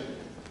nature,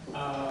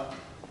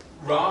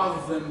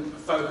 rather than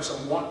focus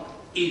on what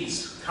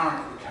is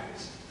currently the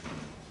case.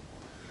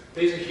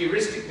 These are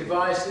heuristic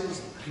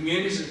devices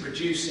communities are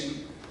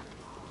producing,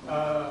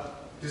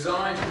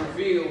 designed to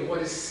reveal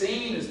what is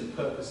seen as the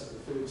purpose of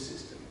the food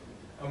system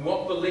and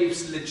what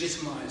beliefs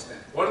legitimise that.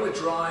 What are the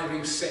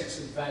driving sets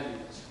of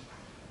values?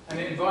 And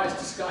it invites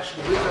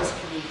discussion with those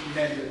community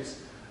members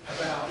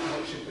about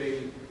what should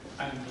be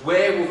and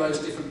where will those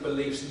different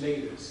beliefs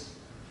lead us.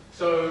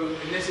 So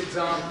in this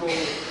example,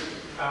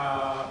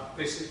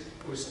 this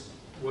was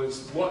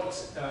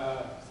what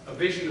a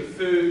vision of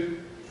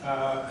food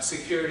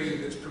security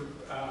that's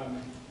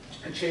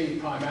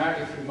achieved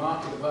primarily through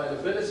market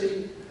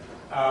availability,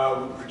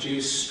 would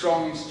produce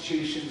strong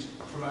institutions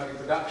promoting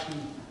production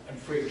and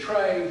free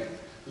trade,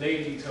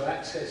 leading to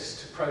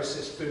access to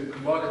processed food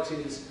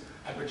commodities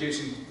and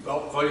producing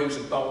volumes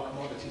of bulk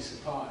commodity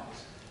supplies.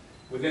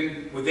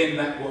 Within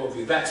that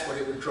worldview, that's what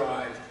it would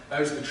drive.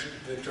 Those are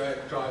the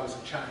drivers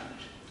of change.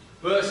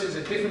 Versus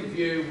a different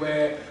view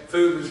where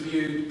food was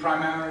viewed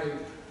primarily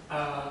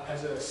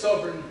as a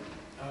sovereign,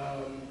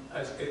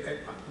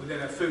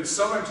 within a food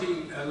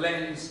sovereignty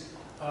lens,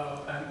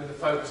 and with a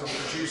focus on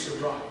producer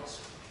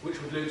rights,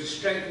 which would lead to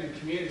strengthening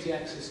community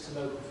access to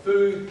local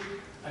food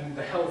and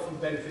the health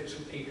and benefits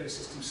from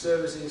ecosystem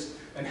services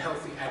and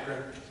healthy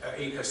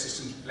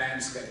agro-ecosystem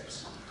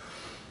landscapes.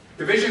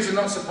 Divisions are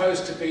not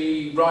supposed to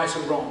be right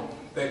or wrong.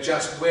 They're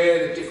just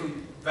where the different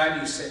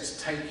value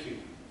sets take you.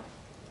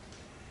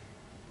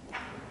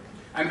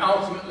 And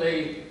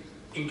ultimately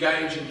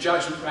engage in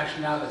judgment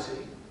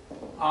rationality,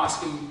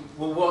 asking,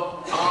 well,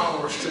 what are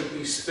or should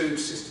these food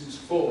systems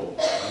for?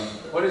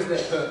 What is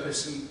their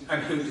purpose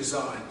and who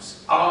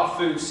decides? Are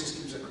food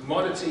systems a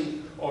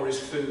commodity or is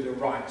food a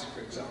right,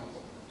 for example?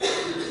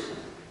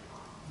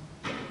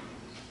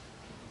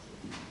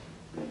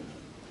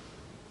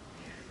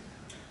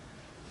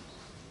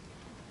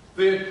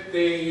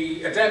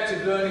 The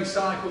adaptive learning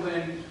cycle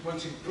then,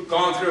 once you've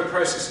gone through a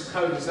process of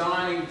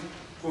co-designing,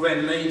 will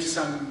then lead to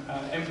some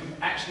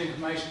action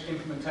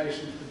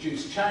implementation to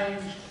produce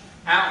change.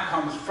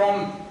 Outcomes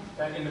from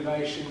that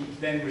innovation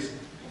then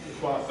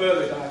require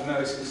further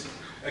diagnosis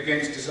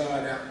against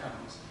desired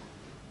outcomes.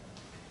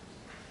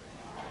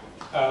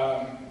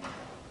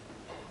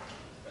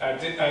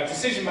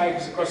 Decision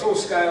makers across all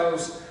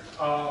scales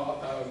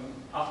are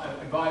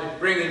invited to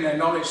bring in their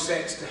knowledge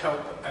sets to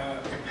help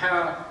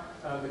empower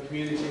the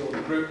community or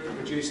the group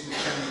producing the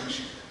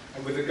change,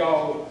 and with the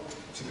goal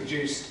to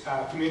produce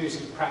communities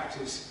of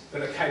practice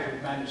that are capable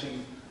of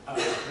managing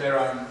their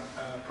own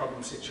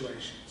problem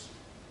situations.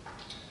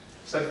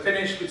 So to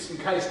finish with some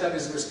case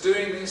studies of us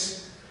doing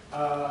this,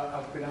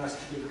 I've been asked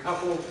to give a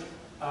couple.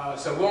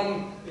 So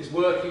one is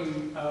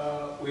working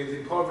with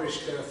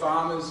impoverished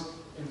farmers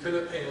in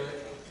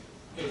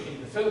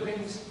the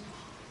Philippines,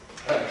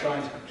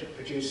 trying to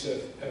produce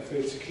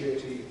food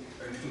security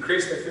and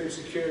increase their food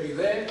security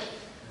there.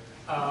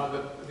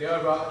 The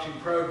overarching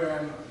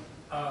program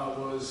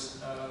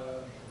was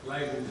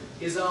labelled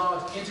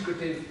ISSSS,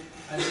 Integrative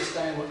and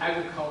Sustainable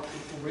Agriculture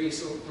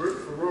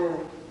for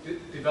Rural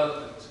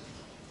Development.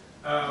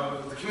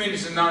 The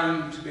communities are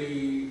known to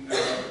be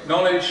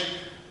knowledge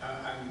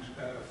and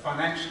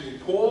financially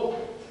poor,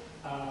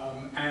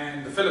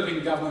 and the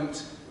Philippine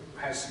government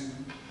has some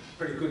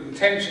pretty good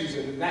intentions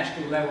at a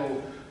national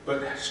level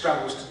but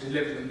struggles to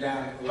deliver them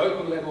down at the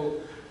local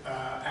level,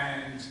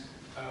 and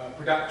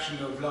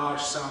production of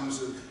large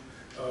sums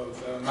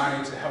of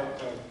money to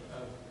help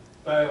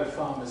bail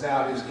farmers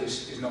out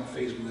is not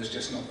feasible. There's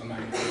just not the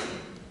money.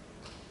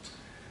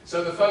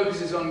 So the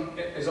focus is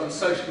on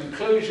social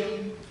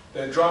inclusion.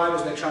 The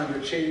drivers they're trying to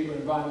achieve are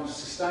environmental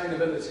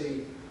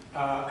sustainability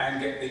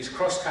and get these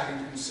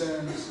cross-cutting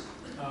concerns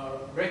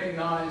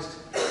recognised,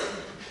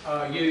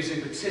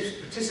 using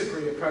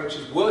participatory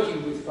approaches,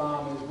 working with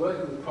farmers,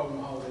 working with problem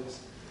holders,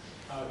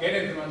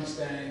 getting them to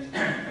understand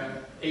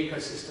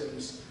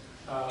ecosystems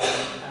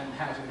and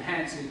how to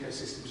enhance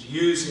ecosystems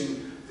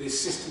using this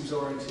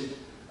systems-oriented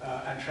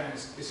and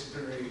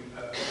transdisciplinary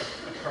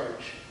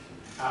approach.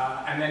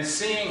 And then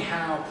seeing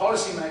how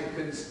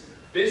policymakers,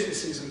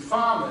 businesses and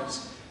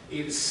farmers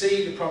either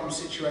see the problem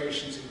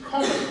situations in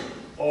common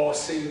or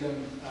see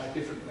them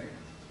differently.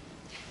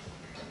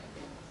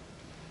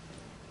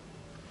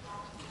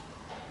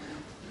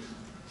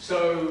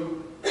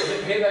 So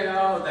here they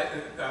are.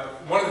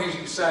 One of the things you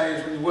can say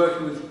is when you're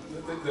working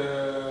with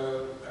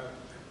the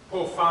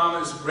poor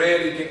farmers,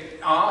 rarely get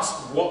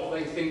asked what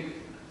they think,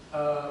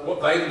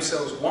 what they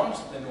themselves want.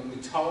 They're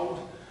normally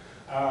told.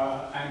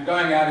 And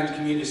going out into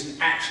communities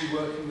and actually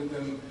working with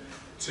them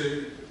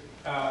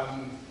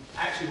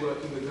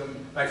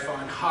they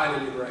find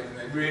highly liberating.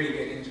 They really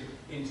get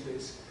into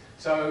this.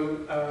 So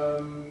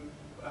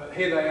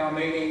here they are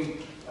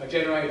meeting,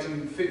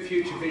 generating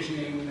future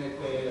visioning.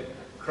 They're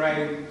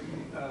creating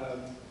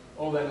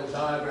all their little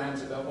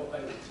diagrams about what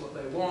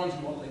they want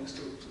and what links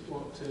to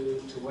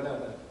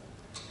whatever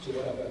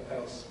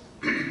else.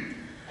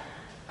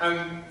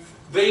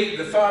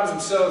 The farmers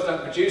themselves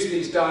don't produce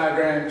these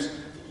diagrams.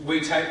 We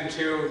take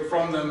material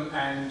from them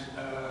and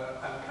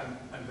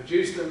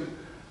produce them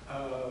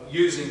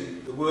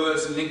using the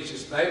words and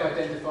linkages they've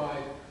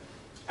identified.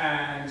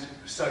 And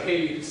so here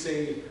you can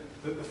see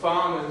that the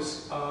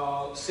farmers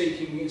are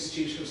seeking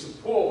institutional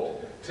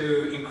support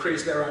to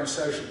increase their own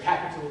social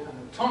capital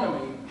and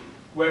autonomy,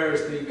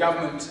 whereas the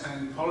government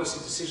and policy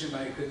decision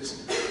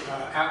makers,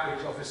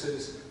 outreach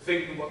officers,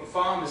 think that what the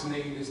farmers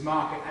need is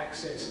market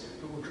access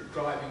that will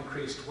drive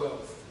increased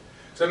wealth.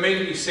 So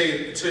immediately you see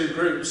that the two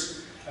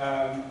groups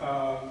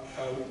are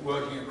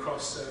working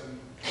across,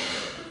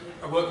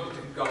 are working with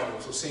different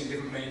goals, or seeing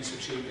different means to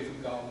achieve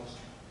different goals.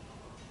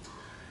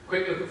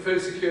 Quick look at food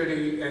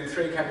security in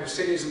 3 capital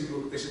cities,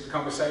 and this is the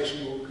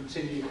conversation we'll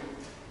continue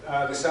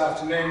this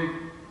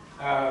afternoon.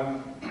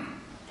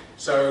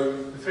 So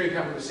the 3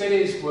 capital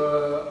cities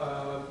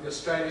were the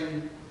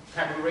Australian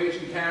capital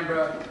region,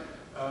 Canberra,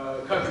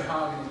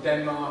 Copenhagen in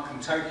Denmark,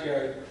 and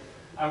Tokyo.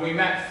 And we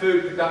mapped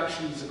food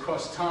productions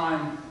across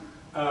time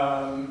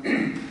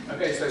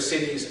against those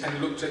cities and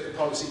looked at the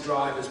policy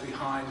drivers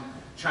behind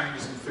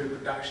changes in food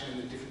production in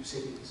the different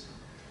cities.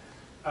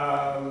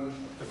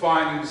 The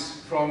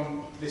findings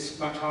from this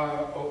much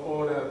higher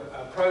order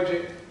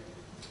project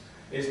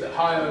is that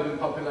high urban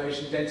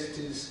population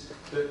densities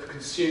that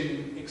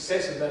consume in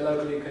excess of their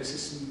local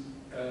ecosystem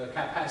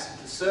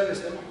capacity to service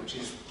them, which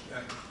is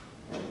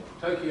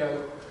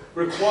Tokyo,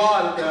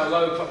 require that there are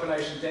low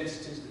population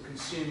densities that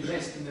consume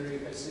less than their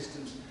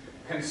ecosystems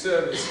can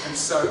service and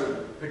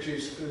so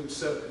produce food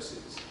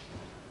surpluses.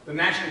 The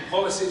national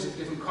policies of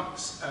the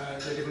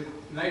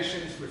different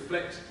nations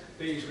reflect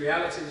these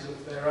realities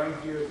of their own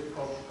view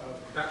of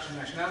production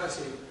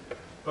nationality,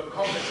 but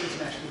complex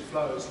international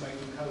flows make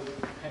them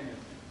codependent.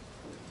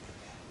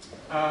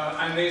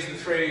 And these are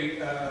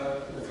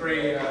the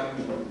three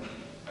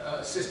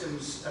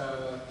systems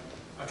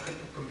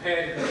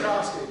compared and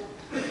contrasted.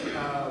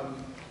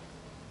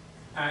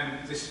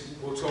 And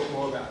we'll talk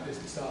more about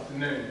this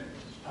afternoon.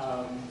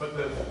 But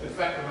the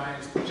fact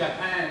remains that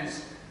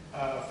Japan's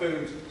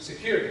food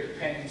security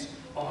depends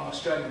on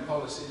Australian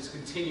policies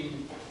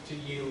continuing to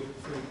yield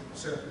food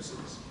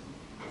surpluses.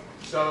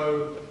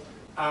 So,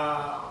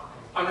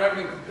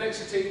 unravelling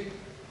complexity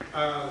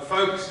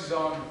focuses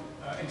on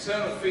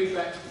internal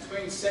feedbacks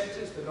between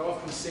sectors that are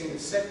often seen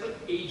as separate,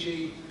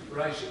 e.g.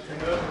 relationship to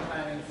urban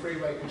planning,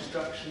 freeway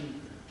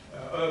construction,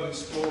 urban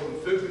sprawl and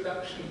food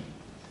production.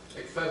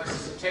 It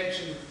focuses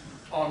attention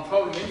on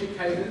problem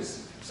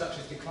indicators such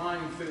as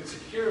declining food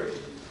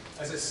security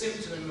as a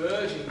symptom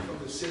emerging from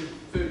the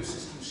food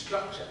system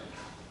structure.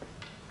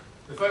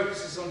 The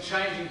focus is on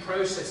changing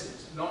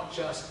processes, not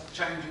just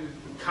changing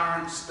the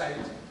current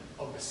state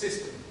of the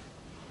system,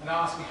 and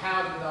asking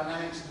how do the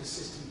dynamics of the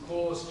system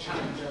cause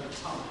change over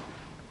time.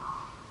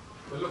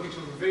 We're looking to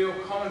reveal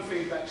common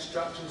feedback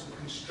structures that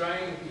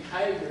constrain the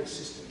behaviour of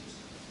systems.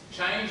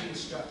 Changing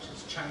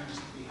structures changes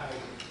the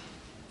behaviour.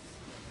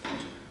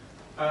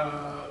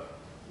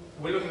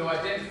 We're looking to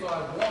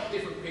identify what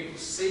different people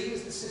see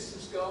as the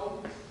system's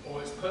goal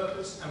or its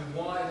purpose and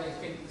why they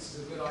think this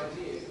is a good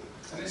idea.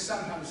 And this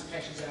sometimes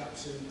catches out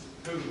to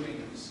who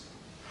wins.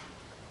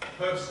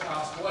 Purpose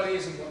asks what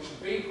is and what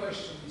should be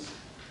questions,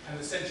 and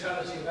the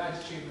centrality of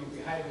attitudinal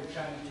behavioural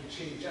change to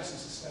achieve just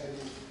and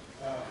sustainable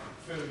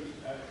food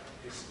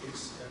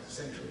is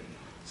central.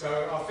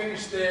 So I'll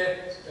finish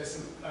there. There's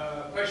some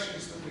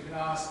questions that we can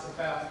ask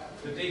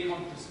about the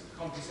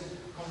decomposition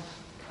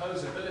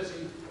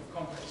composability of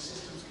complex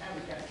systems? Can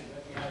we capture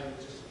that behavior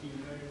with just a few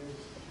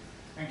variables?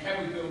 And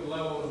can we build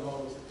low-order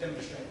models that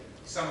demonstrate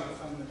some of the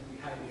fundamental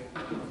behavior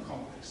of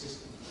complex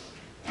systems?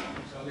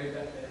 So I'll leave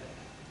that there.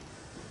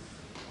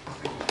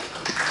 Thank you.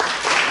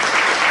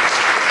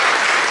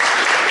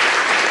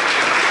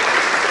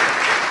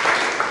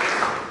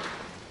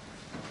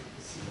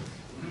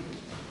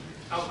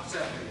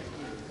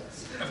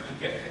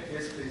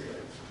 Yes, please.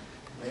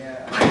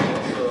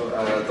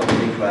 Also,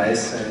 Dominic,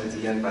 Weiss and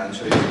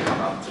Banerjee to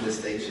come up to the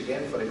stage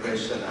again for the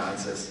question and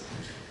answers.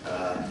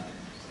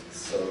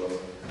 So,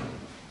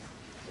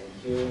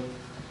 thank you.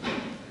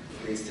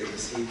 Please take a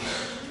seat.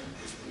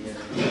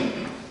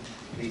 Ian,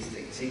 please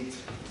take a seat.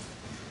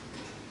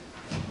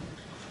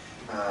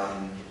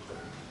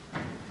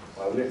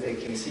 While we're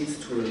taking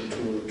seats,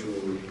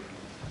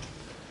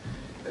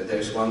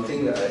 there's one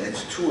thing, at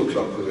 2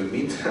 o'clock we will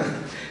meet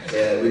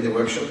with the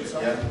workshop,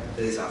 yeah,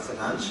 that is after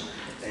lunch.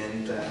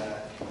 And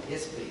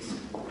yes, please.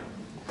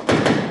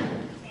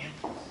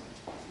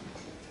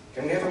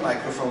 Can we have a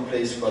microphone,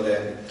 please, for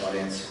the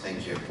audience?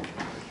 Thank you.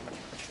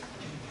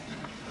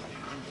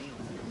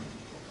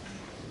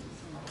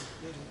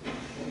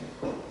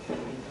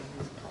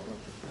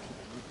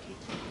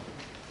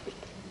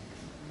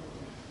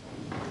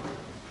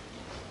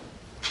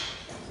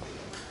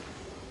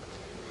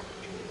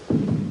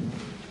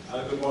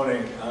 Good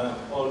morning. I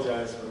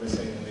apologize for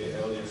missing the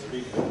earlier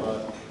speaker,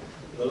 but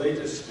the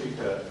latest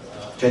speaker...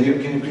 Can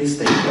you please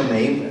state your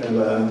name,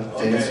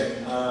 Dennis?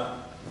 Okay.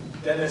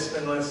 Dennis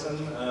Finlayson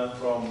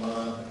from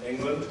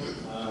England,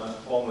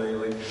 formerly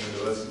Lincoln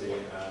University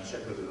and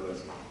Sheffield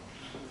University.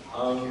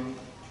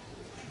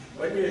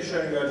 When you're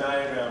showing a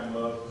diagram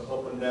of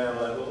up and down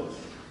levels,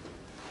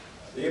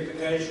 the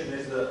implication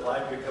is that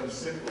life becomes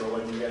simpler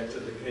when you get to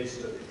the case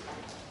study.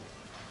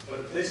 But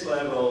at this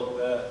level,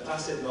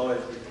 tacit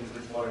knowledge becomes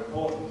much more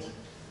important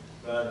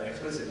than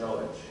explicit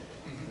knowledge.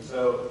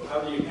 So how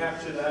do you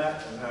capture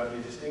that and how do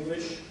you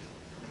distinguish?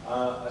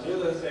 And the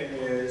other thing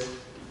is,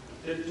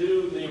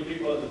 do the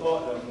people at the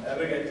bottom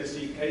ever get to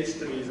see case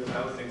studies of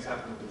how things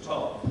happen at the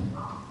top?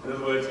 In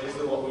other words, is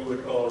there what we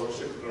would call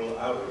reciprocal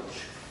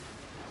outreach?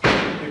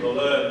 People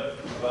learn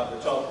about the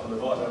top and the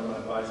bottom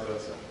and vice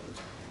versa.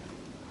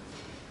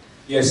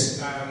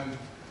 Yes,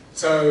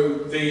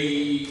 so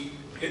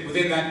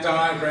within that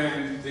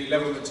diagram, the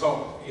level at the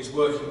top is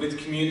working with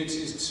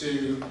communities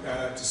to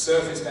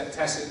surface that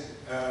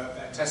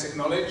tacit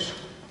knowledge.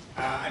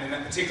 And in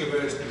that particular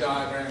version of the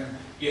diagram,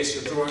 yes,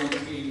 you're drawing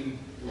in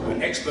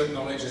expert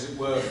knowledge, as it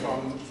were,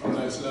 from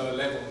those lower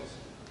levels.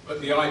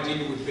 But the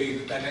idea would be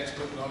that that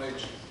expert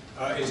knowledge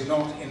is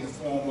not in the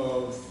form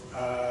of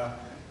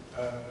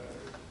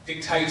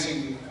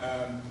dictating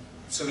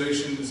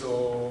solutions,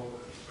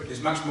 but is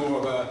much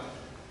more of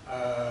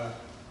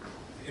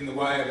in the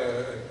way of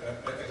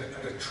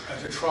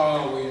at a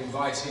trial, we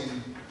invite in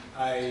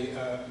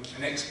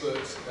an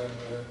expert,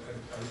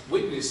 a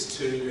witness,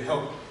 to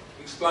help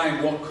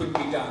explain what could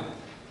be done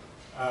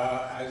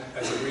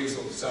as a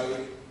result.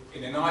 So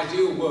in an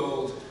ideal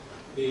world,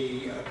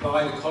 the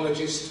applied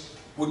ecologist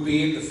would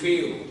be in the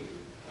field,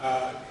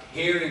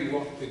 hearing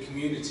what the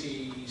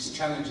community's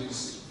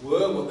challenges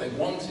were, what they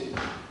wanted,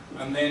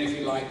 and then, if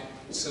you like,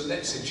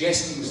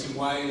 suggesting some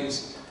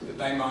ways that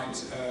they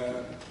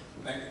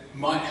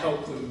might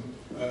help them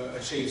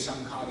achieve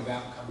some kind of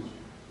outcome.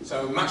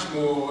 So much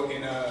more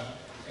in a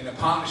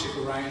partnership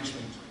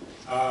arrangement.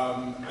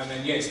 And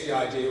then, yes, the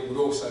idea would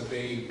also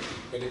be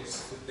that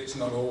it's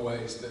not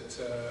always that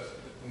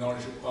the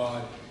knowledge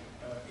required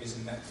is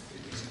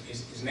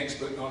an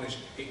expert knowledge.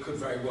 It could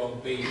very well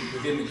be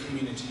within the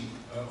community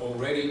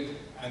already,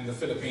 and the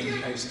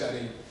Philippine case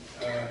study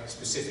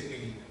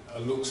specifically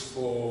looks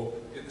for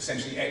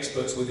essentially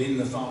experts within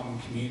the farming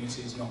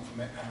communities, not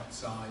from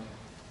outside.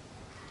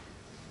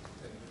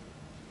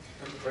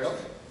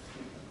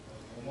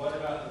 And what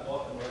about the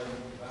bottom,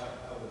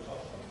 how the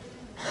top comes in?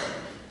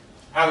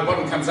 How the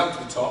bottom comes up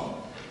to the top?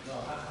 No,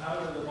 how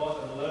does the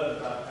bottom learn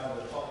about how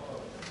the top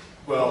comes in?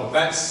 Well,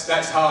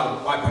 that's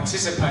hard by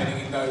participating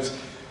in those.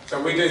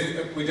 So we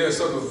do a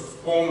sort of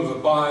form of a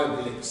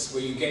bio-blitz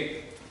where you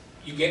get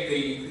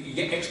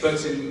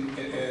experts in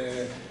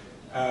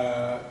at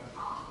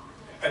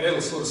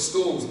little sort of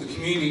stalls, and the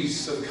communities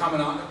sort of come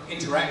and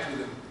interact with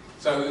them.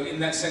 So in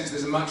that sense,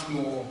 there's a much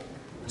more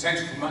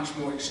potential for much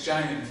more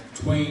exchange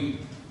between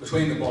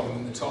the bottom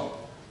and the top.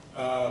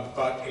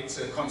 But it's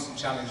a constant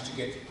challenge to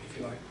get, if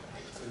you like,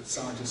 the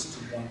scientists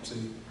to want to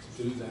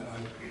do that.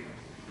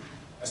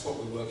 That's what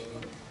we're working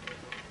on.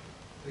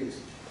 Please.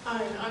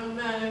 Hi,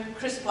 I'm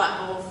Chris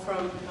Blachfellner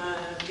from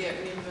the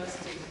Open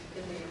University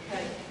in the UK.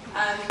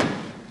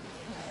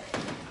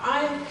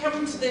 I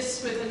come to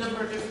this with a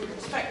number of different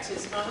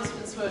perspectives. My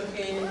husband's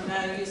working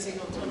using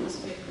autonomous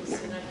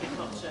vehicles in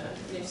agriculture,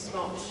 new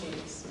smart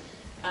machines.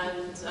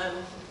 And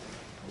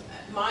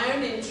my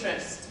own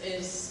interest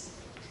is,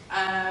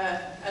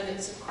 and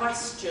it's a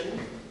question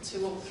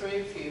to all three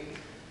of you,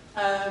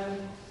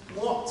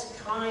 what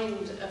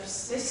kind of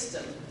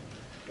system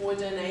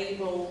would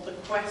enable the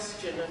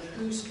question of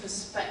whose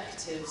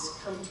perspectives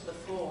come to the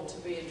fore to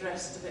be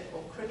addressed a bit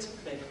more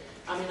critically.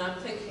 I mean, I'm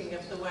thinking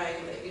of the way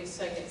that you're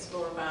saying it's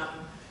more about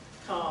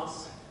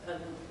cars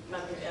and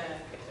a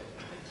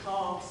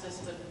car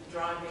system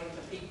driving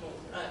the people,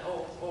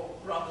 or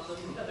rather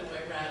than the other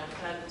way around.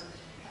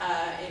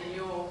 And in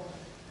your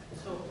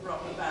talk,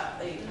 Rob, about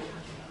the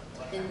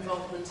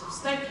involvement of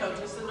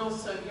stakeholders, and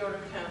also your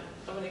account,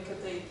 Dominic,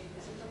 of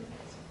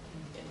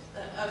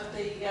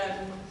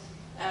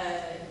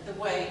the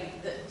way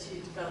that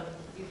you develop,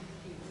 you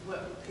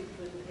work with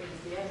people in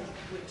Vienna,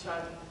 which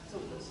I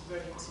thought was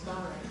very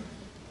inspiring.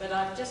 But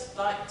I'd just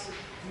like to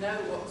know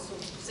what sort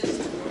of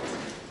system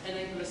would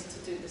enable us to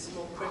do this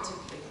more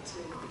critically,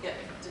 to get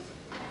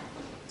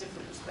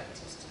different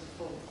perspectives to the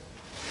fore.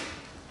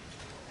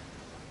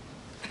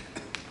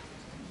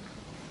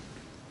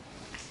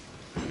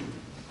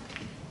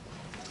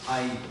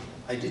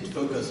 I did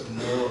focus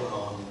more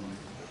on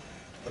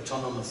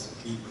autonomous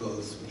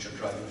vehicles which are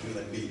driving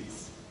human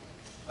beings.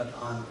 But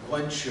I'm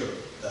quite sure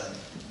that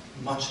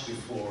much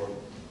before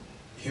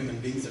human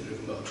beings are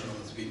driven by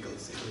autonomous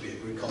vehicles, it will be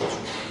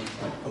agriculture,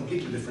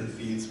 completely different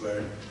fields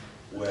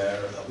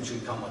which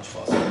will come much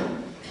faster.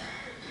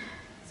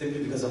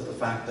 Simply because of the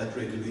fact that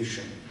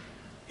regulation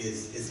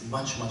is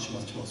much more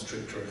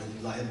stricter,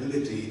 and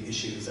liability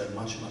issues are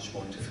much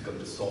more difficult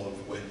to solve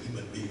when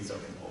human beings are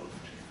involved.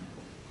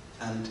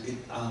 And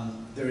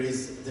there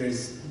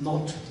is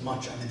not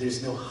much. I mean, there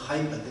is no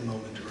hype at the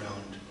moment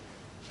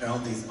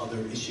around these other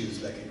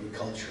issues like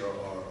agriculture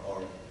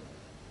or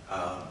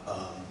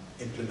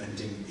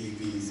implementing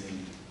EVs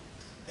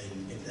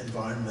in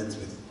environments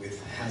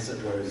with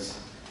hazardous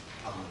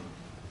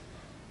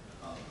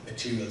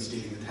materials,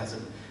 dealing with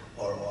hazard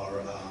or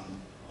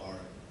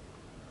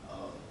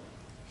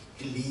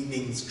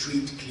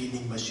street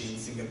cleaning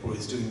machines. Singapore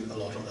is doing a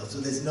lot of that. So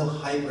there's no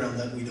hype around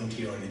that. We don't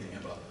hear anything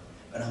about.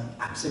 But I'm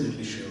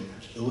absolutely sure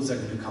those are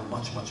going to come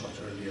much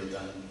earlier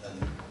than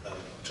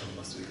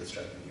autonomous vehicles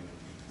driving human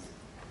beings.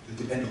 It will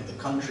depend on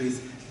the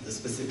countries, the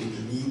specific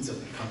needs of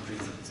the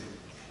countries, and so.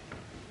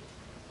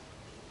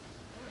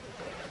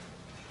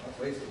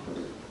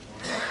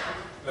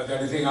 The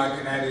only thing I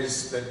can add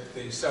is that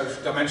the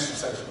dimension of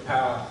social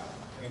power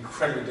is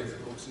incredibly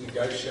difficult to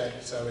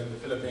negotiate. So in the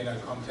Filipino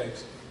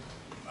context,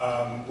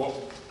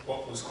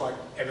 what was quite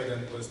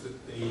evident was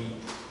that the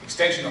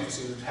extension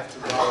officers would have to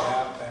roll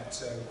out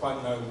that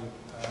quite noble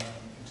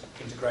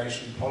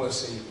integration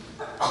policy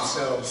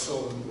themselves,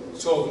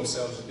 saw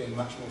themselves as being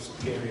much more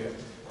superior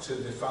to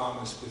the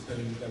farmers with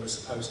whom they were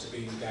supposed to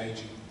be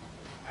engaging.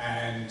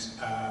 And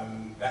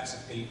that's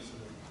a deep sort of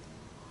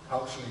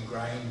culturally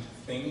ingrained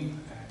thing,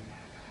 and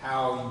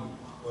how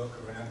you work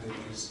around it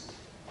is,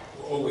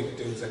 all we could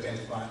do was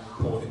identify and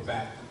report it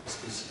back.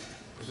 This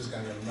was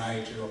going to be a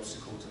major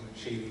obstacle to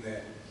achieving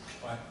their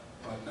quite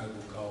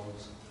noble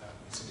goals.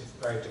 It's a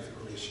very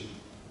difficult issue.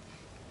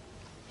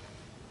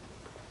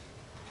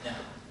 Yeah,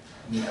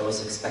 I mean, I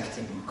was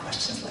expecting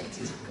questions like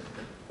this,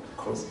 but of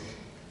course,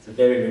 it's a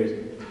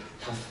very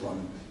tough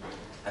one.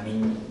 I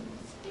mean,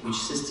 which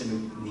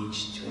system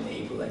needs to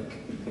enable,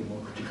 like, be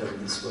more critical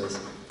in this way?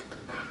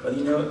 Well,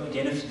 you know, at the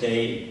end of the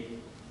day,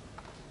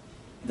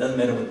 it doesn't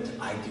matter what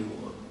I do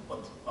or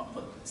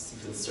what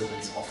civil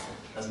servants offer.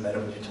 It doesn't matter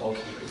what you talk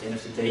here. At the end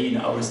of the day, in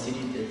our city,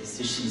 the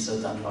decisions are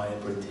done by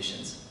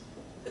politicians.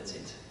 That's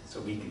it.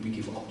 So we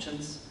give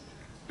options.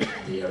 In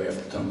the area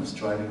of autonomous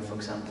driving, for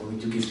example, we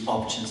do give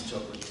options to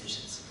our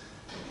politicians.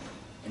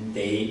 And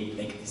they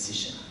make a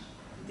decision.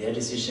 Their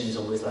decision is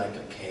always like,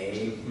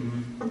 okay,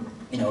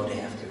 you know, they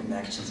have different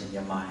actions in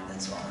their mind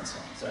and so on and so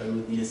on. So I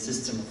would need a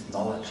system of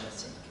knowledge, I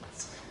think.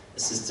 It's a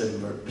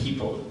system where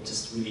people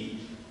just really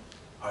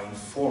are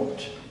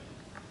informed.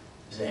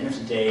 At the end of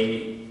the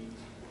day,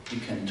 you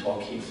can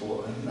talk here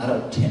for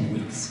another 10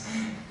 weeks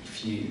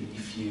if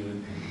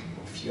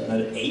you're not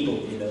able,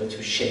 you know,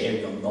 to share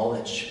your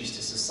knowledge with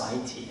the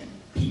society and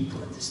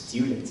people and the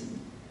students and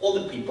all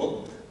the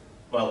people.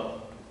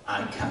 Well,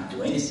 I can't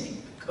do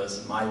anything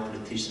because my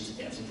politicians at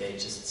the end of the day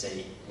just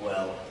say,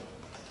 well,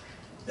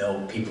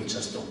 no, people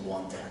just don't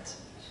want that.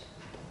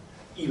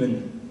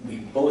 Even we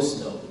both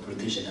know, the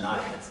politician and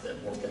I, that's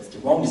the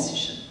wrong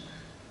decision.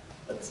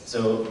 But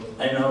so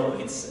I don't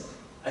know.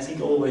 I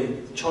think always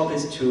the job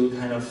is to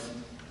kind of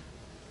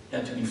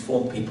to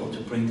inform people,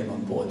 to bring them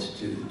on board,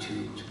 to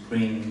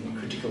bring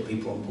critical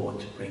people on board,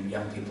 to bring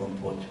young people on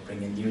board, to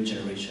bring a new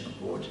generation on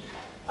board.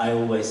 I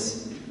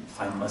always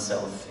find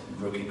myself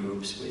in working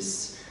groups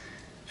with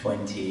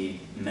 20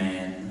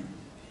 men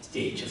at the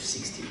age of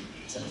 60,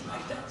 something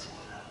like that.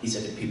 These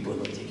are the people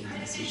who are taking the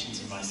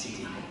decisions in my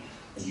city.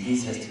 And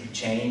this has to be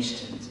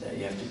changed, and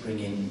you have to bring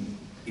in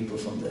people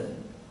from the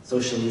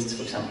socialists,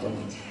 for example,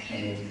 and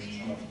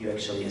some of you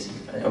actually,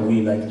 I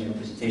really liked your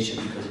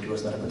presentation because it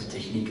was not about the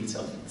technique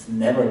itself. It's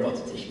never about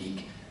the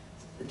technique.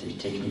 The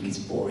technique is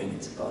boring.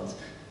 It's about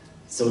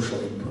social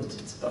input.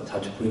 It's about how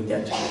to bring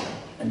that together.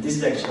 And this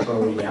is actually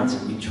probably the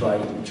answer. We try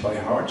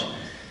hard.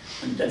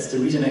 And that's the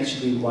reason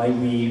actually why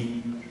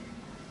we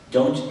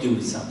don't do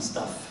some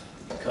stuff,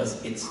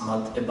 because it's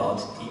not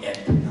about the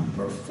app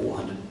number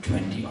 400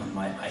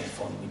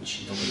 iPhone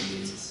which nobody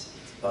uses.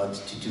 It's about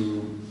to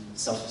do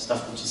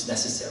stuff which is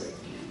necessary.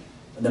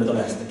 But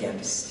nevertheless, the gap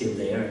is still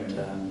there,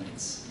 and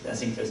I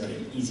think there's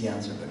an easy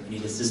answer, but we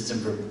need a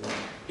system where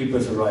people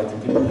have a right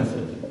and people have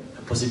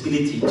a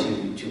possibility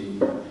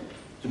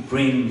to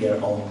bring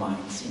their own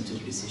minds into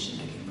the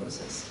decision-making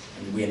process.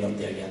 And we are not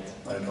there yet,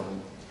 not at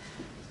all.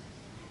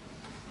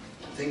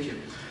 Thank you.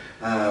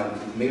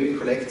 Maybe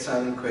collect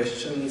some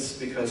questions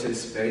because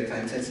it's very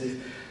time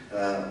sensitive.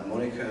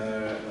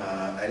 Monica,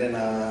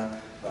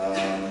 Elena,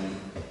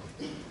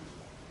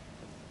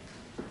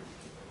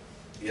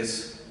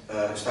 yes,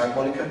 start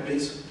Monica,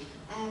 please.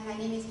 My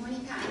name is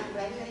Monica. I'm a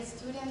graduate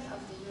student of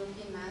the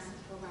European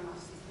Master's Program of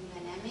System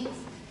Dynamics.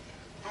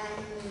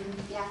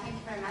 Yeah, thank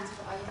you very much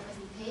for all your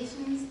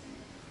presentations.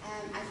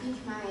 I think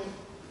my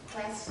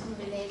question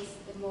relates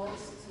the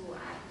most to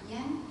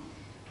Ian.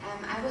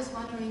 I was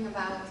wondering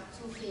about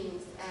two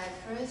things.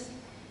 First,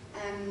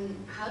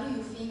 how do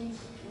you think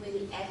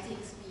will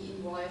ethics be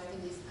involved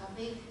in this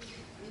topic?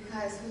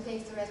 Because who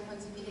takes the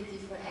responsibility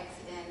for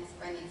accidents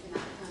when it's an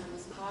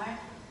autonomous car?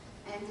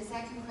 And the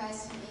second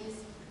question is,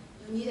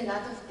 you need a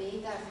lot of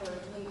data for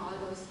doing all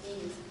those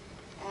things.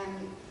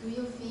 Do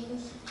you think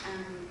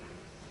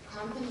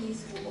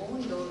companies who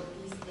own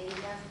these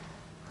data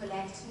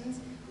collections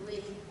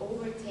will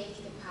overtake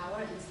the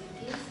power in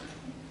cities?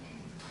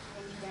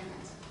 Thank you very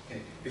much.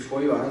 Okay.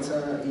 Before you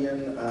answer,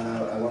 Ian,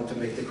 I want to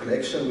make the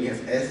collection. We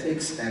have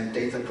ethics and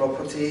data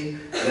property.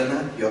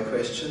 Elena, your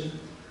question?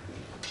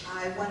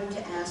 I wanted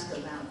to ask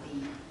about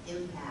the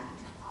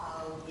impact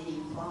of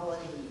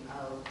inequality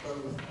of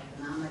both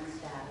economic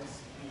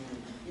status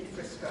and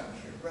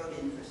infrastructure, road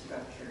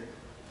infrastructure,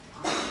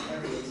 on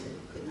areas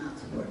that could not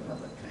support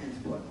public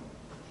transport.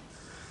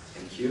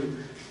 Thank you.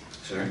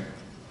 Sir,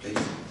 please.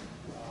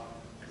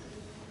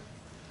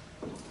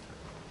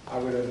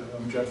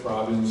 I'm Jeff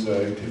Robbins,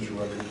 a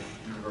teacher at the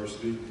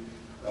university.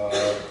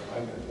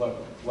 I'd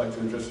like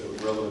to address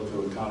it relative to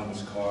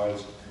autonomous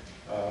cars.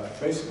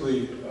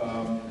 Basically,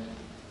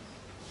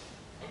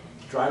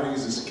 driving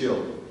is a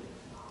skill.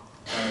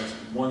 And it's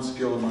one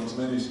skill amongst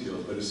many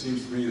skills, but it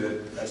seems to me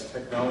that as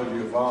technology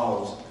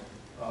evolves,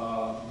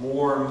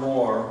 more and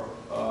more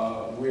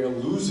we are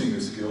losing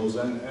the skills,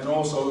 and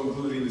also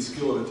including the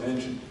skill of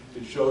attention.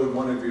 It showed in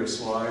one of your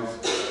slides,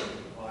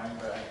 lying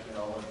back,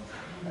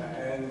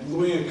 and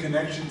doing a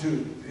connection to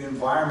the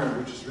environment,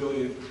 which is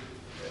really,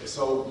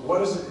 so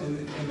what is it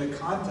in the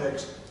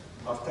context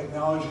of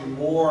technology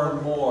more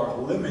and more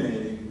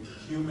eliminating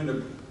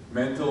human,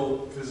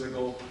 mental,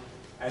 physical,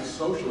 and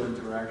social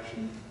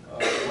interaction?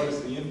 What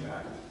is the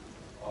impact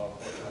of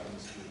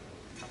autonomous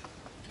vehicles?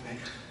 Okay.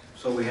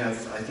 So we have,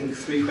 I think,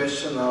 3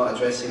 questions now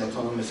addressing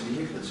autonomous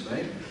vehicles,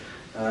 right?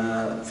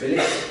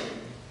 Felix?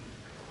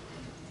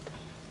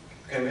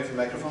 Can we have a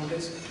microphone,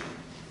 please?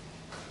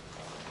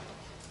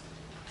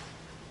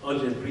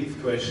 Only a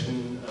brief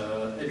question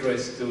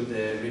addressed to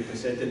the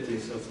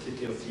representatives of the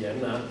city of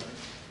Vienna.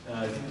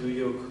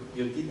 You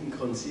didn't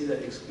consider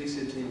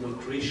explicitly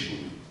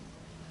nutrition.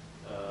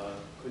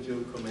 Could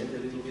you comment a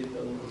little bit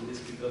on this?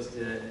 Because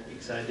the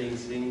exciting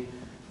thing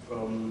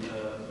from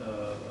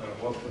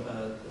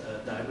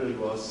Dyball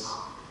was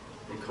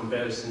the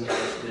comparison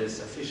of the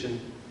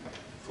sufficient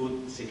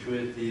food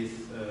security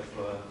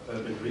for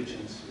urban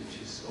regions,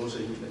 which is also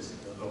interesting,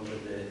 not only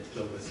the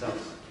global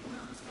south.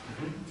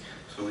 Mm-hmm.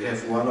 So we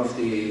have one of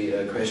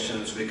the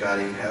questions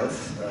regarding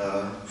health,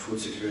 food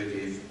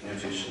security,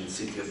 nutrition,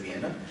 city of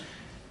Vienna.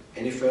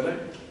 Any further?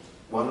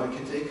 One I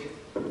can take?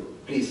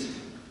 Please.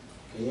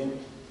 Can you?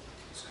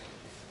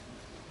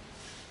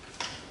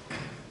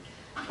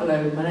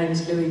 Hello, my name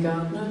is Louis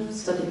Gardner,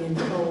 studying in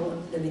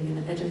Hull, living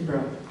in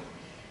Edinburgh.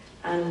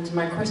 And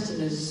my question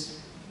is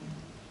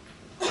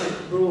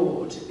quite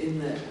broad in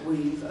that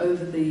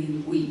over the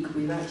week,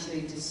 we've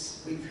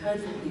heard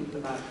from people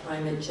about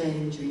climate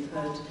change, we've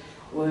heard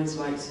words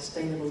like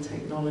sustainable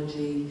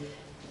technology,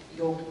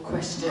 your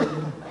question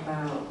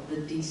about the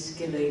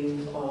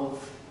de-skilling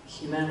of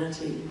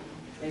humanity,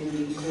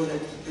 maybe we call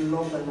it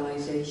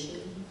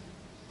globalization,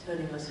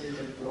 turning us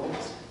into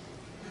blobs.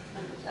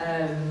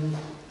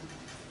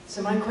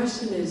 So my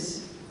question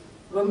is,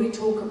 when we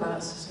talk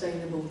about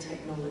sustainable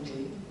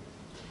technology,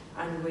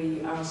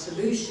 and our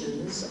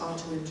solutions are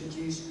to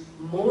introduce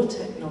more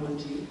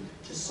technology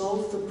to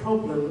solve the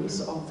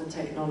problems of the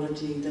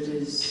technology that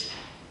is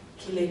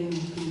killing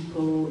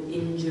people,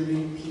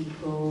 injuring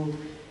people,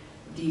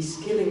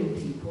 de-skilling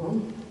people,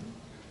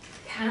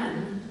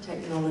 can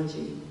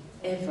technology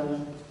ever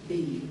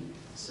be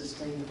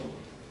sustainable?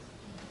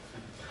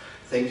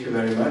 Thank you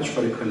very much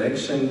for the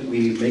collection.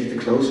 We make the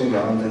closing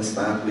round and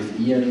start with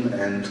Ian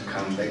and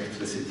come back to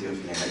the city of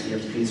Vienna.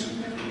 Ian, please,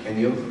 can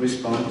you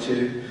respond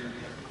to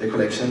the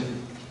collection?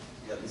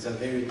 Yeah, these are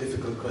very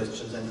difficult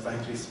questions, and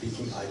frankly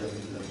speaking, I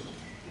don't know.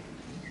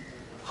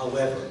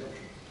 However,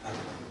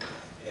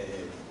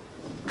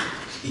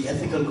 the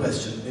ethical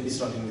question, maybe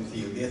starting with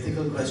you, the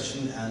ethical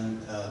question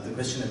and the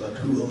question about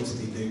who owns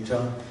the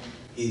data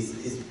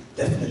is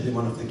definitely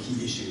one of the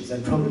key issues.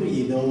 And probably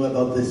you know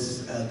about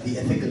this, the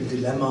ethical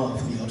dilemma of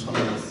the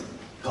autonomous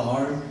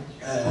car.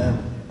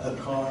 A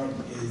car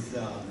is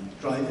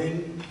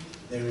driving,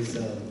 there is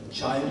a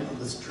child on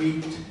the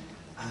street,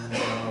 and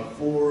there are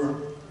 4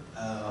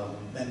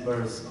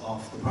 members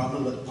of the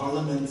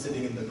parliament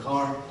sitting in the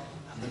car,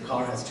 and the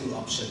car has 2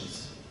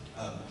 options.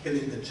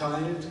 Killing the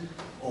child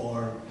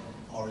or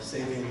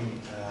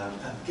saving,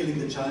 killing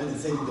the child and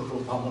saving the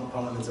 4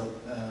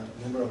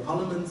 member of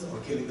parliaments, or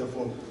killing the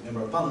 4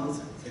 member of parliaments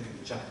and saving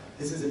the child.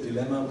 This is a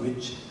dilemma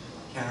which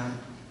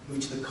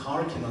the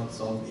car cannot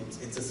solve.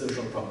 It's a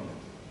social problem.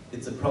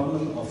 It's a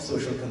problem of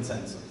social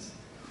consensus.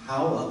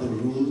 How are the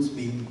rules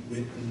being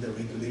written, the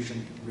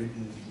regulation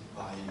written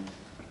by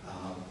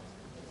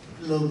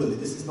globally?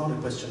 This is not a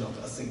question of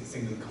a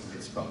single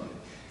country's problem.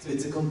 So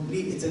it's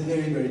a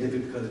very, very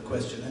difficult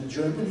question. And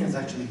Germany has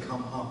actually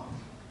come up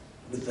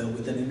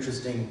with an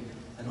interesting,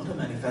 not a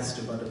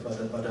manifesto, but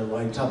a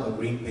write-up, a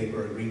green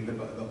paper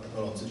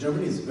about. So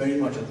Germany is very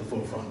much at the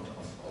forefront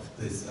of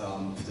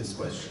this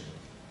question.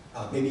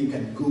 Maybe you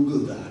can Google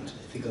that,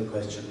 ethical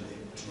question, and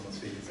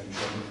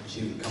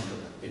she will come to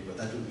that paper.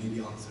 That will be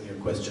the answer to your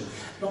question.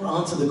 Not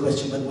answer the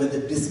question, but where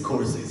the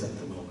discourse is at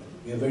the moment.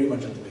 We are very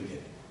much at the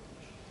beginning.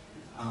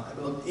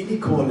 About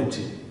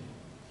inequality,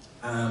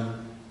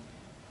 and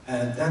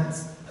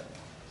that's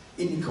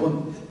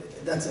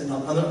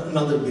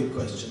another big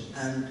question.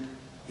 And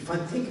if I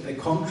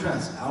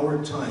contrast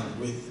our time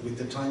with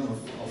the time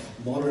of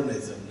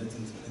modernism in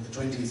the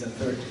 20s and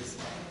 30s,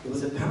 it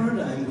was a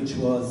paradigm which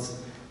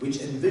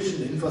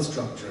envisioned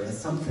infrastructure as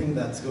something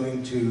that's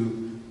going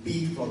to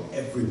be for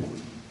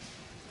everyone,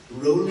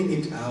 rolling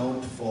it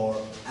out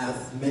for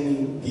as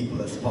many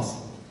people as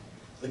possible.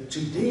 But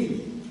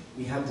today,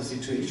 we have the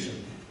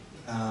situation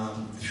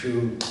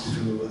through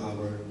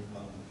our,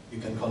 you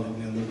can call it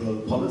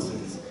neoliberal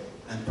policies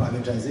and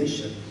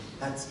privatization,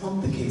 that's not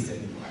the case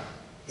anymore.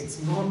 It's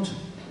not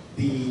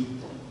the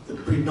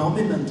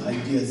predominant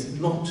idea is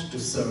not to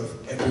serve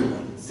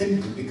everyone,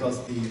 simply because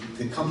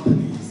the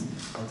companies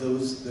or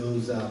those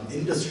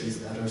industries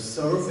that are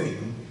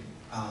serving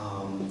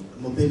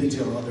mobility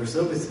or other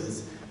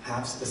services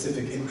have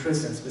specific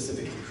interests and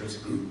specific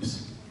interest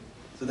groups.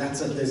 So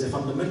there's a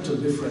fundamental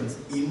difference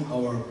in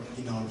our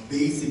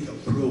basic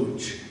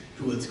approach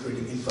towards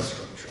creating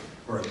infrastructure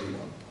for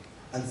everyone.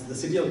 And the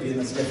city of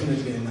Vienna is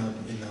definitely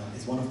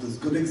is one of those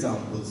good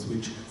examples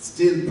which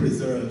still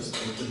preserves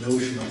the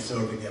notion of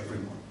serving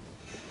everyone.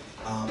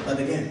 But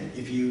again,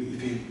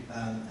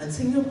 and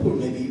Singapore,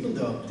 maybe even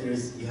though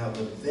you have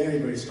a very,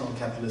 very strong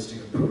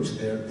capitalistic approach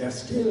there, they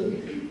still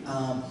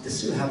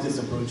have this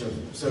approach of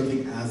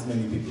serving as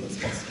many people as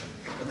possible.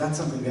 But that's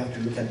something we have to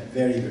look at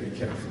very, very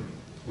carefully.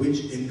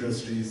 Which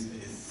industries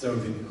is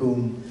serving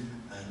whom,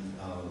 and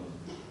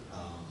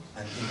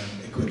in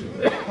an equitable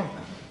way.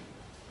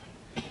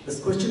 This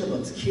question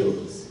about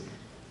skills,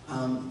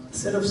 the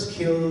set of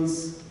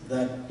skills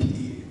that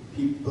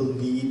people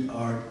need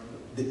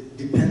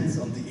depends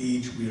on the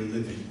age we are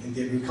living. In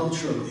the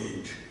agricultural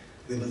age,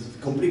 there was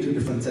completely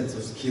different sets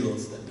of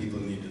skills that people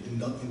needed. In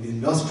the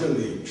industrial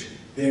age,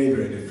 very,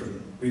 very different.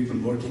 People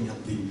working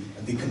at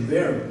the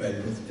conveyor belt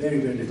with very,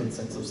 very different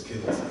sets of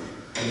skills.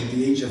 And in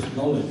the age of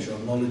knowledge, or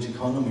knowledge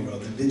economy, or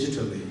the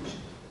digital age,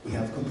 we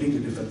have completely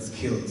different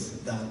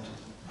skills that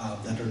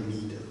are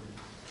needed.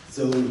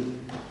 So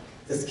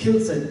the skill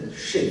set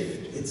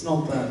shift. It's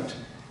not that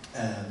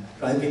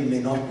driving may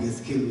not be a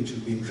skill which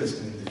will be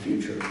interesting in the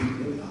future.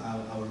 People,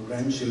 our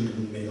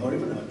grandchildren may, or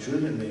even our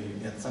children may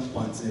at some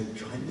point say,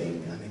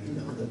 driving, I mean,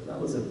 that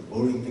was a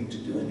boring thing to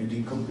do, and you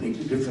do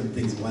completely different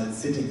things while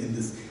sitting in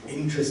this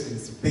interesting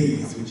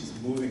space which is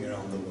moving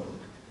around the world.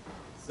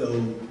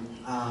 So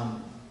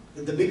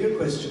the bigger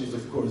question is,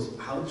 of course,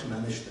 how to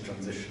manage the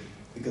transition.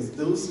 Because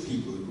those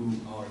people who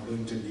are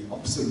going to be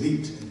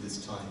obsolete in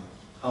this time,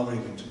 how are we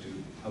going to do?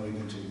 How are we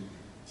going to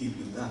deal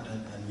with that?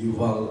 And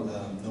Yuval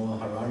Noah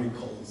Harari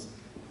calls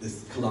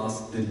this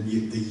class the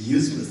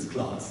useless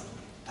class.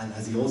 And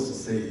as he also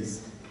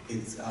says,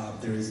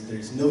 there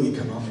is no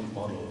economic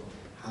model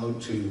how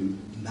to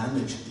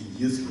manage the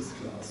useless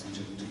class, which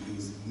is going to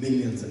lose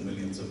millions and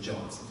millions of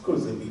jobs. Of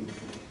course, there will be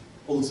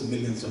also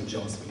millions of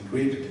jobs being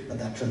created, but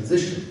that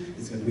transition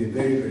is going to be a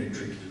very, very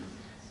tricky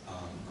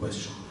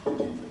question.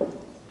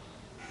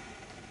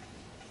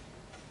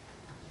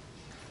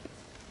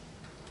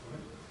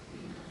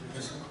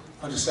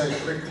 I'll just say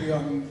quickly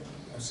on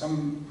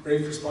some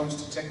brief response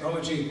to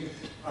technology.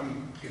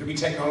 You can be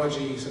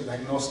technology sort of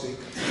agnostic.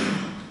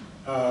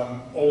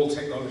 All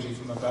technology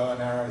from a bow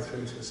and arrow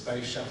through to a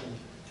space shuttle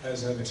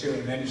has a material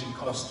and energy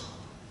cost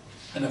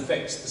and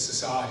affects the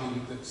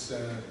society that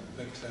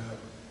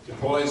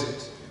deploys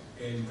it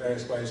in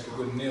various ways for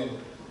good and ill.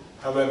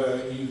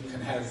 However, you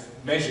can have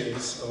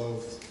measures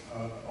of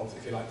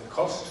if you like, the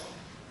cost,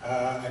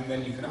 and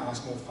then you can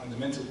ask more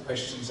fundamental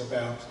questions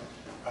about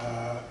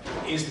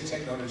is the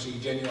technology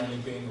genuinely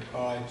being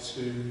applied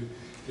to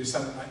do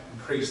something like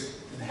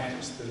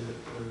enhance the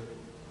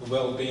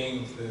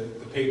well-being of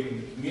the people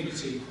in the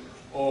community,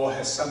 or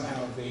has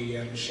somehow the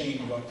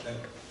machine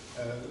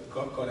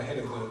got ahead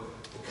of the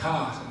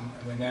cart,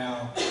 and we're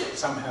now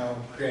somehow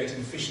creating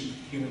efficient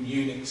human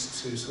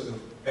units to sort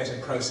of better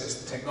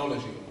process the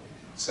technology.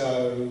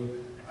 So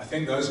I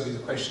think those will be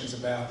the questions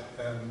about,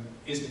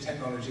 is the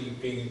technology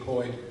being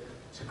employed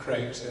to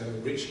create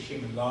richer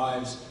human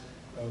lives,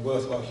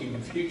 worthwhile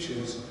human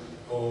futures,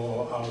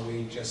 or are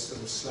we just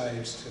sort of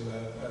slaves to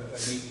a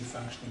neatly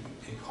functioning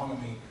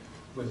economy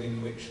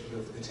within which sort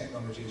of the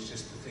technology is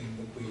just the thing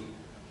that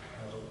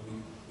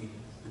we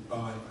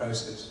buy and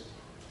process,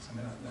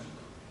 something like that?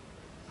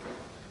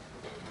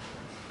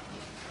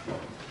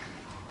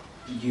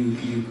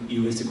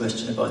 You raised a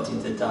question about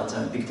the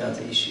data, big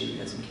data issue.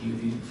 I think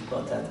you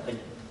forgot that.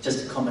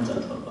 Just to comment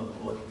on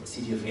what the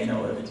city of Vienna,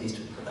 or at least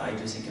what I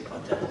do think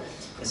about that.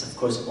 Yes, of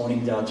course,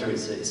 owning data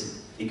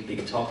is a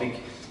big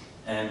topic.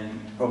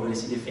 Probably the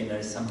city of Vienna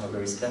is somehow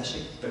very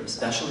special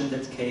in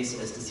that case,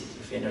 as the city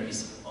of Vienna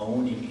is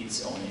owning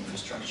its own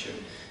infrastructure.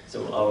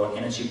 So our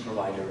energy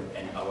provider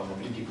and our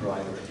mobility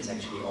provider is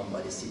actually owned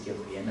by the city of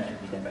Vienna, and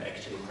we never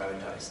actually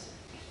privatized.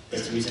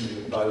 That's the reason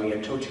why we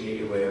are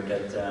totally aware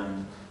that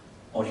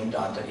owning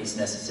data is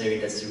necessary.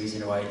 That's the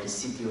reason why the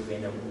city of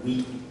Vienna,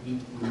 we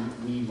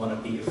want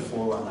to be a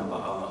forerunner of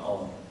our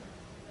own.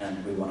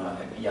 And we want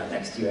to,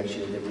 next year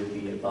actually there will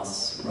be a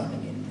bus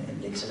running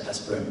in Lakeside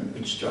Aspern,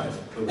 which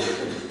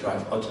will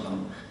drive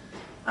autonomous.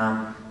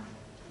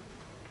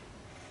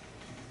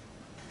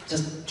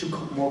 Just two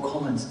more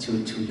comments to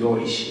your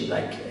issue,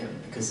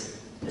 because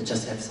I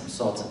just have some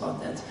thoughts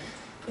about that.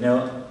 You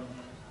know,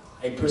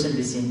 I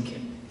personally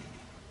think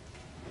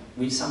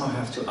we somehow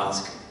have to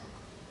ask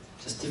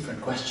just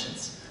different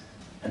questions.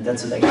 And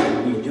that's what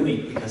actually we are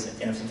doing, because at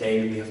the end of the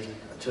day we have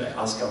to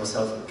ask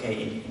ourselves,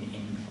 okay,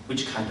 in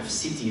which kind of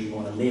city we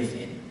want to live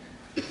in.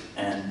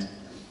 And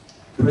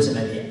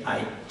personally,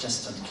 I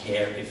just don't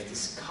care if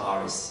this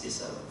car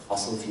is a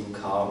fossil fuel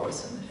car, or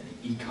it's an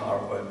e-car,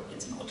 or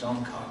it's an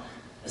autonomous car,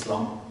 as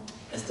long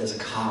as there's a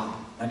car.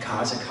 A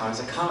car is a car is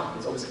a car,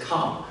 it's always a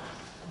car.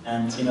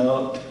 And you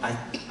know, I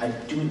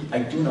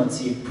do not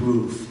see a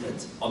proof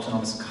that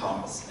autonomous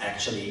cars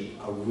actually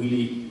are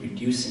really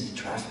reducing the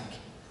traffic.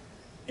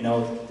 You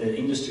know, the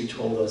industry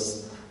told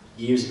us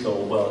years ago,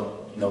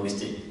 well, you know, with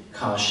the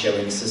car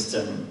sharing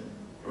system,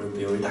 there will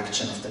be a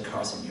reduction of the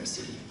cars in your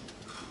city.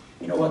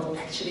 You know what,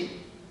 actually,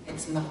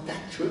 it's not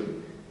that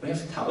true. We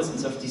have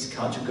thousands of these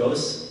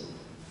car-to-goes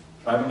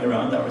driving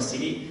around our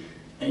city,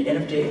 and at the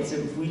end of the day,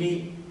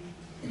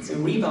 it's a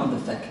rebound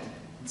effect.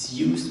 It's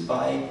used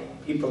by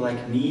people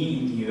like me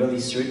in the early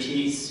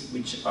 30s,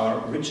 which are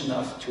rich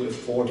enough to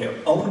afford their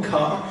own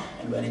car,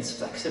 and when it's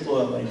flexible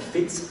and when it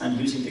fits, I'm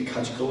using the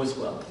car to go as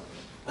well.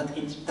 But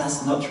it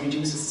does not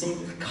reduce a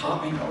single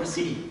car in our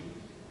city.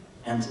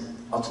 And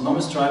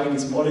autonomous driving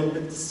is more a little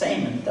bit the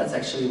same, and that's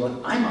actually what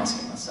I'm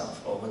asking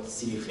myself, or what the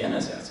city of Vienna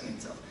is asking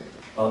itself.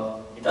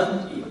 Well, it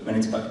doesn't, when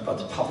it's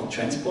about public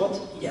transport,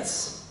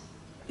 yes,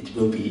 it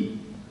will be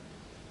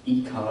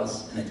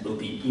e-cars, and it will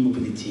be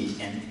e-mobility,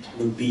 and it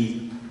will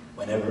be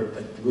whenever,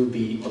 but it will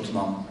be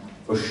autonomous,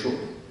 for sure.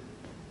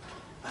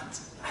 But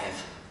I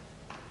have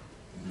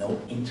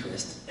no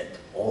interest at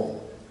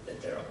all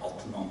that there are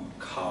autonomous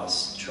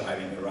cars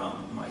driving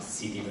around my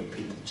city where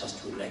people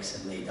just relax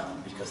and lay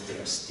down because they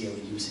are still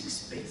using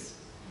space.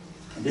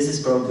 And this is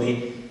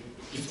probably,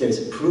 if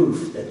there's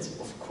proof that,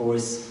 of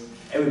course,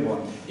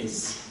 everyone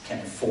can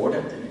afford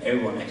it and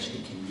everyone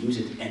actually can use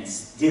it, and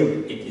still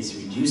it is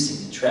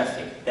reducing the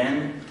traffic,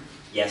 then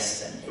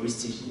yes, and every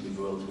city in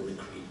the world will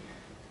agree.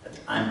 But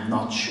I'm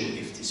not sure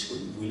if this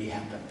will really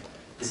happen.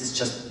 This is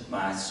just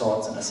my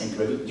thoughts, and I think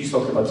you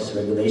talked about this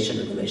regulation.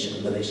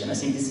 I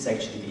think this is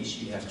actually the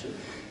issue. You have to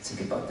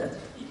think about that.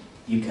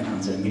 You can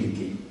answer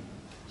immediately.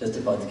 Just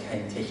about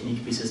can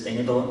technique be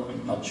sustainable?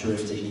 I'm not sure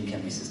if technique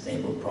can be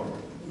sustainable,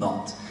 probably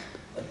not.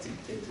 But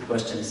the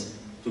question is,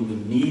 do we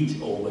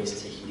need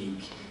always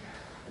technique?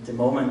 At the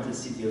moment, the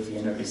city of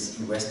Vienna is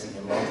investing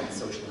a lot in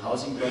social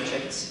housing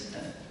projects.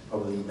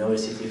 Probably you know the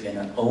city of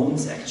Vienna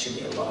owns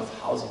actually a lot of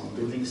housing and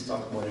building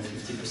stock. More than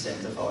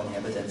 50% of our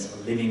inhabitants are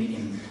living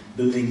in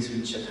buildings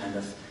which are kind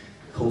of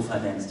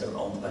co-financed or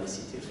owned by the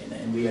city of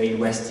Vienna. And we are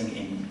investing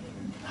in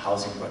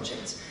housing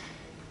projects.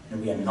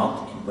 And we are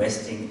not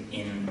investing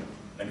in,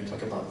 when we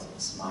talk about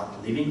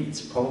smart living,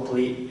 it's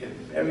probably a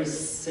very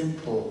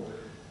simple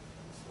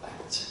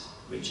fact,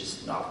 which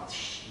is not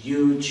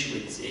huge,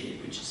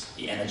 which is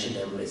the energy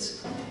level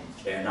is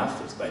fair enough,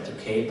 it's quite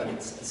okay, but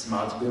it's a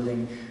smart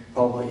building.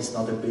 Probably is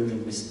not a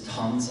building with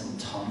tons and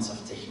tons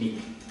of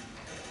technique,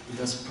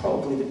 because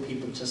probably the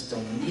people just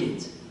don't need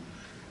it.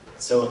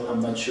 So I'm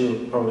not sure,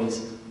 probably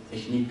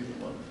technique,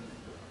 well,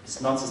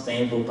 it's not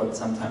sustainable, but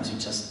sometimes you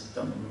just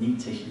don't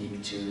need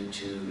technique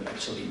to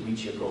actually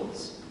reach your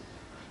goals.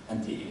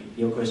 And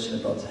your question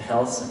about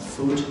health and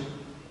food,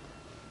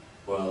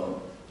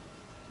 well,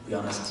 to be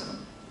honest,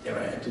 there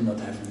I do not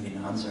have really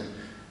an answer.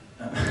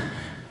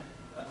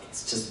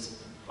 It's just,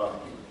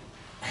 well,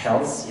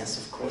 health, yes,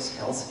 of course,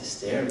 health is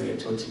there. We are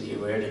totally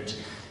aware that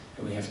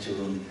we have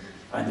to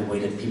find a way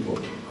that people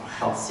are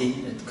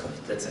healthy.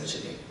 That's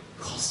actually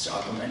a cost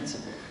argument.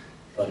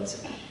 But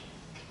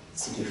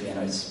city of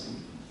Vienna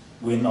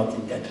we're not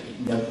in that.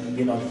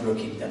 We're not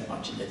working that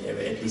much in that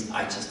area. At least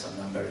I just don't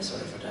know. I'm very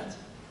sorry for that.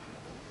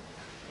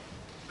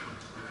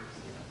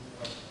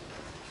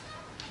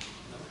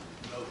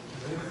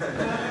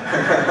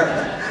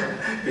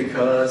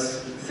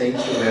 Thank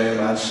you very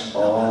much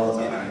all.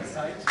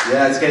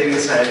 Yeah, it's getting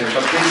exciting,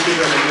 but please give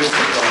them a good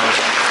applause.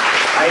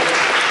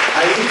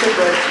 I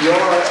interpret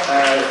your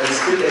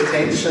still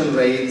attention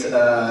rate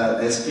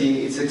as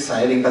being it's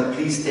exciting, but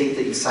please take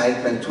the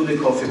excitement to the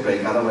coffee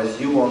break, otherwise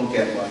you won't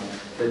get one.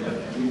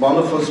 The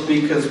wonderful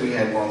speakers we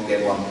had won't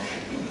get one.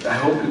 I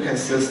hope you can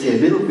still stay a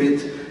little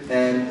bit,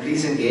 and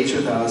please engage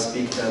with our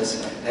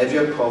speakers, have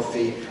your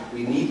coffee.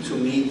 We need to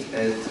meet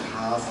at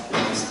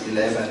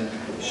 11:30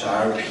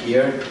 sharp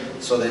here,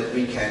 so that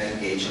we can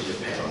engage in the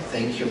panel.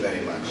 Thank you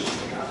very much.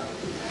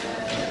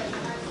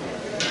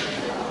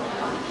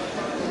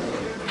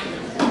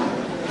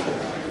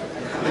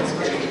 It's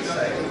getting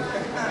exciting.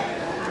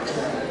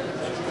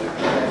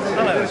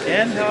 Hello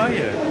again, how are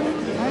you?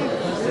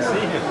 Nice to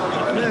see you.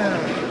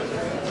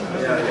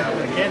 Yeah.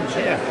 Again,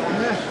 yeah.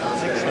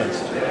 Excellent.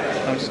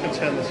 I'm just going to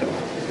turn this off.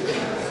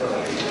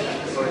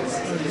 So it's